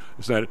 right?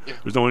 It's not.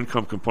 There's no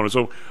income component.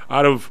 So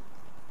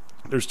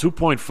there's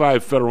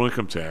 2.5 federal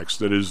income tax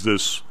that is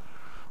this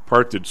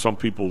part that some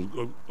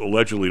people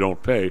allegedly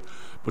don't pay,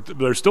 but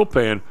they're still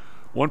paying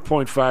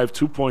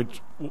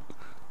 1.5,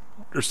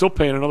 they're still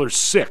paying another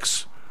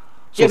 6.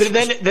 So but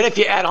then if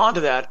you add on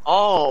to that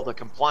all the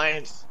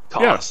compliance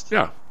costs,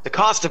 the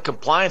cost of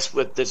compliance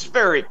with this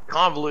very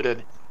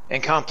convoluted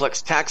and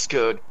complex tax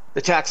code,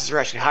 the taxes are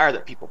actually higher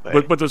that people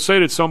pay. But to say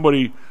that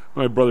somebody,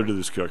 my brother did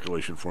this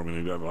calculation for me,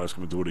 maybe I'll ask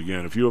him to do it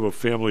again. If you have a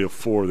family of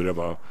 4 that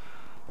have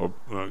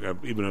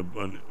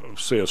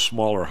say a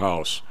smaller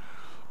house,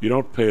 you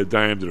don't pay a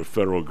dime to the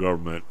federal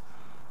government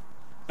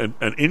and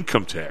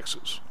income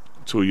taxes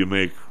until you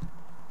make,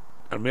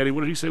 Matty, what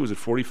did he say? Was it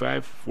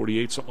 45,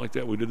 48, something like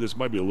that? We did this. It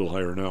might be a little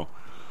higher now.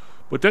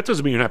 But that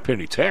doesn't mean you're not paying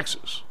any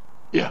taxes.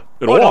 Yeah.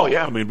 At all. No,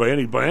 yeah. I mean,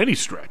 by any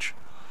stretch.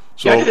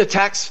 So, I did a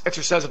tax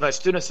exercise with my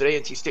students at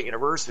A&T State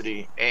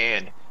University,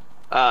 and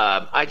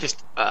I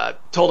just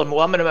told them,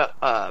 well, I'm going to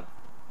kind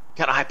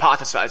of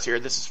hypothesize here.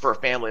 This is for a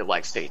family of,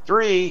 like, say,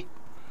 3.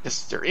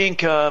 This is their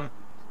income.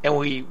 And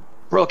we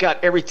broke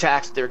out every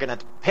tax they're going to have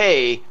to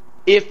pay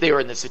if they were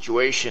in this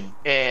situation.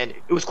 And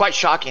it was quite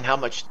shocking how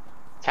much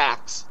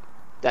tax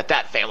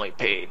that family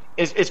paid.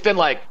 It's been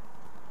like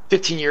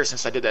 15 years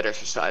since I did that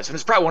exercise, and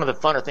it's probably one of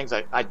the funner things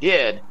I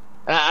did.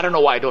 And I don't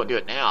know why I don't do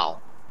it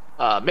now.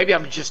 Maybe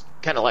I'm just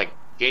kind of like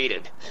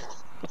jaded.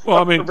 Well,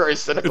 I mean, very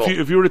cynical.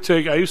 If you were to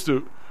take, I used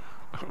to,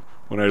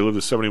 when I lived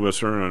at 70 West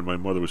Hernon, and my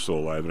mother was still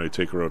alive, and I'd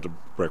take her out to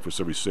breakfast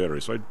every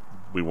Saturday. So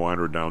we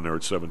wandered down there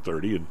at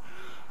 7:30, and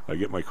I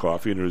get my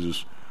coffee, and there's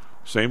this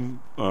same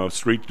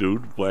street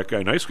dude, black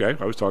guy, nice guy. I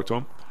always talk to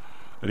him,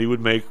 and he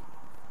would make,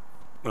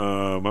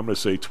 I'm going to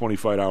say,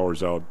 25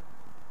 hours out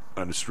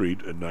on the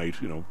street at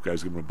night. You know,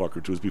 guys give him $1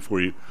 or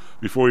 $2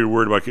 before you're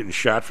worried about getting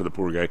shot for the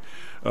poor guy.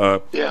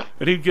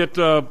 And he'd get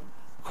a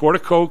quart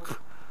of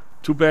Coke,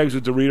 2 bags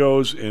of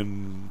Doritos,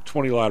 and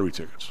 20 lottery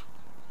tickets.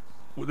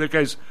 Well, that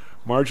guy's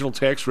marginal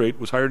tax rate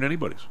was higher than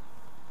anybody's.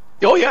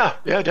 Oh yeah,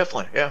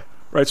 definitely, yeah.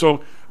 Right.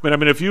 So, I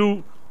mean, if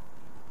you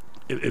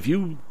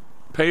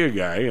pay a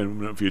guy,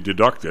 and if you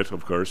deduct it,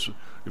 of course.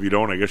 If you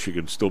don't, I guess you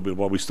can still be.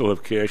 Well, we still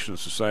have cash in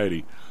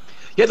society.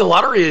 Yeah, the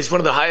lottery is one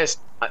of the highest.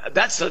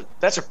 That's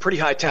a pretty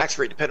high tax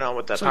rate, depending on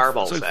what the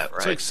Powerball is at,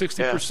 right? It's like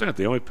 60%. Yeah.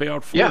 They only pay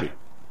out 40.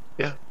 Yeah.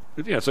 Yeah,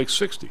 it's like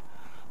 60.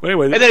 But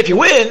anyway, and then if you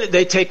win,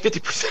 they take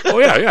 50%. Oh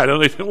yeah. Then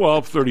they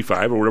well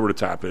 35 or whatever the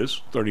top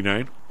is,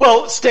 39.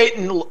 Well, state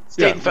and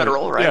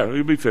federal, right? Yeah,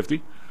 it'd be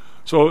 50.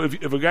 So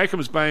if a guy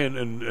comes by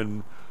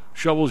and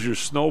shovels your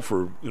snow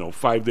for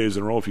 5 days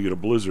in a row, if you get a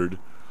blizzard,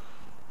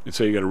 and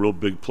say you got a real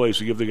big place,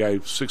 you give the guy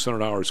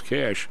 $600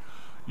 cash,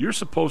 you're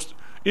supposed,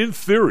 in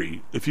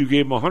theory, if you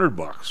gave him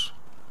 $100,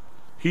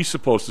 he's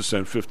supposed to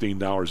send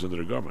 $15 into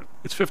the government.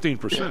 It's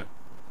 15%,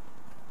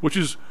 which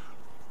is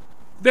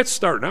that's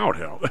starting out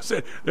hell. That's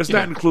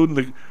not including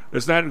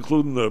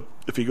the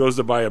if he goes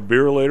to buy a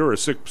beer later or a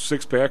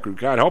six pack, or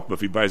God help him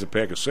if he buys a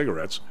pack of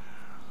cigarettes.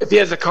 If he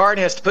has a car and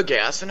has to put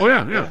gas in it. Oh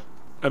yeah.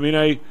 I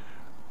mean,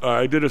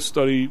 I did a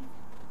study.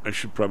 I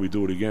should probably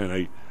do it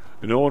again.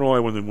 In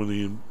Illinois, when the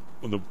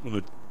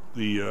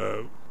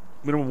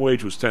minimum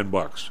wage was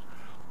 $10,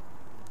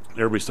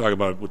 everybody's talking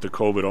about with the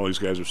COVID, all these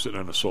guys are sitting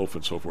on the sofa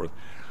and so forth.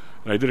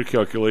 And I did a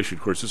calculation.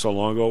 Of course, this is how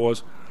long ago it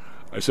was.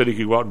 I said he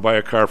could go out and buy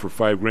a car for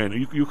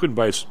 $5,000. You couldn't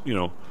buy a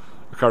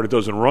car that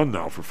doesn't run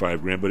now for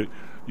 $5,000. But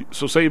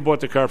so say you bought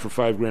the car for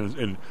 $5,000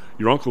 and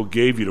your uncle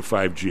gave you the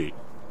 $5,000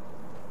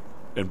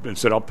 and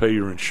said, "I'll pay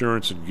your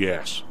insurance and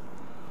gas."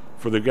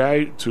 For the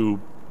guy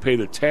to pay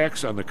the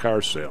tax on the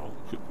car sale,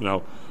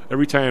 now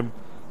every time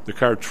the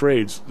car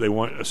trades, they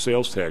want a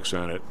sales tax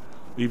on it,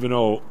 even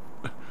though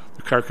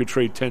the car could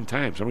trade 10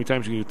 times. How many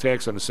times can you get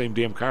tax on the same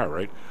damn car,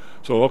 right?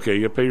 So okay,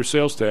 you pay your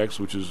sales tax,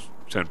 which is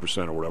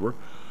 10% or whatever.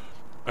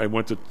 I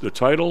went to the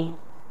title,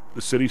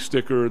 the city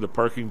sticker, the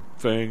parking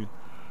thing,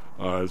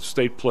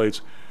 state plates.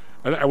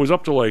 I was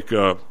up to like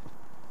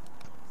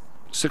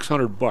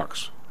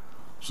 $600.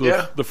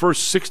 So the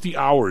first 60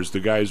 hours the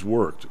guys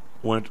worked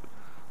went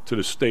to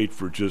the state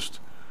for just.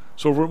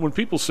 So when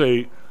people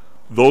say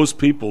those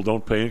people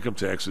don't pay income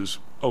taxes,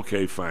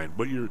 okay, fine,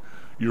 but you're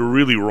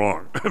really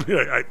wrong. I mean,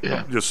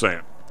 I'm just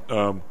saying.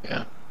 But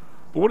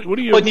what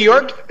do you? Well, New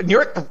York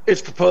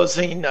is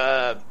proposing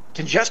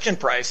congestion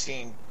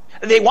pricing.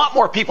 They want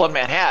more people in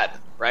Manhattan,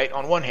 right,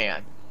 on one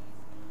hand.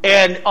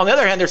 And on the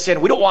other hand, they're saying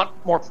we don't want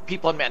more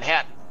people in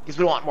Manhattan because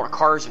we don't want more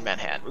cars in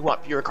Manhattan. We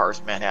want fewer cars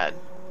in Manhattan.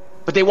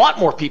 But they want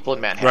more people in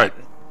Manhattan. Right.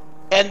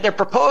 And they're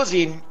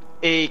proposing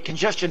a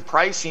congestion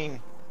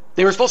pricing.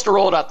 They were supposed to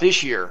roll it out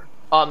this year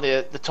on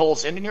the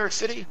tolls into New York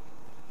City.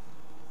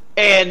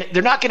 And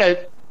they're not going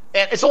to –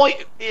 and it's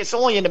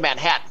only into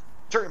Manhattan,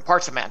 certain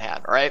parts of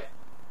Manhattan, right?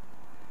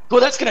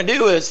 What that's going to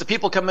do is the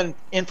people coming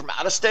in from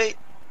out of state,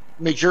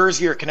 New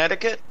Jersey or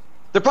Connecticut,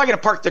 they're probably going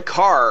to park the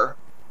car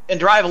and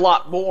drive a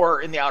lot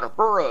more in the outer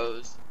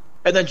boroughs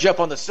and then jump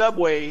on the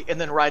subway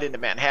and then ride into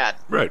Manhattan.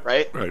 Right.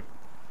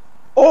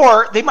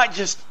 Or they might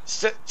just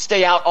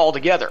stay out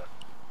altogether.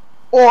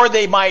 Or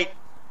they might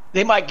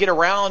get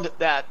around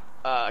that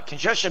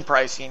congestion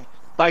pricing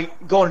by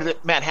going to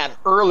Manhattan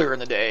earlier in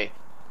the day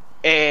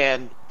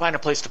and find a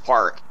place to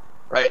park,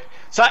 right?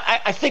 So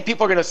I think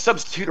people are going to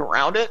substitute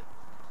around it.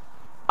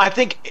 I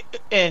think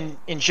in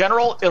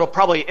general, it'll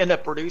probably end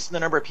up reducing the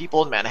number of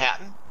people in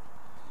Manhattan,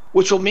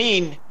 which will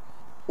mean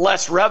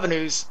less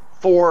revenues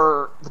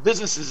for the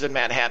businesses in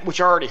Manhattan, which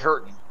are already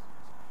hurting.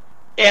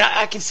 And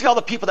I can see all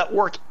the people that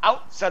work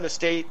outside the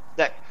state.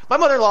 That my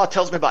mother-in-law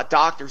tells me about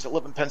doctors that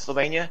live in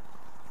Pennsylvania,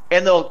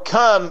 and they'll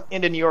come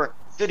into New York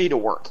City to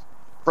work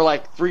for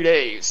like 3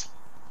 days,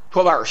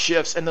 12-hour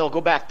shifts, and they'll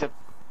go back to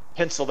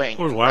Pennsylvania.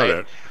 There's a lot of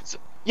that. So,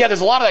 yeah,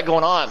 there's a lot of that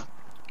going on.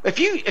 If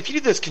you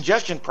do this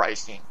congestion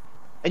pricing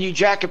and you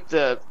jack up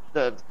the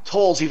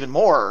tolls even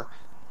more,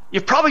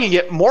 you're probably going to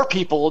get more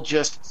people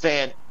just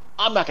saying,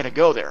 I'm not going to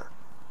go there,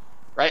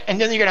 right? And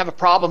then you're going to have a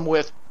problem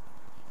with,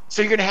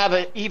 so you're going to have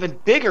an even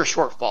bigger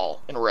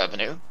shortfall in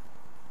revenue.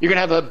 You're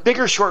going to have a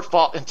bigger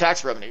shortfall in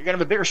tax revenue. You're going to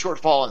have a bigger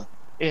shortfall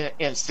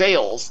in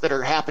sales that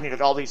are happening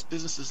at all these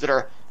businesses that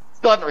are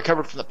still haven't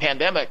recovered from the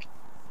pandemic.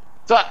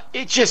 So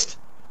it just,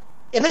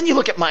 and then you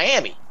look at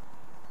Miami.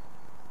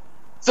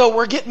 So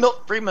we're getting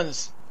Milton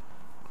Friedman's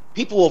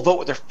people will vote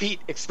with their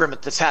feet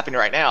experiment that's happening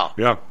right now.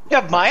 Yeah. You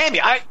have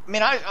Miami. I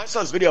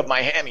saw this video of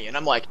Miami, and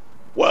I'm like,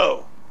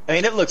 whoa. I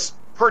mean, it looks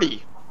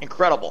pretty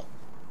incredible.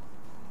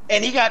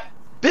 And you got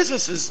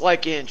businesses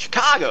like in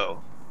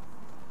Chicago.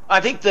 I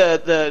think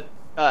the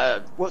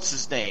what's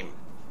his name?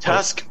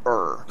 Tusk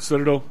or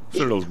Citadel?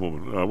 Citadel's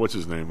moving. What's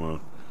his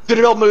name?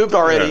 Citadel moved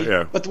already.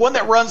 Yeah. But the one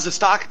that runs the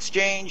stock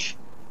exchange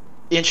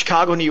in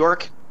Chicago, New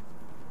York.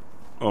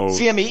 Oh.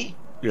 CME?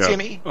 Yeah.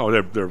 CME? Oh,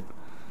 they're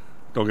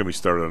don't get me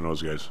started on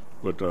those guys.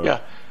 But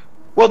yeah.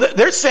 Well,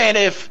 they're saying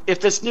if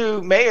this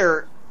new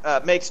mayor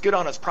makes good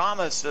on his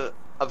promise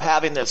of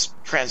having this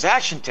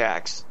transaction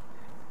tax,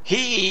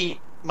 he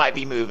might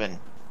be moving.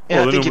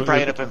 And I think he'd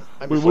probably end up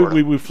in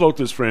Florida. We float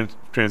this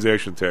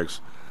transaction tax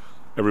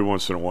every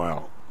once in a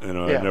while, and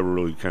it never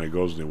really kind of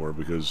goes anywhere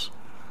because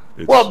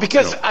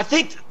it's, I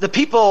think the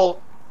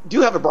people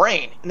do have a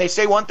brain, and they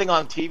say one thing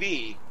on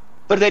TV,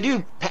 but if they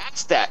do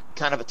pass that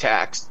kind of a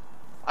tax,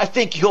 I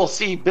think you'll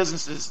see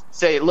businesses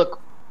say,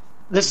 look,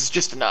 this is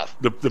just enough.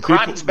 The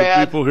crime's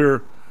bad. The people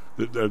here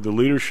the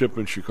leadership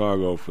in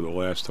Chicago for the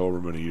last however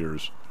many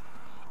years.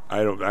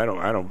 I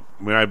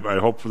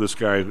hope for this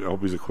guy. I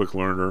hope he's a quick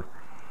learner.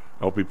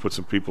 I hope he puts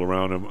some people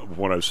around him. From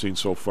what I've seen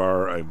so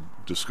far, I'm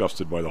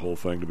disgusted by the whole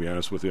thing, to be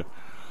honest with you.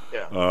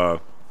 Yeah.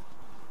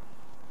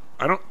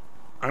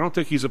 I don't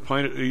think he's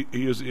appointed.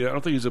 He is. I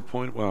don't think he's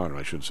appointed. Well,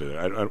 I shouldn't say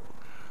that.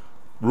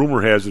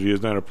 Rumor has it he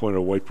has not appointed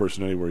a white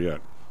person anywhere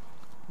yet.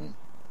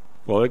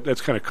 Well,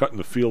 that's kind of cutting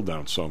the field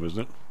down some,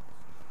 isn't it?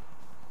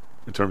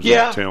 In terms of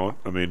talent,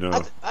 I mean,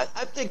 I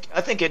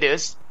think it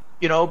is.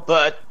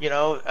 But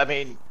I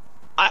mean,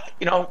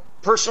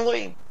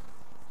 personally,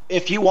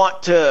 if you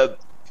want to,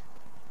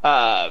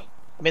 I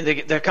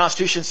mean, the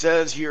Constitution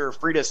says you're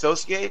free to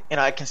associate, and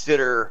I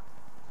consider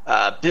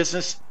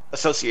business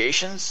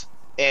associations.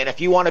 And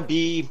if you want to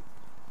be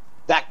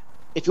that,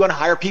 if you want to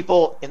hire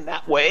people in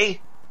that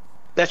way,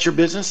 that's your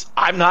business.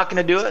 I'm not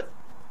going to do it.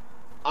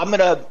 I'm going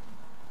to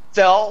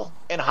sell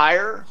and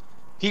hire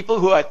people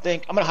who I'm going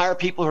to hire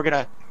people who are going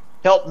to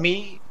help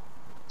me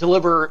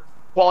deliver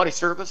quality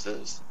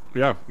services.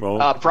 Yeah,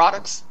 well,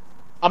 products.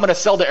 I'm going to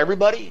sell to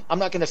everybody. I'm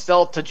not going to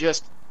sell to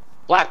just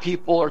black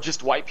people or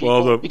just white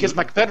people because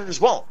my competitors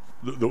won't.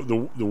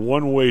 The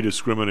one-way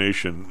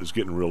discrimination is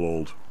getting real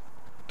old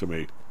to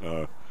me.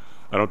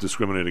 I don't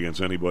discriminate against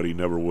anybody,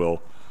 never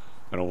will.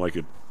 I don't like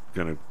it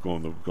kind of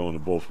going to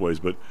both ways.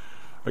 But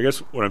I guess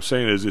what I'm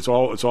saying is it's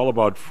all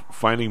about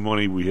finding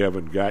money we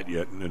haven't got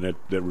yet, and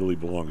that really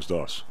belongs to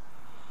us.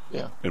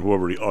 Yeah. And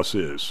whoever the us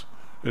is.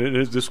 And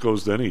this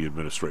goes to any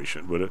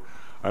administration, but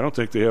I don't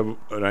think they have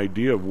an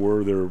idea of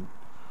where they're.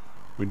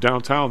 I mean,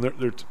 downtown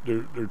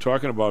they're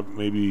talking about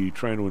maybe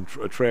trying to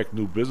attract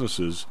new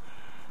businesses.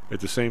 At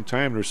the same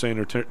time, they're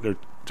saying they're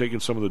taking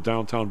some of the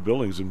downtown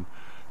buildings and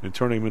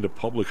turning them into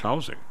public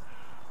housing.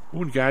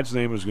 Who in God's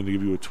name is going to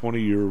give you a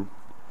 20-year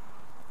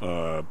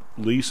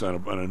lease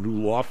on a new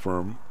law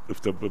firm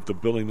if the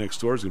building next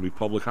door is going to be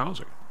public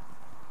housing?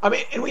 I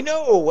mean, and we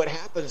know what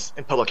happens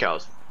in public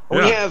housing.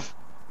 Yeah. We have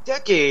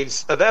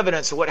decades of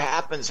evidence of what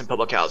happens in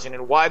public housing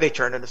and why they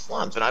turn into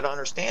slums. And I don't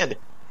understand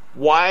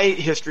why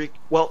history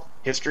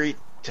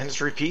tends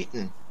to repeat,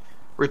 and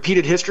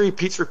repeated history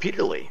repeats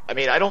repeatedly. I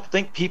mean, I don't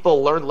think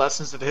people learn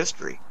lessons of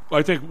history.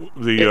 Well, I think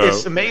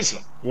it's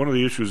amazing. One of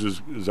the issues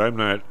is I'm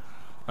not.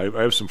 I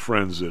have some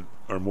friends that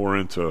are more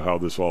into how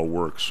this all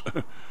works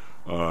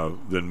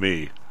than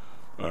me,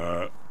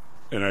 and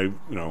I,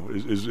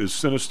 as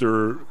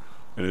sinister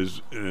and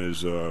as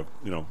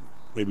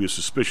maybe as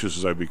suspicious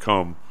as I've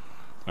become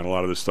on a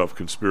lot of this stuff,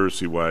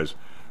 conspiracy-wise,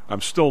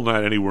 I'm still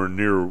not anywhere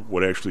near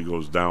what actually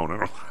goes down.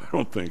 I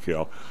don't think,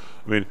 Hal.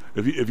 I mean,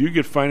 if you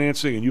get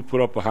financing and you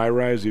put up a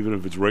high-rise, even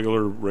if it's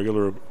regular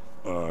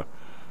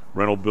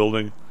rental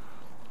building,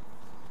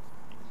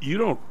 you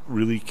don't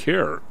really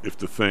care if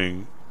the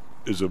thing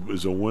is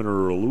a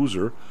winner or a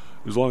loser,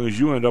 as long as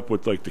you end up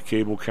with like the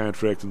cable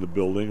contract in the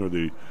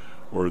building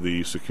or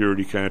the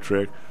security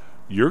contract,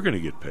 you're going to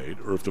get paid.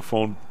 Or if the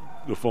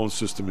phone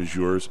system is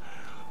yours,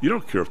 you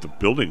don't care if the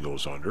building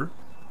goes under.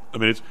 I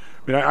mean,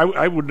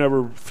 I would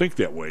never think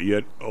that way,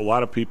 yet a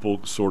lot of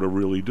people sort of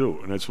really do.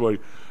 And that's why,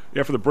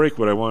 after the break,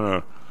 what I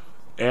want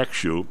to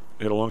ask you,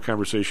 I had a long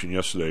conversation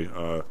yesterday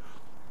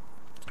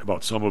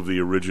about some of the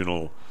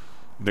original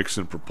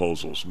Nixon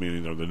proposals,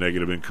 meaning the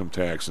negative income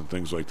tax and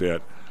things like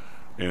that.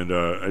 And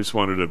I just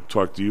wanted to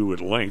talk to you at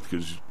length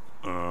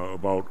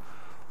about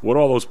what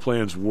all those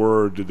plans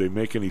were. Did they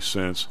make any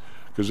sense?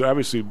 Because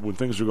obviously when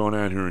things are going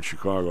on here in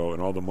Chicago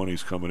and all the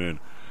money's coming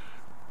in,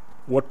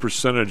 what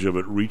percentage of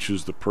it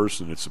reaches the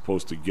person it's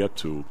supposed to get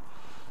to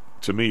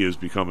me, is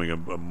becoming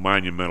a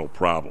monumental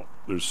problem.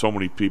 There's so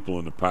many people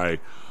in the pie,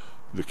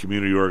 the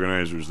community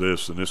organizers,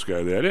 this and this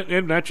guy, that.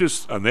 And not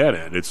just on that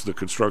end. It's the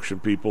construction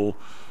people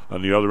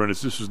on the other end.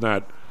 This is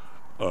not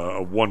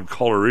a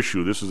one-color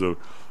issue. This is an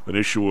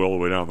issue all the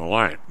way down the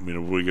line. I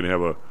mean, we're going to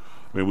have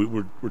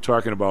we're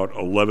talking about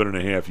 11 and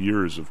a half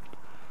years of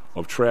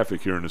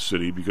traffic here in the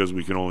city because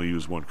we can only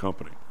use one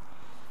company.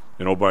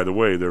 And oh, by the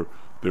way, they're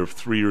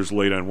 3 years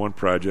late on one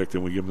project,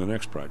 and we give them the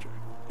next project.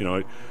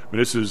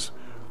 This is.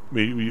 I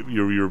mean,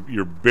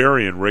 you're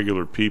burying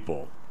regular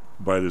people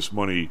by this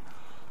money,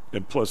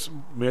 and plus,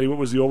 Matty, what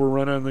was the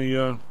overrun on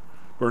the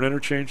Burn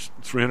Interchange?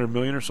 $300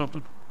 million or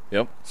something.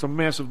 Yep, some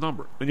massive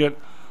number, and yet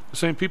the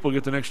same people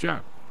get the next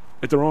job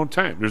at their own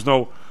time.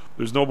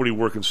 There's nobody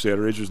working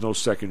Saturdays. There's no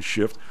second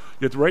shift.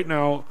 Yet right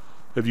now,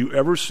 have you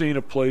ever seen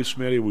a place,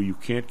 Matty, where you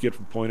can't get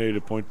from point A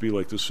to point B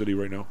like this city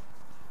right now?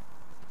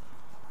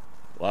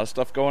 A lot of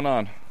stuff going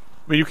on. I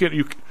mean, you can't.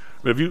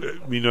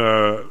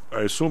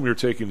 I assume you're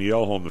taking the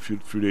L home the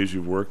few days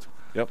you've worked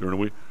during the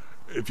week.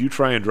 If you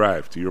try and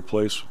drive to your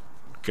place,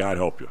 God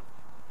help you.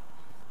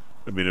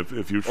 I mean,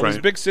 if you try,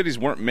 these big cities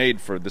weren't made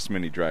for this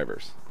many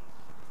drivers.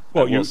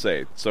 Well, I will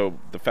say so.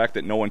 The fact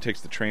that no one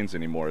takes the trains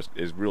anymore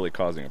is really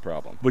causing a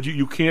problem. But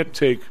you can't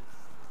take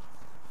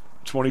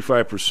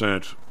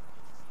 25%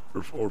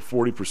 or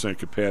 40%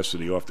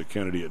 capacity off the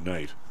Kennedy at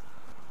night,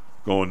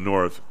 going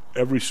north.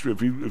 Every street,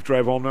 if you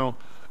drive home now.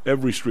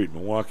 Every street,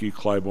 Milwaukee,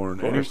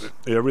 Clybourne,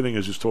 everything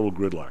is just total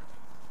gridlock.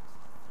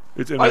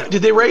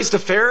 Did they raise the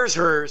fares,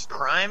 or is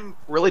crime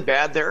really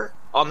bad there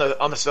on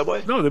the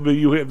subway? No,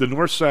 you have the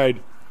north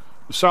side,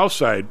 the south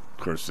side.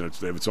 Of course,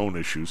 they have its own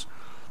issues,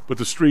 but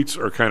the streets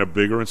are kind of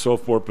bigger and so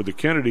forth. But the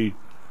Kennedy,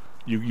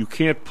 you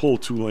can't pull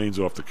 2 lanes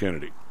off the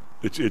Kennedy.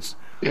 Because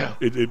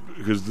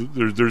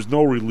there's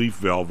no relief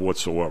valve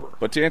whatsoever.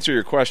 But to answer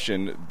your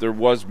question, there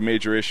was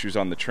major issues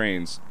on the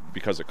trains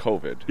because of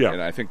COVID. Yeah.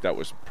 And I think that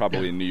was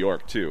probably in New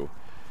York too.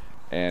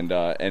 And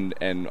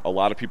a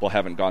lot of people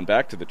haven't gone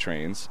back to the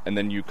trains, and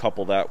then you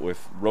couple that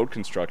with road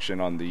construction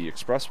on the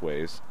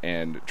expressways,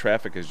 and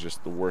traffic is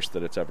just the worst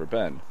that it's ever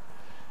been.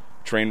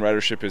 Train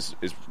ridership is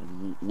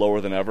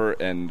lower than ever,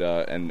 and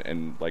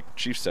like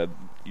Chief said,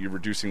 you're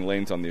reducing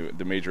lanes on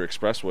the major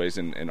expressways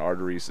and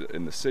arteries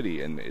in the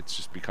city, and it's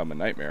just become a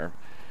nightmare.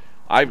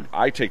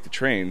 I take the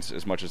trains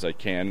as much as I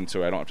can, and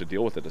so I don't have to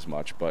deal with it as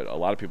much, but a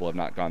lot of people have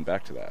not gone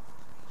back to that.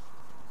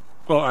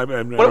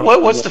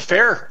 Well, what's the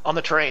fare on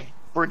the train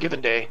for a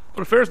given day?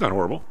 Well, the fare's not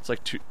horrible. It's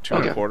like two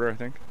and a quarter, I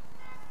think.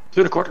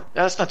 2 1/4. Yeah,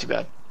 that's not too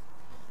bad.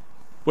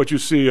 But you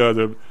see,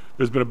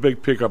 there's been a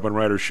big pickup on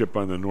ridership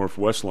on the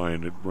Northwest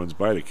line that runs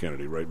by the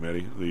Kennedy, right,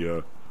 Matty?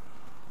 The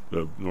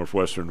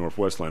Northwest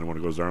line, the one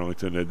that goes to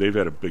Arlington. They've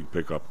had a big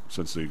pickup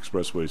since the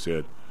expressways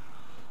had.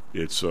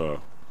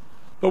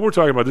 But we're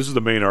talking about, this is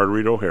the main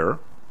artery to O'Hare.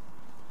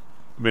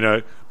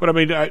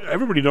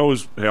 Everybody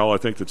knows, Hal, I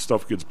think that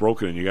stuff gets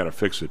broken and you got to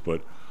fix it.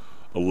 But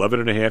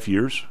 11.5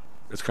 years,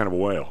 that's kind of a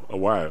while.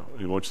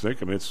 You know what you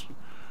think? I mean,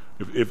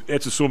 if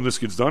let's assume this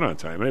gets done on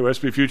time. Anyway,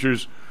 SP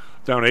Futures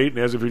down 8, and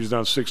as if Futures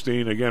down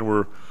 16. Again,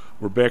 we're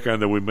back on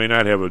that. We may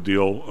not have a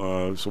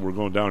deal, so we're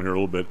going down here a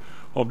little bit.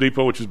 Home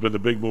Depot, which has been the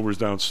big mover, is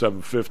down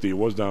 750. It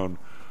was down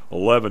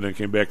 11, then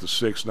came back to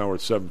 6. Now we're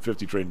at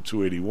 750, trading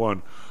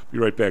 281. Be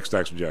right back,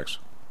 Stocks and Jacks.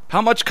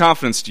 How much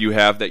confidence do you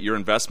have that your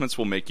investments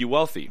will make you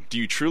wealthy? Do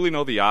you truly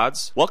know the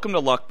odds? Welcome to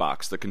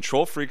Luckbox, the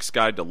control freak's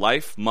guide to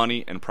life,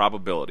 money, and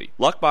probability.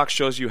 Luckbox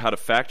shows you how to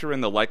factor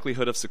in the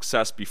likelihood of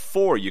success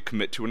before you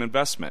commit to an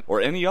investment or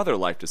any other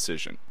life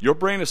decision. Your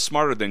brain is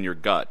smarter than your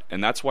gut,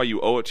 and that's why you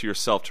owe it to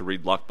yourself to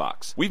read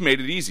Luckbox. We've made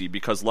it easy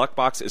because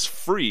Luckbox is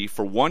free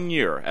for 1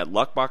 year at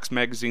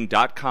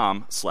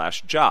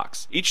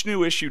luckboxmagazine.com/jocks. Each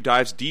new issue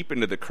dives deep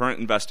into the current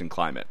investing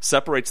climate,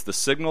 separates the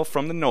signal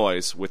from the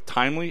noise with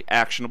timely,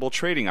 actionable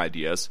trading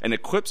ideas, and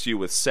equips you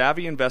with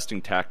savvy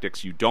investing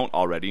tactics you don't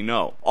already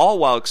know, all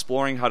while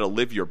exploring how to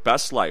live your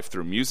best life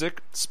through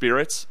music,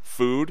 spirits,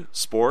 food,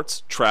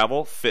 sports,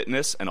 travel,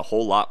 fitness, and a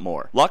whole lot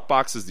more.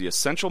 Luckbox is the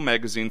essential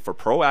magazine for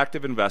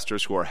proactive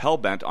investors who are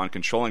hell-bent on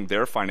controlling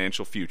their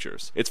financial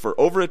futures. It's for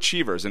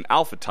overachievers and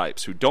alpha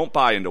types who don't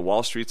buy into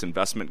Wall Street's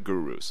investment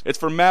gurus. It's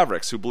for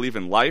mavericks who believe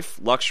in life,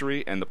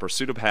 luxury, and the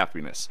pursuit of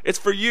happiness. It's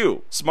for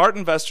you. Smart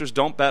investors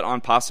don't bet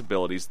on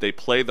possibilities, they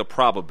play the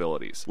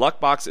probabilities.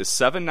 Luckbox is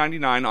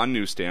 $7.99 on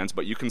newsstands,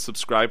 but you can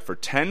subscribe for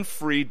 10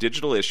 free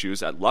digital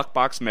issues at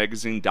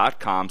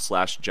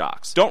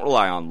luckboxmagazine.com/jocks. Don't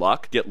rely on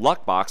luck. Get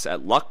Luckbox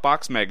at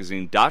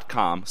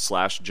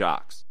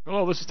luckboxmagazine.com/jocks.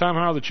 Hello, this is Tom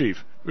Howell, the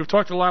Chief. We've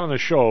talked a lot on the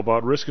show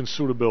about risk and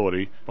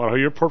suitability, about how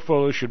your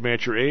portfolio should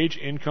match your age,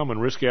 income,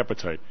 and risk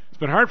appetite. It's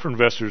been hard for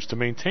investors to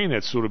maintain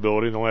that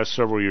suitability in the last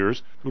several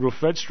years due to a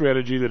Fed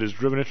strategy that has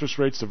driven interest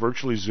rates to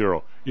virtually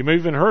zero. You may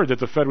have even heard that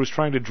the Fed was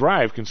trying to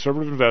drive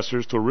conservative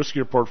investors to a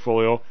riskier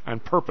portfolio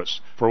on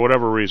purpose, for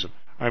whatever reason.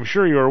 I'm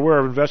sure you are aware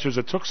of investors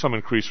that took some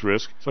increased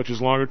risk, such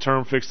as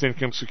longer-term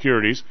fixed-income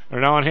securities, and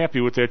are now unhappy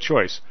with that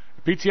choice.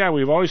 At PTI,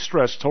 we have always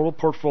stressed total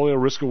portfolio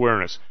risk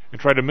awareness and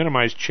tried to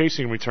minimize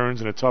chasing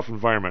returns in a tough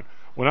environment.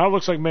 Well, now it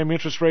looks like maybe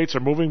interest rates are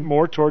moving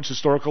more towards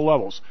historical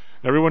levels.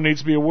 Everyone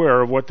needs to be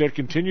aware of what that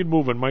continued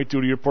movement might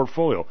do to your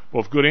portfolio,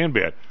 both good and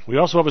bad. We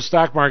also have a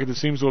stock market that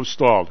seems to have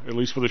stalled, at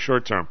least for the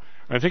short term.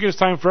 I think it's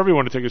time for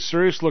everyone to take a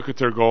serious look at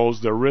their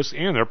goals, their risks,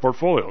 and their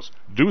portfolios.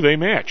 Do they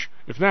match?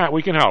 If not,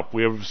 we can help.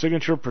 We have a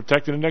signature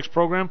protected index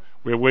program.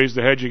 We have ways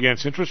to hedge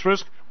against interest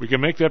risk. We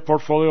can make that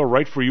portfolio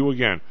right for you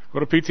again.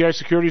 Go to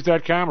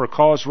PTIsecurities.com or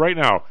call us right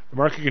now. The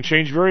market can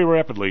change very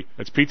rapidly.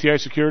 That's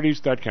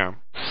PTIsecurities.com.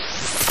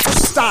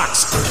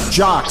 Stocks,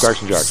 jocks,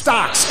 Stocks and jocks.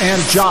 Stocks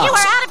and jocks. You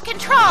are out of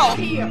control.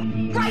 Here,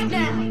 right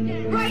now,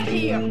 right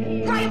here,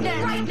 right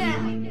now, right now.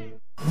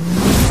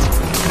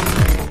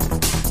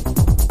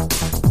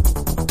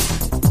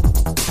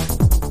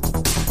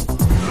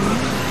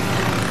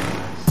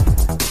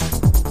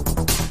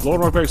 Lower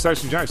North Bay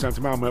Stocks and Jocks. I'm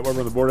Tom Matt Weber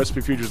on the board.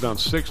 SP Futures down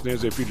 6,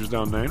 NASDAQ Futures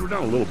down 9. We're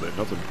down a little bit.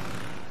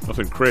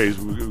 Nothing crazy.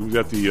 We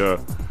got the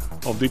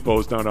Home Depot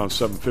is down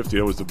 750.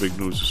 That was the big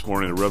news this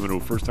morning. The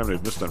revenue, first time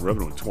they've missed on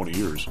revenue in 20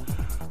 years.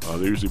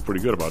 They're usually pretty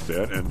good about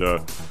that, and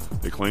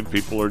they claim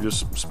people are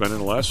just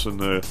spending less, and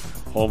the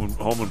home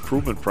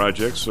improvement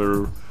projects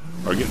are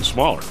getting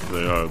smaller.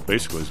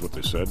 Basically, is what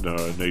they said.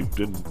 They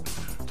didn't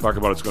talk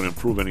about it's going to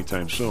improve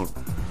anytime soon.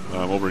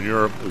 Over in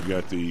Europe, we've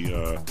got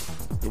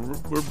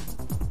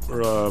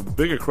we're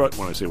big across.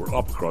 When I say we're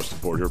up across the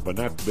board here, but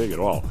not big at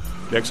all.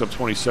 DAX up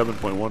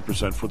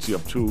 27.1%, FTSE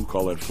up 2,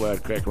 call that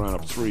flat. CAC around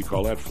up 3,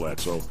 call that flat.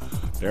 So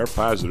they are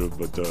positive,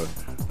 but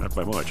not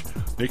by much.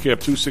 Nikkei up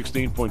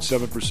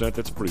 216.7%.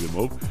 That's a pretty good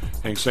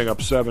move. Hang Seng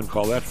up 7.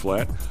 Call that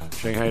flat.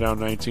 Shanghai down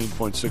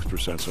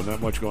 19.6%. So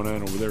not much going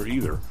on over there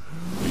either.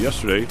 But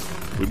yesterday,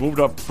 we moved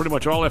up pretty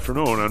much all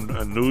afternoon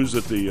on news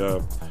that they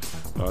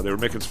were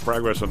making some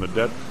progress on the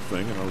debt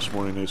thing, and this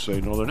morning they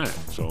say no, they're not.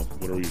 So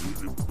whatever you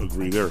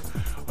agree there.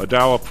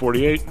 Dow up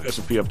 48,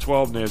 S&P up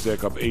 12,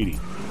 NASDAQ up 80.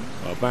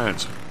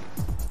 Bonds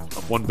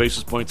up 1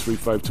 basis point,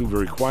 352,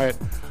 very quiet.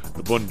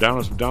 The bond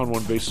down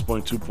 1 basis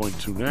point,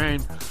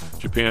 2.29.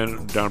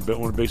 Japan down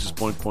 1 basis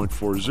point,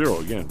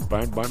 0.40. Again,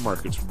 bond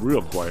market's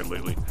real quiet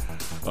lately.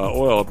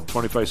 Oil up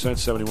 25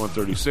 cents,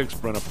 71.36.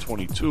 Brent up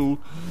 22,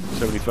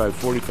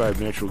 75.45.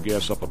 Natural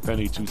gas up a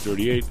penny,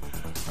 2.38.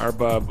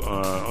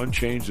 RBOB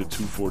unchanged at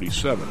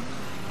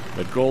 2.47.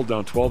 Met gold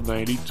down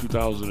 12.90,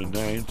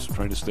 2009,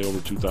 trying to stay over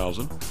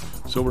 2,000.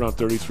 Silver down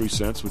 33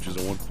 cents, which is a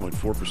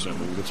 1.4%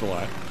 move. That's a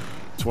lot.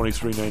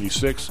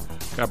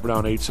 23.96. Copper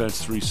down 8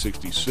 cents,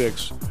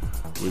 3.66.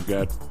 We've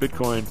got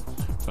Bitcoin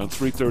on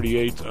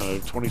 338,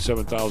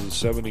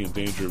 27,070, in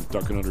danger of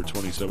ducking under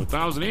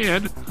 27,000.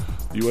 And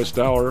the U.S.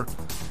 dollar,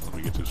 let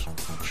me get this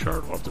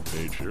chart off the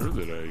page here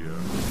that I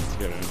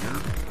get on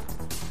here.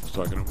 I was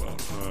talking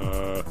about.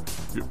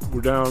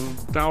 We're down.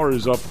 Dollar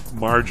is up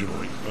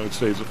marginally. I would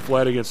say it's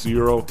flat against the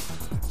euro.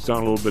 It's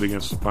down a little bit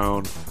against the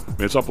pound. I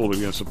mean, it's up a little bit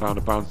against the pound.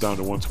 The pound's down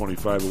to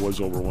 125. It was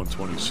over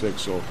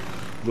 126. So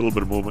a little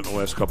bit of movement in the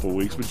last couple of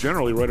weeks, but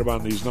generally right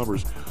about these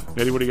numbers.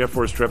 Eddie, what do you got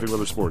for us? Traffic,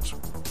 weather, sports.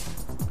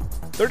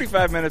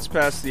 35 minutes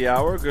past the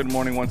hour. Good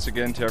morning once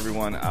again to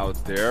everyone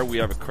out there. We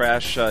have a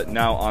crash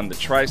now on the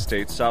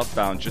Tri-State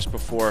southbound just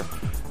before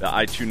the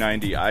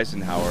I-290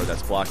 Eisenhower.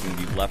 That's blocking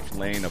the left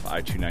lane of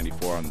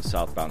I-294 on the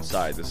southbound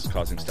side. This is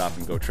causing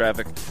stop-and-go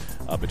traffic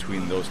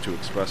between those two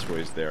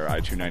expressways there,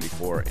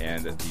 I-294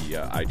 and the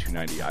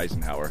I-290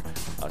 Eisenhower.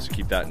 So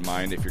keep that in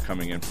mind if you're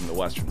coming in from the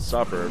western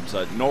suburbs.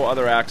 No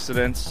other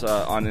accidents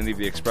on any of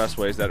the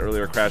expressways. That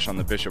earlier crash on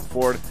the Bishop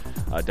Ford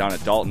down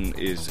at Dalton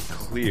is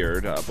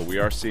cleared, but we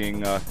are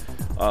seeing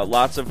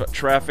lots of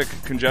traffic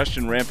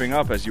congestion ramping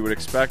up, as you would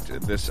expect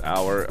this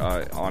hour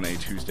on a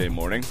Tuesday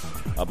morning,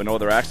 but no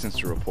other accidents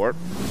to report.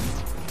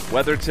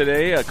 Weather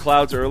today,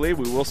 clouds early.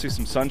 We will see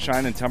some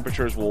sunshine and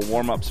temperatures will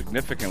warm up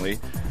significantly.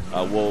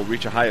 We'll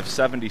reach a high of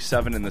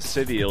 77 in the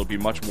city. It'll be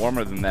much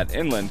warmer than that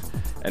inland.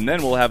 And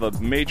then we'll have a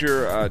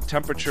major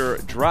temperature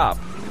drop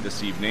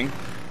this evening.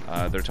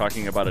 They're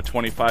talking about a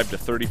 25 to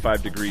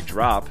 35 degree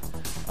drop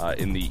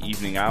in the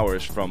evening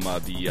hours from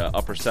the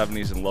upper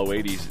 70s and low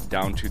 80s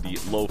down to the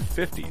low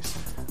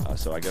 50s.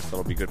 So I guess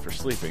that'll be good for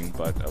sleeping,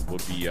 but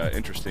would be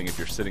interesting if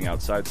you're sitting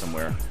outside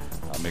somewhere.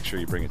 Make sure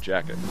you bring a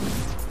jacket.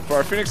 For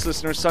our Phoenix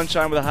listeners,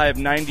 sunshine with a high of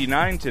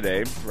 99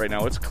 today. Right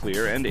now it's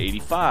clear and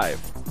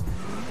 85.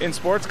 In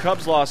sports,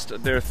 Cubs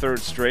lost their third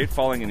straight,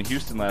 falling in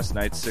Houston last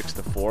night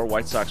 6-4.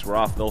 White Sox were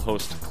off. They'll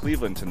host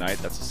Cleveland tonight.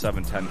 That's a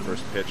 7:10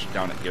 first pitch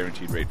down at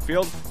Guaranteed Rate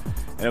Field.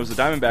 And it was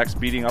the Diamondbacks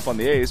beating up on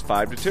the A's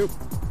 5-2.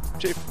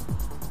 Chief.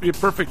 Be a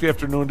perfect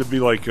afternoon to be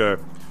like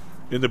in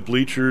the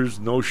bleachers,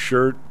 no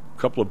shirt,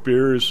 couple of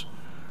beers,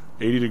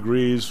 80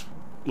 degrees,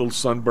 little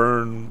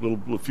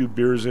sunburn, a few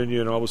beers in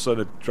you, and all of a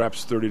sudden it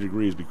drops 30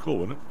 degrees. Be cool,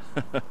 wouldn't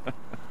it?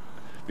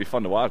 Be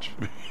fun to watch.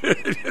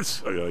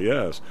 Yes.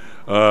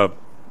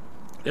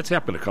 It's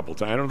happened a couple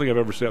times. I don't think I've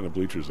ever sat in the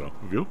bleachers, though.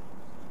 Have you?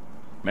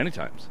 Many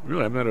times.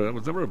 Really? I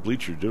was never a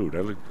bleacher dude.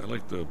 I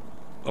like the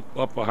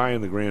up high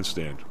in the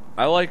grandstand.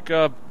 I like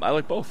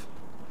both.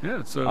 Yeah,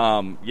 it's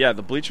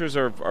the bleachers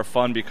are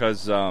fun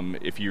because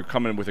if you're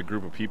coming with a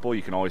group of people,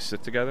 you can always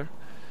sit together,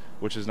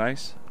 which is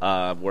nice.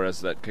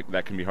 Whereas that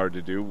can be hard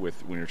to do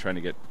when you're trying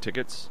to get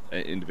tickets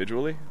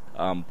individually.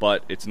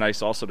 But it's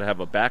nice also to have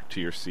a back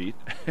to your seat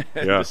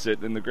and to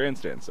sit in the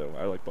grandstand. So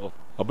I like both.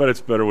 I'll bet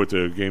it's better with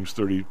the games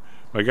 30.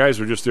 My guys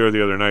were just there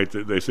the other night.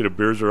 They say the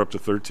beers are up to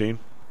 13.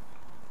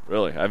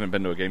 Really? I haven't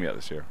been to a game yet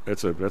this year.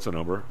 That's a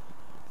number.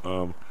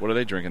 What are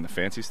they drinking? The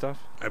fancy stuff?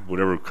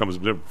 Whatever comes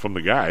from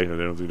the guy. I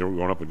don't think they were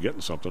going up and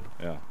getting something.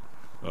 Yeah.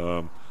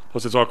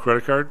 Plus, it's all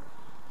credit card.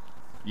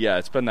 Yeah,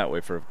 it's been that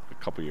way for a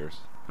couple years.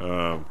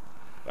 I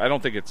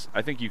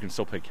think you can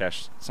still pay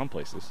cash some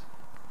places.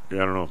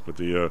 Yeah, I don't know. But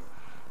the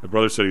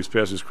brother said he's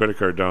passed his credit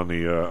card down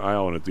the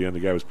aisle, and at the end, the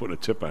guy was putting a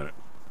tip on it.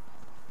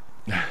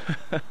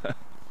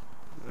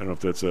 I don't know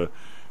if that's a.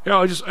 Yeah,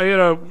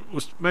 I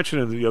was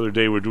mentioning the other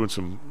day we're doing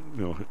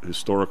some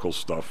historical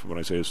stuff. When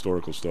I say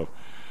historical stuff,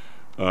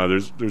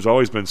 there's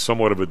always been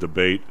somewhat of a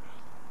debate.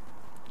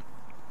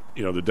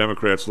 The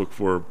Democrats look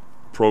for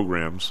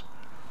programs,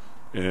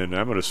 and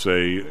I'm going to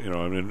say, in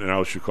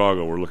out of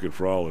Chicago, we're looking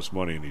for all this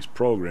money in these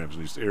programs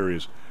in these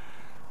areas,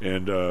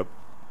 and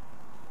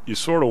you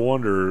sort of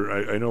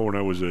wonder. I know when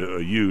I was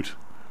a Ute,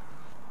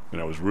 and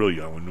I was real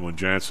young when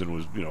Johnson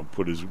was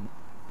put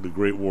the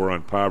Great War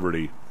on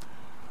Poverty.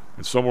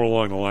 And somewhere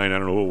along the line, I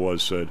don't know who it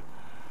was, said,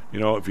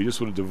 if you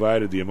just would have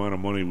divided the amount of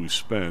money we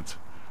spent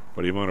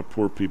by the amount of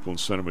poor people and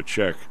sent them a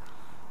check,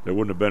 there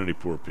wouldn't have been any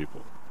poor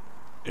people.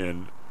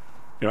 And,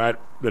 then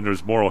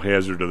there's moral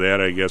hazard to that,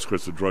 I guess,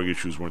 because the drug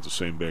issues weren't the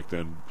same back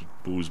then.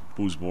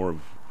 Booze more of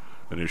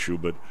an issue.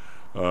 But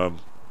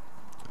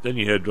then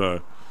you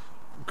had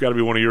got to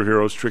be one of your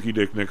heroes, Tricky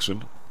Dick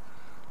Nixon.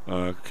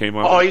 Came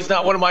out. Oh, he's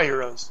not one of my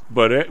heroes.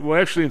 But well,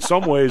 actually, in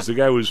some ways, the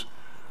guy was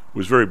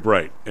very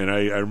bright, and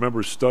I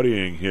remember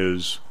studying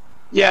his.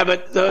 Yeah,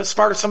 but the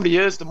smarter somebody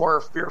is, the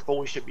more fearful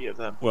we should be of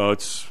them. Well,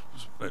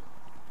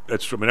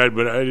 that's true. I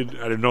mean, I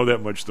didn't know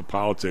that much the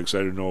politics. I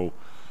didn't know,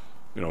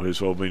 his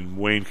whole. I mean,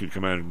 Wayne could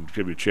come out and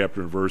give you a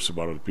chapter and verse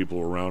about other people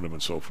around him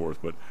and so forth.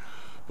 But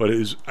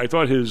I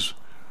thought his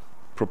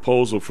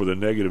proposal for the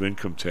negative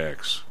income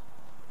tax.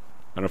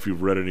 I don't know if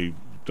you've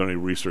done any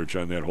research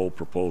on that whole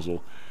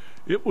proposal.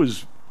 It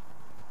was,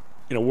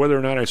 whether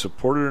or not I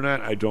support it or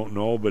not, I don't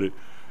know, but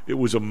it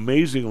was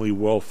amazingly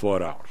well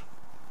thought out.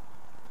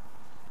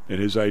 And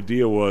his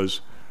idea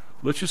was,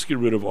 let's just get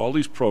rid of all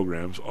these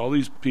programs, all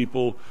these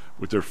people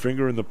with their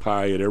finger in the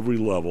pie at every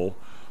level,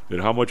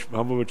 and how much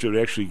it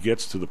actually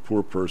gets to the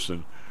poor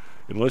person.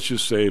 And let's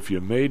just say if you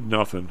made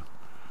nothing,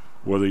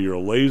 whether you're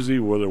lazy,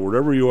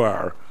 whatever you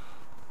are,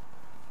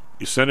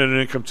 you send in an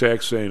income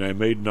tax saying I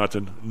made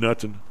nothing,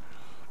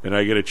 and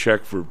I get a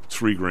check for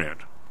 $3,000.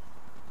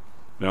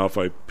 Now, if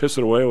I piss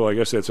it away, well, I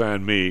guess that's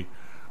on me.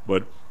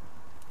 But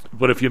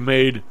if you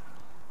made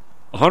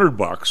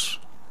 $100,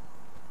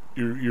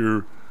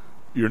 you're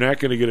not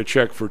going to get a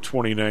check for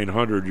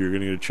 $2,900. You're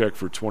going to get a check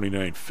for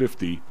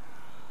 $2,950.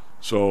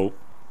 So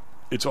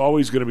it's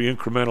always going to be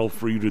incremental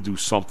for you to do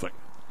something.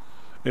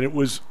 And it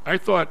was, I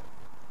thought,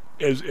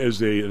 as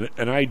an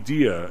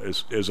idea,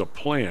 as a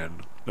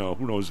plan. Now,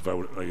 who knows if I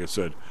would, like I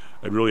said,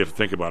 I'd really have to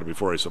think about it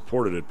before I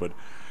supported it. But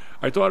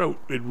I thought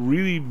it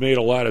really made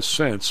a lot of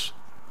sense.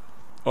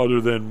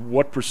 Other than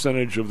what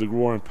percentage of the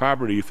war on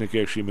poverty you think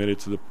actually made it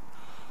to the...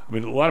 I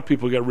mean, a lot of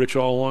people got rich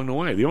all along the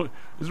way. Isn't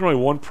there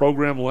only one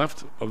program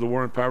left of the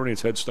war on poverty?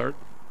 It's Head Start.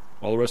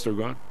 All the rest are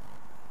gone.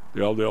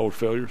 They all were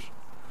failures.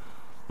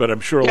 But I'm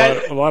sure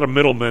a lot of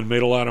middlemen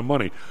made a lot of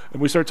money. And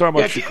we start talking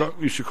about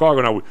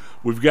Chicago now.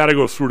 We've got to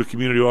go through the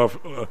community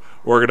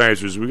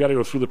organizers. We've got to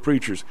go through the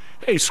preachers.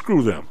 Hey,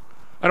 screw them.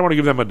 I don't want to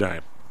give them a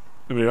dime.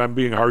 I mean, I'm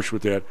being harsh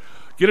with that.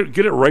 Get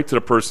it right to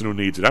the person who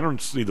needs it. I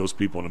don't need those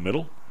people in the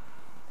middle.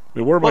 I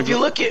mean,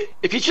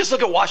 if you just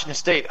look at Washington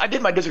State, I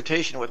did my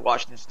dissertation with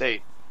Washington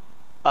State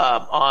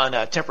on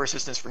temporary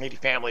assistance for needy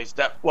families,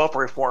 that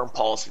welfare reform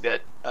policy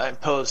that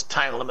imposed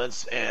time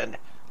limits and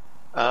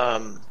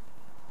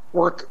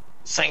work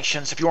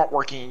sanctions. If you weren't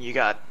working, you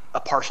got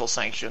a partial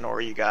sanction or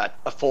you got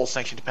a full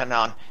sanction, depending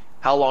on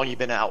how long you've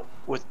been out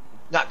with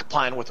not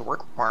complying with the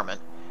work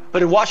requirement.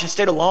 But in Washington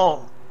State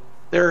alone,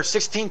 there are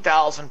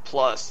 16,000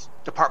 plus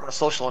Department of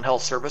Social and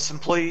Health Service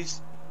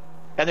employees.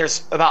 And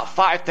there's about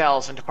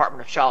 5,000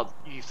 Department of Child,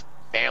 Youth,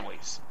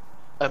 Families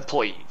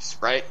employees,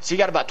 right? So you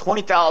got about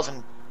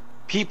 20,000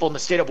 people in the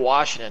state of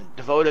Washington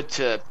devoted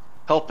to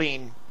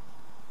helping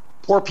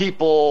poor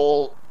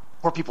people,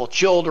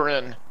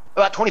 children,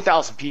 about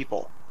 20,000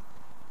 people.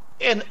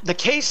 And the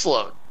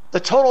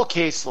total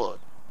caseload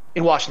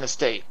in Washington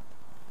State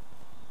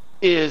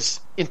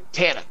is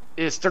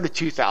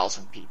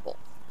 32,000 people.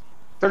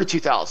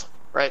 32,000,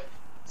 right?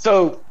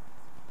 So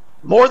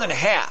more than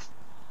half.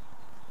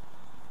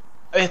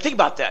 I mean, think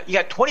about that. You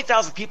got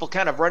 20,000 people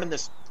kind of running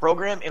this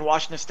program in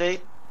Washington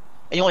State,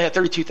 and you only have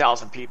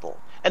 32,000 people.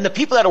 And the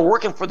people that are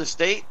working for the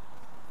state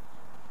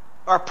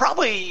are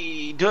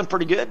probably doing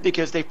pretty good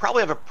because they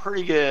probably have a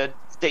pretty good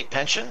state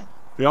pension.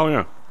 Oh,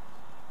 yeah.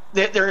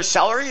 Their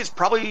salary is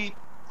probably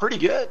pretty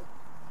good.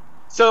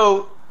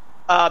 So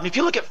if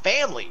you look at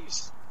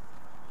families,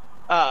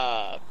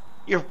 the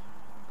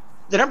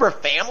number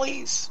of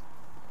families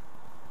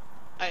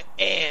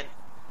and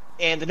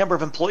the number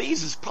of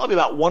employees is probably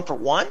about 1 for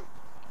 1.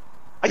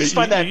 I just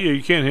find that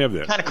you can't have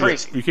that. Kind of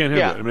crazy. You can't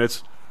have that. I mean,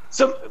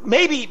 so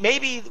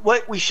maybe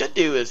what we should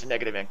do is a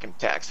negative income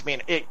tax. I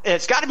mean,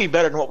 it's got to be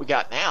better than what we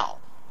got now.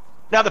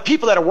 Now, the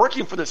people that are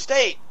working for the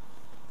state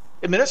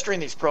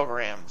administering these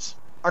programs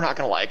are not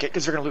going to like it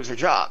because they're going to lose their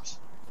jobs.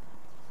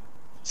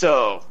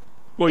 So,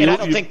 I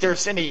don't think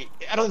there's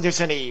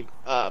any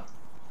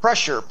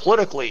pressure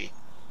politically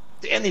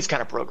to end these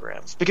kind of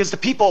programs because the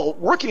people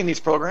working in these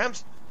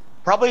programs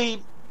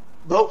probably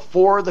vote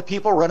for the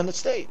people running the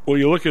state. Well,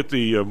 you look at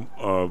the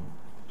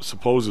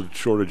supposed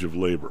shortage of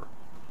labor,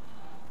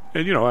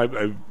 and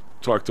I've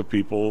talked to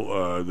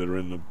people that are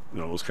in the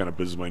those kind of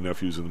business. My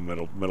nephew's in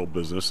the metal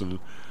business, and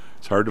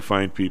it's hard to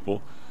find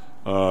people.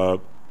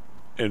 And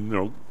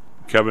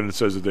Kevin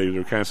says that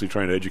they're constantly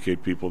trying to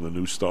educate people on the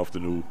new stuff, the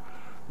new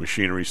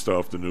machinery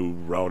stuff, the new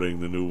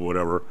routing, the new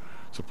whatever,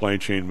 supply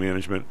chain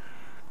management.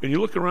 And you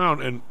look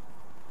around, and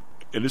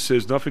this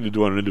has nothing to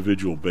do on an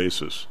individual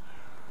basis.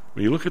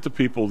 When you look at the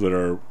people that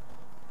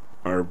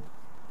are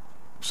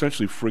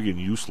essentially friggin'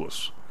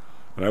 useless,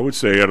 and I would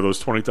say out of those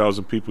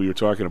 20,000 people you're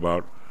talking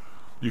about,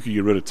 you could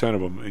get rid of 10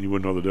 of them and you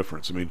wouldn't know the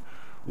difference. I mean,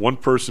 one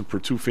person per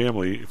two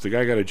family, if the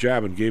guy got a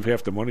job and gave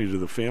half the money to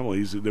the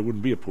families, there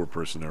wouldn't be a poor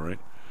person there, right?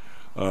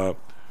 I'm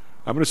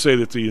going to say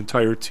that the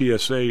entire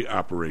TSA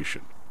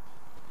operation,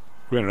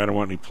 granted, I don't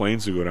want any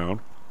planes to go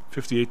down,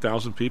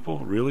 58,000 people?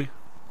 Really?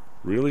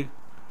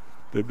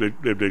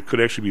 They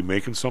could actually be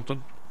making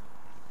something?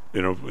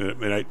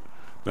 I'm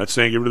not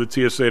saying get rid of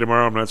the TSA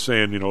tomorrow. I'm not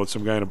saying, it's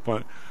some guy in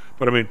a... But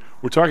But I mean,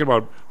 we're talking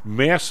about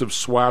massive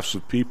swaths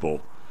of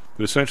people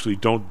that essentially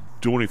don't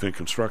do anything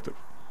constructive,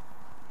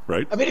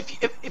 right? I mean,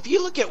 if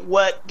you look at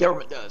what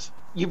government does,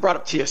 you brought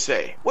up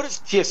TSA. What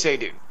does TSA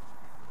do?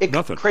 It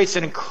Nothing. creates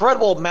an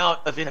incredible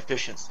amount of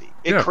inefficiency.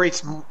 It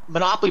creates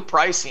monopoly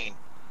pricing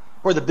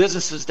for the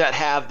businesses that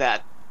have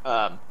that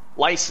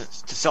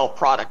license to sell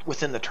product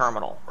within the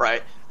terminal,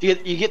 right?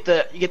 You get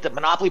the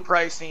monopoly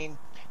pricing.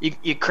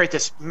 You create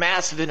this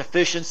massive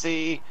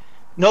inefficiency.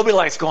 Nobody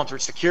likes going through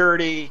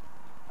security.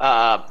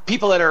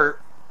 People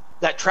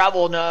that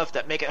travel enough,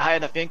 that make it high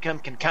enough income,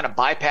 can kind of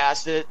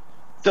bypass it.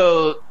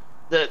 So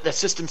the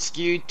system's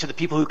skewed to the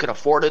people who can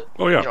afford it.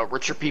 Oh, yeah. You know,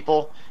 richer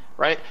people,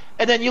 right?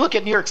 And then you look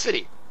at New York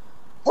City.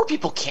 Poor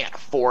people can't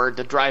afford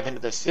to drive into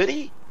the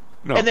city.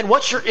 No. And then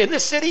once you're in the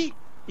city,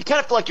 you kind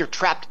of feel like you're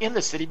trapped in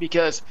the city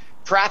because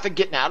traffic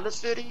getting out of the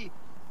city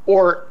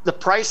or the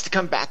price to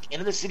come back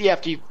into the city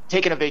after you've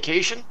taken a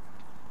vacation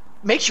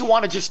makes you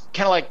want to just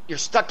kind of like you're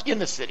stuck in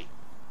the city,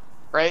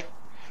 right?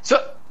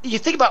 So you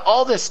think about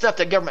all this stuff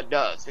that government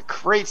does. It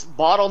creates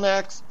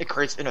bottlenecks. It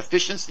creates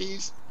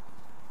inefficiencies.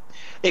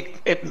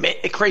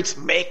 It creates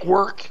make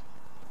work.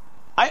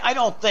 I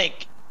don't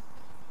think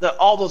that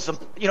all those, I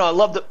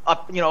love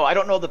I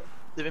don't know the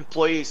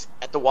employees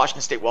at the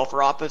Washington State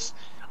Welfare Office.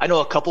 I know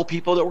a couple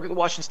people that work at the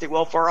Washington State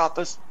Welfare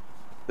Office.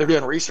 They're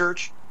doing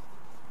research.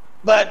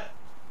 But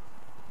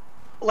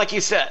like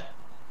you said,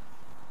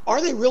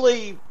 are they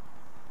really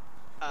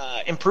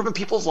improving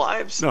people's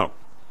lives? No.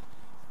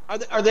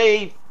 Are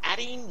they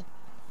adding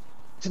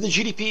to the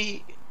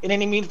GDP in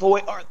any meaningful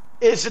way?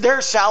 Is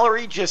their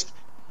salary just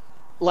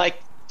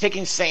like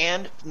taking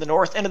sand from the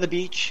north end of the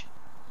beach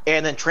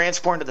and then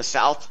transporting to the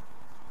south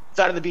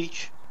side of the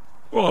beach?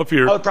 Well, if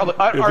you're, I'd probably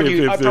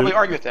argue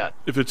with that.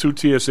 If the two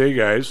TSA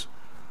guys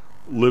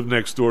live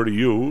next door to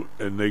you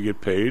and they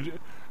get paid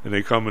and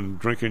they come and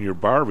drink in your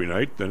bar every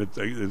night, then it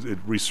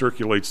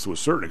recirculates to a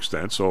certain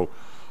extent. So, I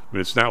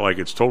mean, it's not like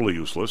it's totally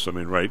useless. I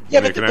mean, right?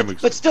 Yeah,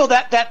 but still,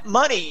 that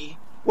money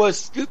was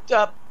scooped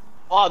up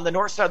on the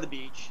north side of the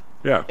beach,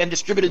 and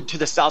distributed to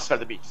the south side of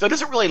the beach. So it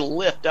doesn't really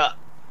lift up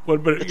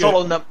the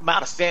total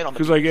amount of sand on the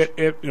beach.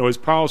 Because as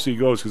policy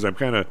goes, because I'm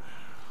kind of,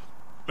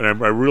 and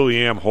I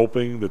really am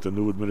hoping that the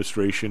new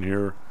administration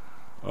here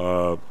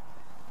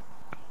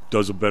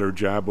does a better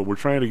job. But we're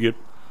trying to get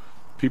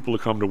people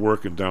to come to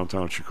work in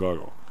downtown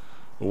Chicago.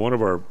 Well, one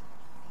of our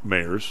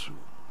mayors,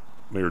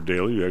 Mayor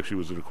Daley, who actually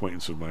was an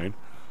acquaintance of mine,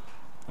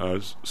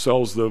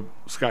 sells the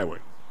Skyway.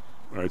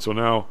 All right, so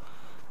now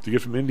to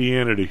get from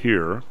Indiana to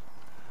here,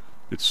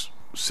 it's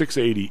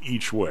 $680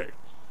 each way.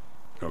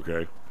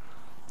 Okay.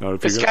 Now,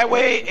 is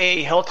Skyway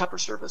a helicopter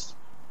service?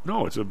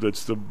 No, it's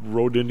the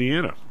road to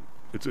Indiana.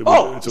 It's the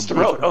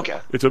road. Okay.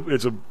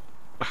 It's a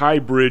high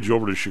bridge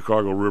over the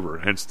Chicago River,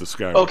 hence the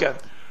Skyway. Okay.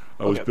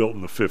 It was built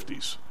in the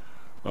 50s.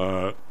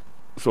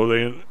 So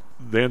they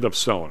end up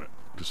selling it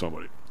to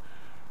somebody.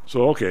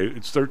 So okay,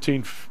 it's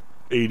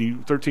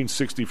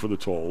 $13.60 for the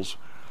tolls.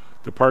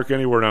 To park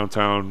anywhere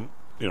downtown,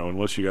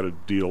 unless you got a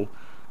deal,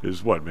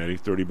 is what, Manny?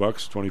 $30,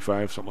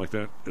 $25, something like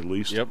that, at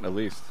least. Yep, at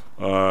least.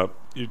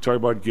 You talk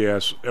about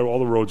gas. All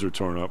the roads are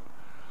torn up.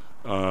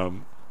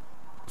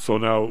 So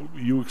now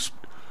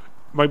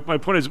my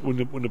point is, when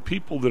the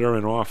people that are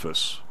in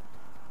office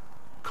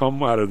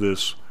come out of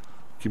this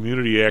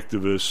community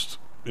activist,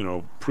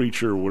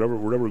 preacher,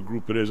 whatever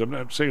group it is, I'm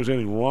not saying there's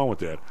anything wrong with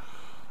that.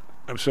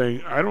 I'm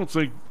saying I don't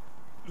think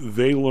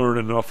they learn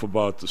enough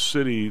about the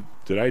city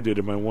that I did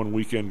in my one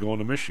weekend going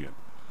to Michigan.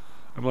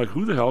 I'm like,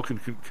 who the hell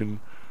can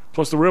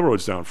plus the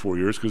railroad's down 4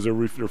 years because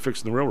they're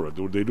fixing the railroad.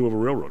 They do have a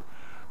railroad,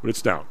 but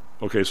it's down.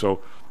 Okay,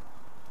 so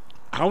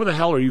how the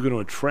hell are you going to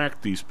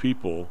attract these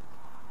people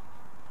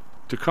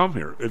to come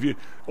here? If you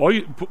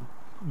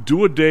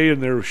do a day in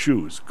their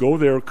shoes, go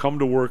there, come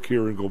to work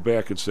here, and go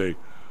back and say,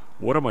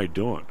 what am I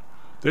doing?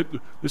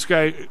 This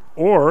guy,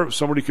 or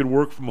somebody could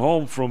work from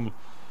home from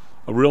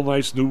a real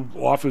nice new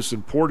office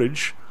in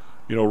Portage,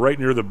 right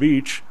near the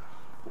beach.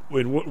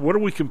 And what are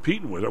we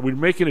competing with? Are we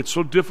making it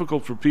so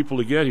difficult for people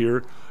to get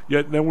here?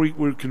 Yet then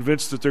we're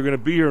convinced that they're going to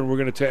be here, and we're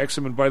going to tax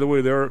them. And by the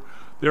way, they're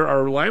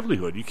our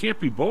livelihood. You can't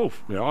be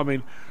both. I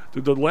mean,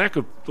 the lack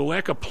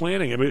of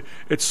planning. I mean,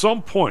 at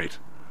some point,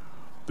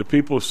 the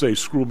people say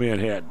screw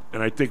Manhattan,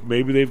 and I think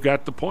maybe they've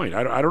got the point.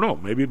 I don't know.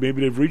 Maybe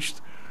they've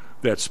reached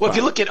that spot. Well, if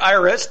you look at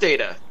IRS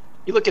data,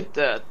 you look at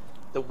the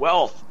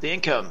wealth, the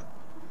income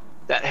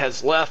that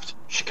has left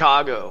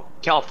Chicago,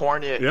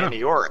 California, and New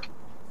York.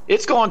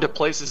 It's going to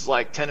places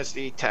like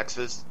Tennessee,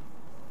 Texas,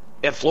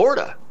 and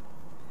Florida.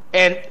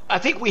 And I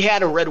think we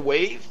had a red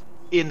wave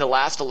in the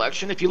last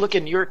election. If you look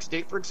at New York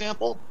State, for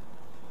example,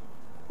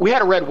 we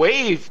had a red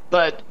wave,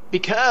 but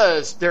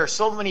because there's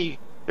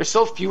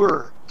so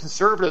fewer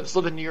conservatives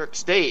living in New York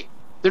State,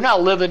 they're now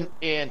living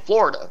in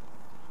Florida.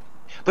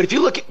 But if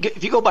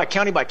you go by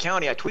county, I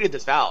tweeted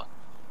this out.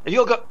 If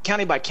you go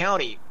county by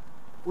county,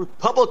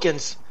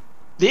 Republicans,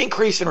 the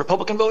increase in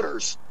Republican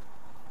voters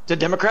to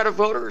Democratic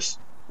voters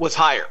was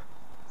higher.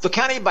 So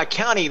county by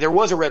county, there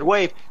was a red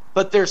wave,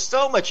 but there's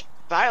so much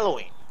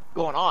siloing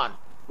going on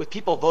with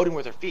people voting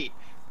with their feet.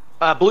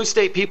 blue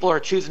state people are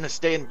choosing to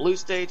stay in blue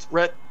states.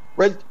 Red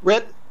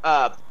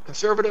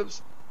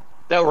conservatives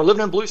that were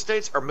living in blue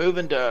states are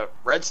moving to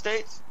red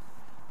states.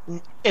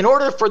 In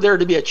order for there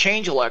to be a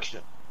change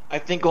election, I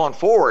think going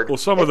forward,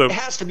 it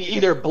has to be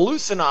either blue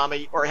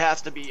tsunami or it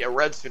has to be a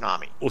red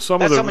tsunami. Well,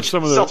 That's how much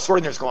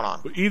self-sorting there's going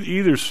on.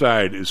 Either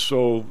side is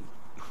so,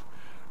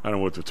 I don't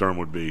know what the term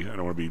would be. I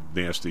don't want to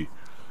be nasty.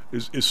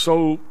 Is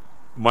so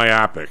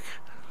myopic.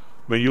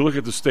 I mean, you look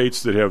at the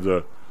states that have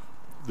the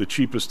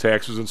cheapest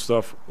taxes and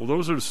stuff. Well,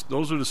 those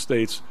are the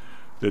states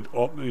that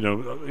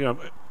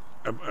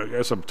I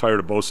guess I'm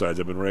tired of both sides.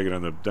 I've been ragging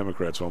on the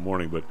Democrats all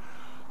morning, but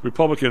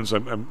Republicans,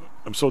 I'm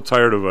so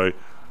tired of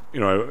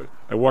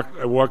I walk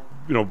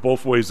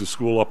both ways to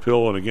school,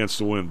 uphill and against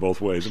the wind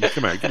both ways. I mean,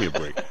 come on, give me a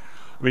break. I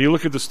mean, you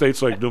look at the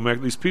states like New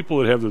Mexico. These people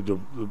that have a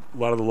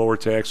lot of the lower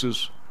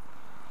taxes.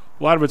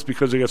 A lot of it's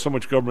because they got so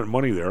much government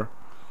money there.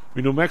 I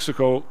mean, New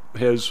Mexico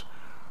has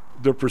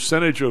the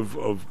percentage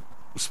of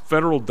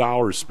federal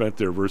dollars spent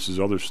there versus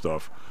other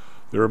stuff.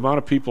 Their amount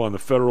of people on the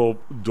federal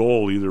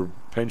dole, either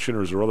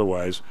pensioners or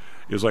otherwise,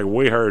 is like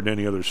way higher than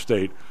any other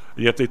state.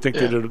 And yet they think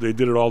they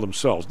did it all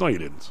themselves. No, you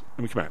didn't.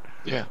 I mean, come on.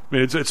 Yeah. I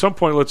mean, it's, at some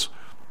point, let's.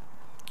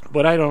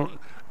 But I don't.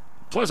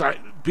 Plus,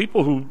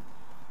 people who.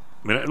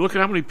 I mean, look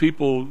at how many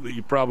people that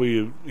you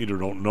probably either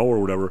don't know or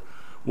whatever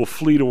will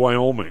flee to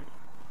Wyoming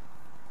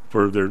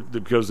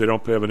because they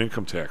don't have an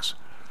income tax.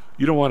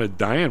 You don't want to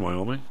die in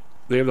Wyoming.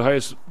 They have the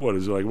highest. What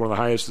is it, like one of the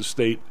highest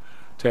estate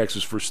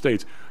taxes for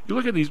states? You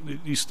look at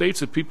these states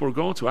that people are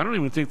going to. I don't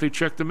even think they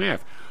check the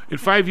math. In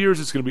 5 years,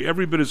 it's going to be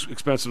every bit as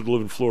expensive to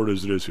live in Florida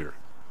as it is here.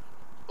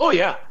 Oh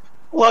yeah.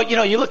 Well,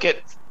 you look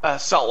at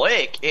Salt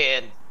Lake,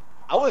 and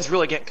I was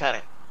really getting kind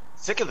of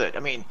sick of it. I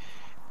mean,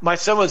 my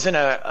son was in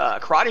a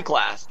karate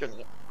class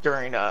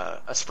during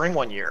a spring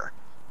one year,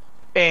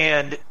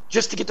 and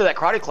just to get to that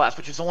karate class,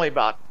 which was only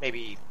about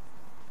maybe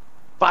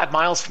 5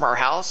 miles from our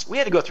house, we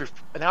had to go through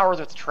an hour worth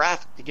of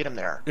traffic to get him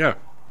there. Yeah.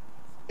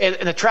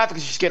 And the traffic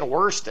is just getting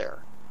worse there.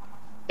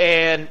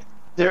 And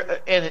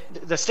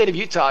the state of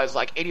Utah is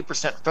like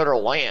 80%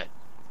 federal land.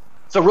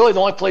 So really the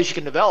only place you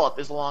can develop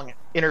is along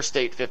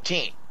Interstate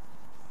 15.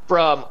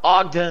 From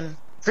Ogden,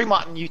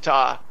 Fremont in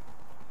Utah,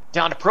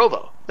 down to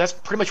Provo. That's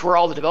pretty much where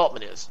all the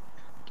development is.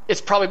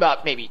 It's probably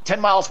about maybe 10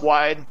 miles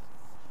wide,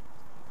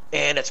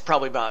 and it's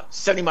probably about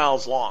 70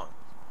 miles long.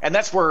 And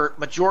that's where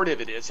majority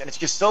of it is, and it's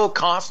just so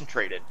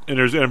concentrated. And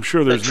I'm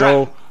sure there's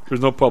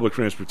no public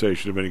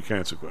transportation of any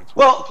consequence.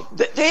 Well,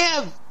 they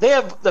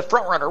have the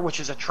Front Runner, which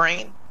is a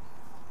train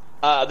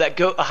that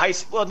not a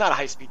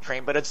high speed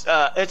train, but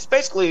it's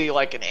basically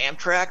like an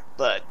Amtrak,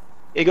 but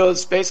it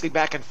goes basically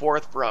back and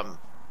forth from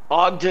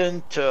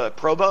Ogden to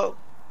Provo,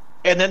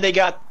 and then they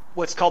got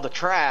what's called the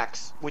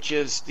tracks, which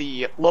is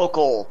the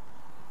local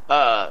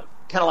kind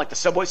of like the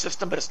subway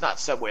system, but it's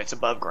not subway; it's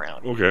above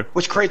ground. Okay,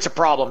 which creates a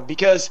problem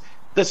because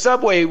the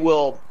subway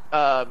will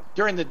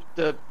during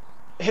the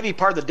heavy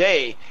part of the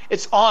day,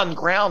 it's on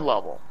ground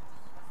level,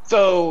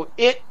 so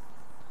it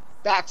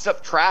backs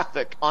up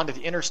traffic onto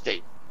the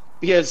interstate.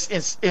 Because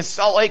in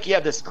Salt Lake, you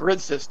have this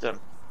grid system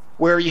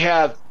where you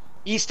have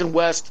east and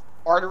west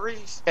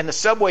arteries, and the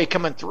subway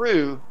coming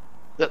through,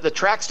 the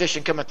track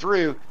station coming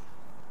through,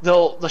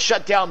 they'll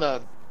shut down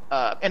and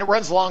it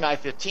runs along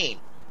I-15.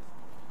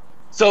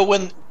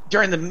 So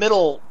during the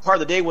middle part of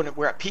the day when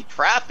we're at peak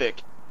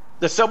traffic,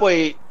 the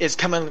subway is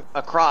coming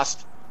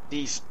across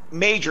these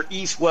major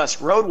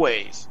east-west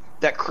roadways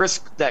that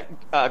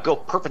go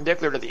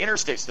perpendicular to the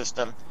interstate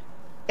system.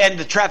 And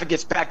the traffic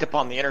gets backed up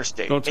on the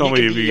interstate. Don't tell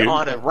me you're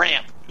on a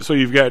ramp. So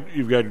you've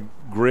got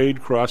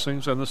grade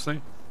crossings on this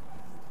thing?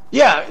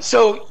 Yeah,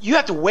 so you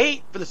have to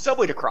wait for the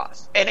subway to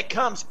cross, and it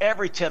comes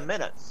every 10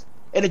 minutes,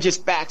 and it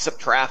just backs up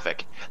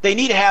traffic. They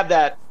need to have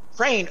that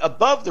train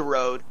above the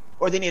road,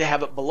 or they need to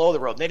have it below the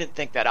road. And they didn't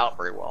think that out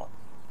very well.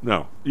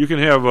 No, you can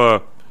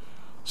have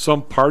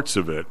some parts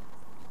of it.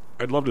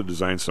 I'd love to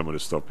design some of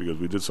this stuff because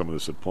we did some of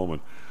this at Pullman.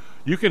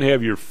 You can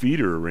have your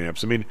feeder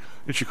ramps. I mean,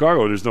 in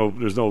Chicago, there's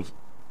no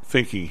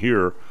thinking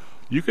here.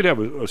 You could have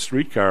a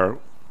streetcar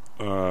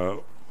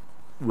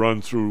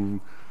run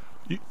through.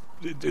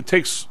 It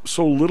takes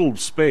so little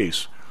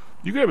space.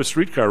 You could have a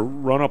streetcar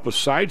run up a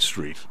side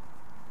street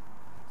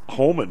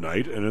home at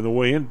night, and on the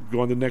way in,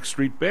 go on the next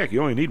street back.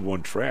 You only need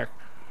one track.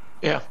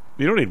 Yeah.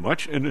 You don't need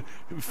much. And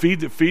feed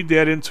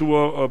that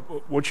into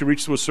once you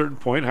reach to a certain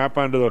point, hop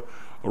onto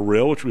a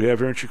rail, which we have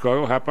here in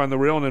Chicago, hop on the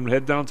rail, and then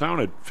head downtown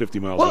at 50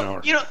 miles an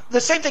hour.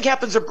 The same thing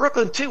happens in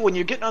Brooklyn, too, when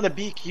you're getting on the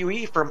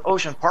BQE from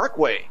Ocean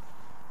Parkway.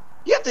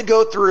 You have to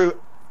go through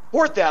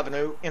 4th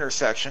Avenue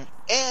intersection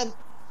and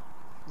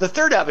the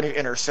 3rd Avenue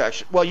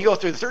intersection. Well, you go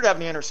through the 3rd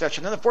Avenue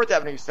intersection, then the 4th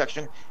Avenue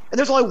section, and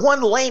there's only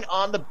one lane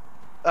on the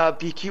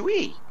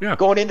BQE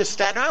going into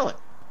Staten Island.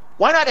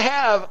 Why not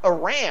have a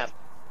ramp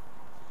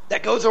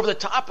that goes over the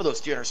top of those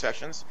two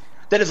intersections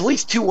that is at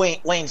least 2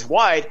 lanes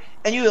wide,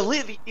 and you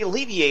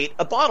alleviate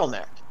a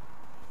bottleneck?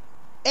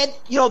 And,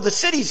 the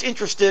city's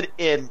interested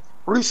in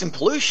reducing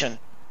pollution,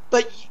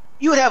 but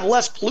you would have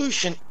less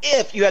pollution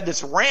if you had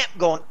this ramp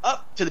going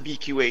up to the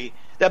BQE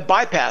that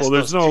bypass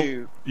there's those no.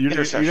 two You're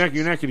intersections. not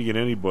going to get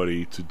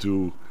anybody to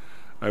do.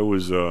 I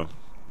was. I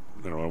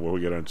don't know what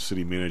we get on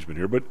city management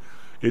here, but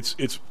it's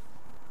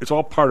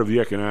all part of the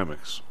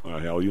economics.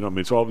 Hal, you know, I mean,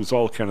 it's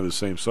all kind of the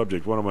same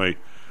subject. One of my,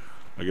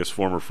 I guess,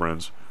 former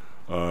friends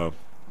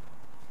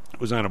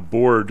was on a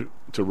board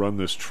to run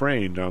this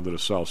train down to the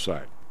south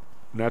side,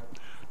 not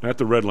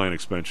the Red Line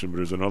expansion, but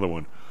there's another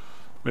one.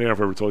 I don't know if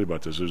I ever told you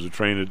about this. There's a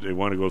train that they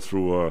want to go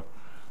through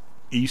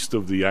east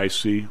of the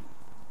IC,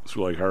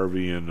 through like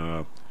Harvey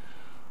and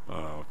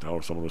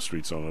some of the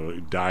streets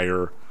on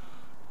Dyer,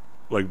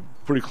 like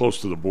pretty close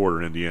to the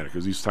border in Indiana,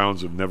 because these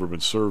towns have never been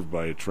served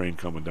by a train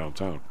coming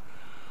downtown.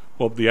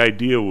 Well, the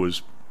idea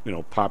was, you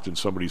know, popped in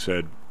somebody's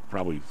head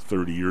probably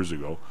 30 years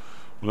ago.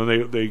 Well,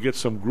 then they get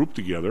some group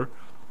together,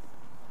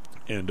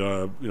 and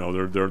you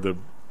know, they're the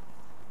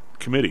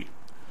committee.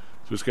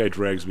 So this guy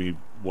drags me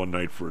one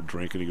night for a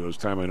drink, and he goes,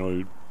 "Tom, I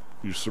know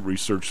you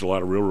researched a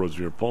lot of railroads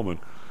here in Pullman.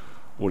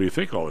 What do you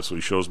think of all this?" So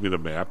he shows me the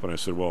map, and I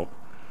said, "Well,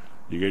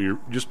 you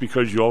get just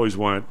because you always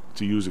want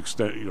to use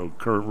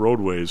current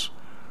roadways,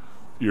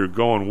 you're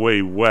going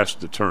way west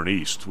to turn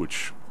east,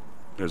 which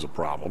is a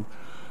problem."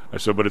 I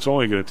said, "But it's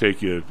only going to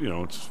take you, you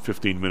know, it's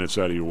 15 minutes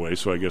out of your way,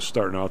 so I guess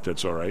starting out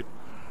that's all right.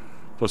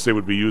 Plus they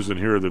would be using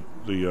here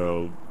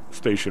the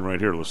station right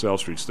here, LaSalle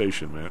Street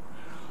Station, man.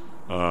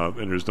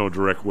 And there's no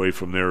direct way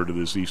from there to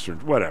this eastern,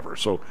 whatever."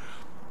 So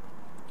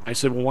I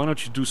said, "Well, why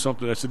don't you do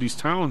something?" I said, "These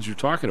towns you're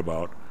talking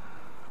about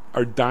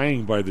are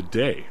dying by the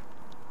day.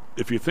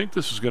 If you think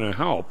this is going to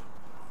help,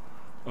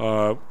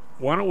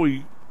 why don't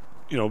we,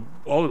 you know,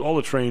 all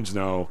the trains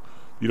now,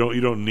 you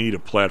don't need a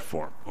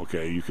platform,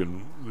 okay? You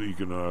can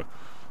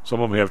some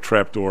of them have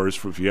trap doors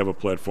for if you have a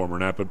platform or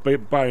not,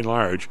 but by and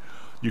large,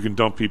 you can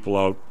dump people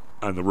out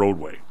on the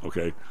roadway,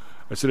 okay?"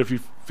 I said, "If you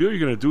feel you're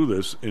going to do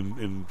this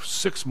in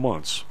 6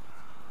 months,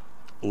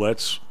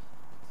 let's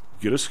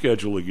get a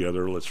schedule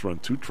together. Let's run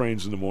 2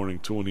 trains in the morning,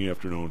 2 in the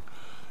afternoon.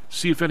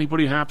 See if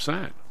anybody hops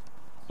on.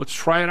 Let's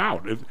try it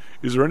out.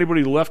 Is there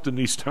anybody left in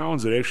these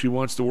towns that actually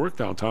wants to work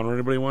downtown, or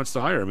anybody wants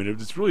to hire? I mean,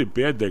 it's really a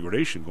bad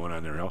degradation going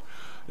on there, Hal.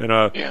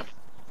 And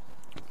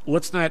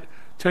let's not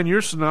 10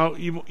 years from now,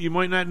 you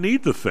might not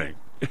need the thing.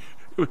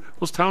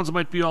 Those towns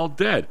might be all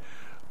dead.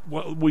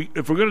 Well,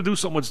 if we're going to do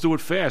something, let's do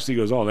it fast." He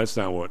goes, "Oh, that's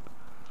not what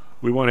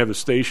we want to have the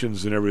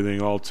stations and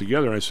everything all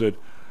together." And I said,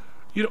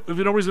 "You know, if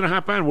nobody's going to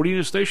hop on, what do you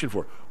need a station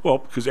for?" "Well,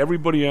 because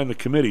everybody on the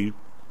committee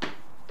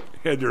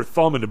had their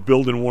thumb into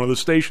building one of the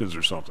stations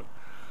or something."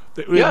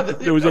 There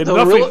was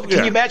nothing. Can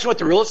you imagine what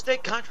the real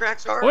estate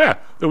contracts are? Oh yeah,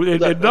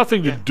 it had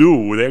nothing to do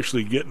with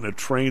actually getting a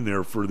train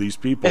there for these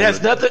people. It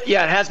has nothing.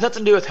 Yeah, it has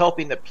nothing to do with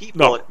helping the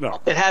people.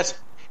 No. It has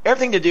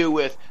everything to do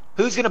with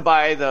who's going to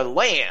buy the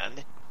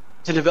land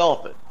to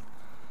develop it.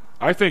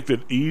 I think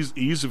that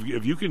ease of,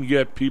 if you can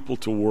get people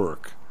to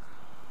work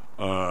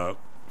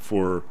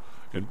for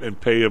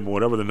and pay them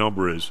whatever the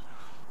number is,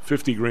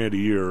 $50,000 a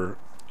year,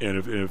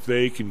 and if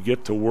they can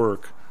get to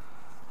work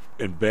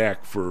and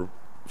back for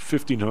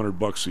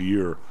 $1,500 a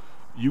year,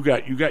 you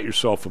got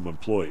yourself some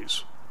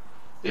employees.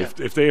 Yeah.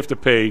 If they have to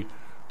pay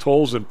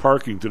tolls and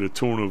parking to the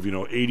tune of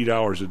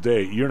 $80 a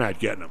day, you're not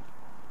getting them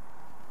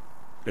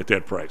at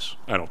that price.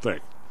 I don't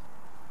think.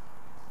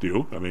 Do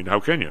you? I mean,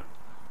 how can you?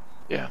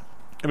 Yeah.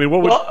 I mean,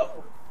 what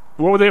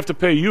would they have to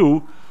pay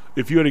you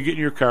if you had to get in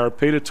your car,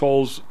 pay the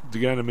tolls to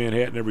get into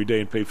Manhattan every day,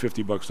 and pay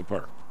 $50 to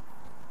park?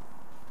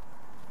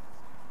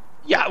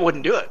 Yeah, I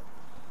wouldn't do it.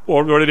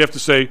 Or they'd have to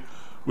say,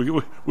 we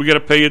got to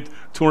pay you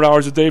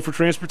 $200 a day for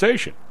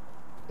transportation.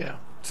 Yeah,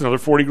 it's another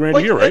 $40,000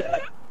 a year, right?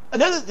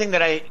 Another thing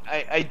that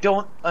I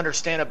don't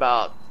understand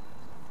about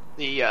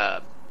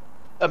the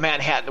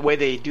Manhattan, the way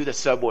they do the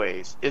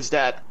subways, is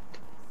that,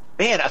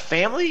 man, a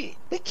family,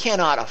 they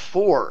cannot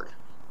afford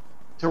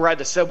to ride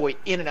the subway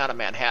in and out of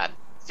Manhattan.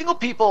 Single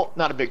people,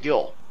 not a big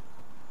deal,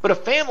 but a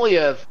family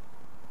of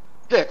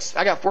 6,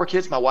 I got 4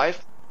 kids, my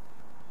wife,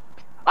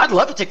 I'd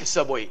love to take the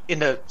subway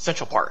into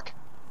Central Park,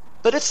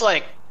 but it's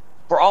like,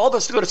 for all of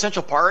us to go to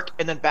Central Park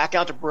and then back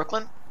out to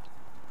Brooklyn,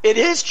 it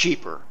is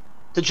cheaper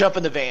to jump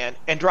in the van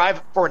and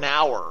drive for an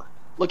hour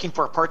looking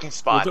for a parking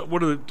spot.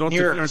 Aren't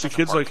the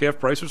kids like half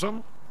price or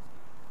something?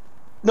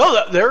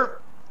 No,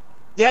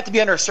 they have to be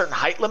under a certain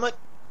height limit.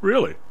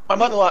 Really? My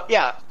mother-in-law,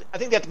 yeah, I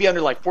think they have to be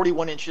under like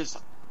 41 inches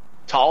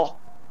tall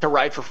to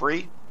ride for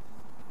free.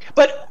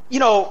 But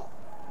when I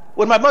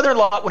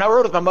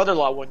rode with my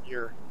mother-in-law one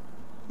year,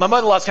 my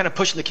mother-in-law's kind of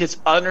pushing the kids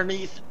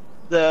underneath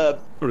the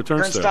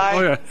turnstile.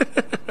 Oh yeah,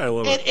 I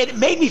love it. And it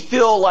made me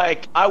feel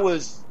like I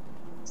was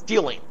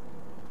stealing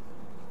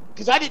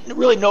because I didn't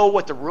really know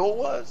what the rule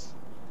was,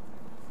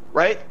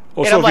 right?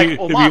 Well, so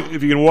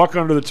if you can walk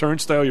under the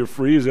turnstile, you're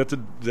free. Is that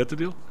the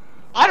deal?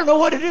 I don't know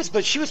what it is,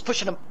 but she was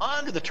pushing them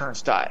under the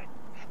turnstile,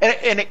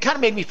 and it kind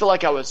of made me feel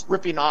like I was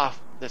ripping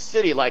off the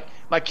city. Like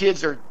my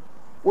kids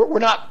we're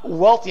not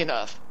wealthy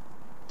enough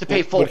to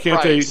pay full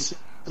price.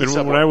 When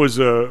I was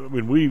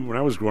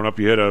growing up,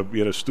 you had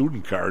a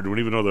student card. You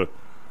wouldn't even know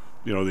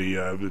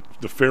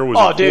the fare was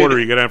a quarter.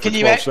 You got on for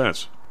 12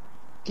 cents.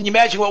 Can you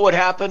imagine what would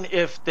happen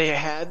if they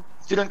had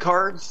student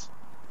cards?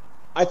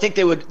 I think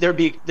there'd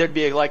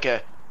be like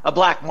a a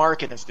black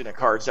market in student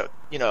cards that,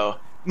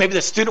 maybe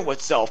the student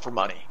would sell for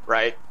money,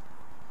 right?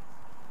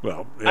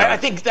 Well, yeah. I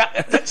think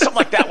that something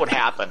like that would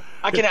happen.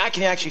 I can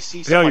actually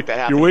see something like that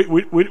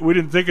happening. We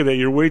didn't think of that.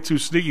 You're way too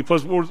sneaky.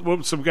 Plus, what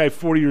would some guy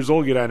 40 years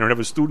old get on there and have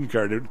a student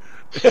card, dude?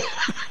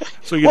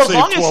 So you can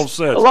save 12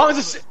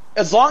 cents.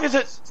 As long as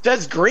it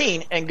says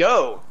green and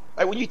go.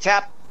 Like when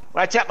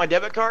I tap my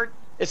debit card,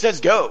 it says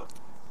go.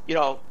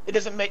 It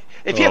doesn't make.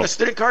 If you have a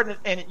student card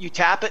and you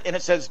tap it and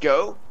it says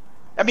go,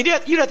 I mean,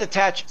 you'd have to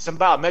attach some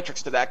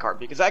biometrics to that card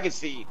because I could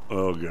see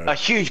a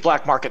huge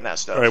black market in that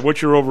stuff. All right,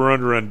 what's your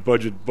over/under on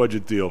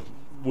budget deal?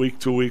 Week,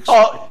 2 weeks?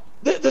 Oh,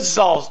 this is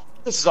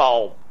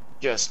all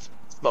just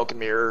smoke and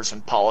mirrors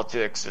and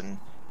politics, and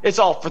it's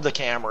all for the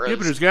cameras. Yeah,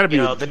 but there's got to be.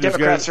 The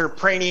Democrats are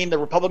preening, the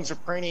Republicans are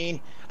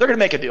preening. They're going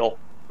to make a deal.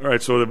 All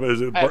right, so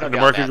the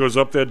market goes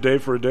up that day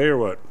for a day or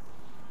what?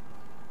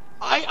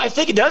 I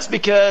think it does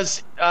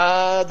because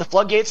the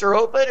floodgates are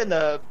open and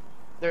they're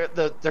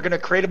going to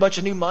create a bunch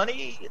of new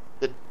money.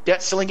 The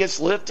debt ceiling gets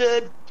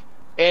lifted,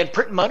 and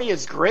printing money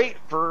is great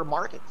for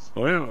markets.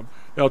 Oh yeah,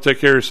 I'll take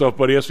care of yourself,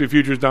 buddy. S&P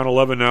futures down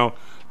 11 now.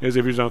 S&P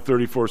futures down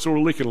 34, so we're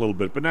leaking a little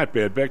bit, but not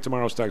bad. Back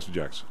tomorrow, Stocks and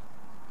Jocks.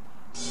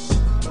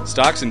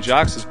 Stocks and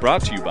Jocks is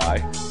brought to you by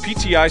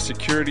PTI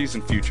Securities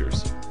and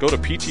Futures. Go to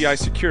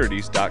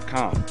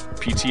PTIsecurities.com.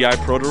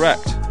 PTI Pro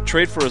Direct.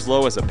 Trade for as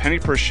low as a penny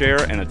per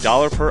share and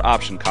 $1 per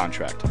option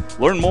contract.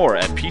 Learn more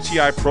at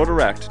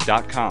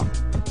PTIProDirect.com.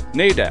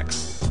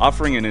 Nadex,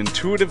 offering an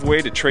intuitive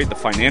way to trade the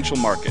financial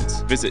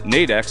markets. Visit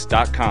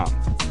Nadex.com.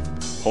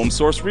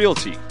 HomeSource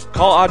Realty.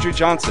 Call Audrey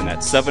Johnson at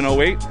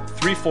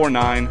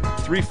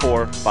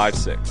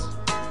 708-349-3456.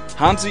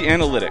 Hamzy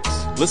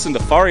Analytics. Listen to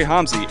Fari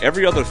Hamzy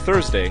every other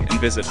Thursday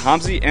and visit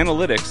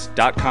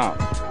HamzyAnalytics.com.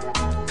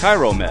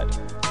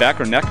 ChiroMed.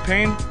 Back or neck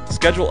pain?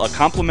 Schedule a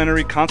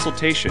complimentary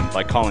consultation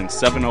by calling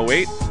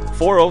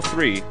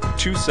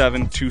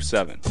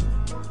 708-403-2727.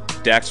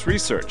 DAX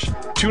Research.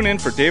 Tune in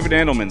for David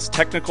Andelman's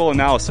technical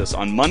analysis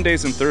on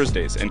Mondays and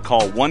Thursdays and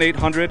call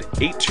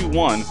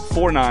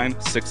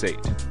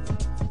 1-800-821-4968.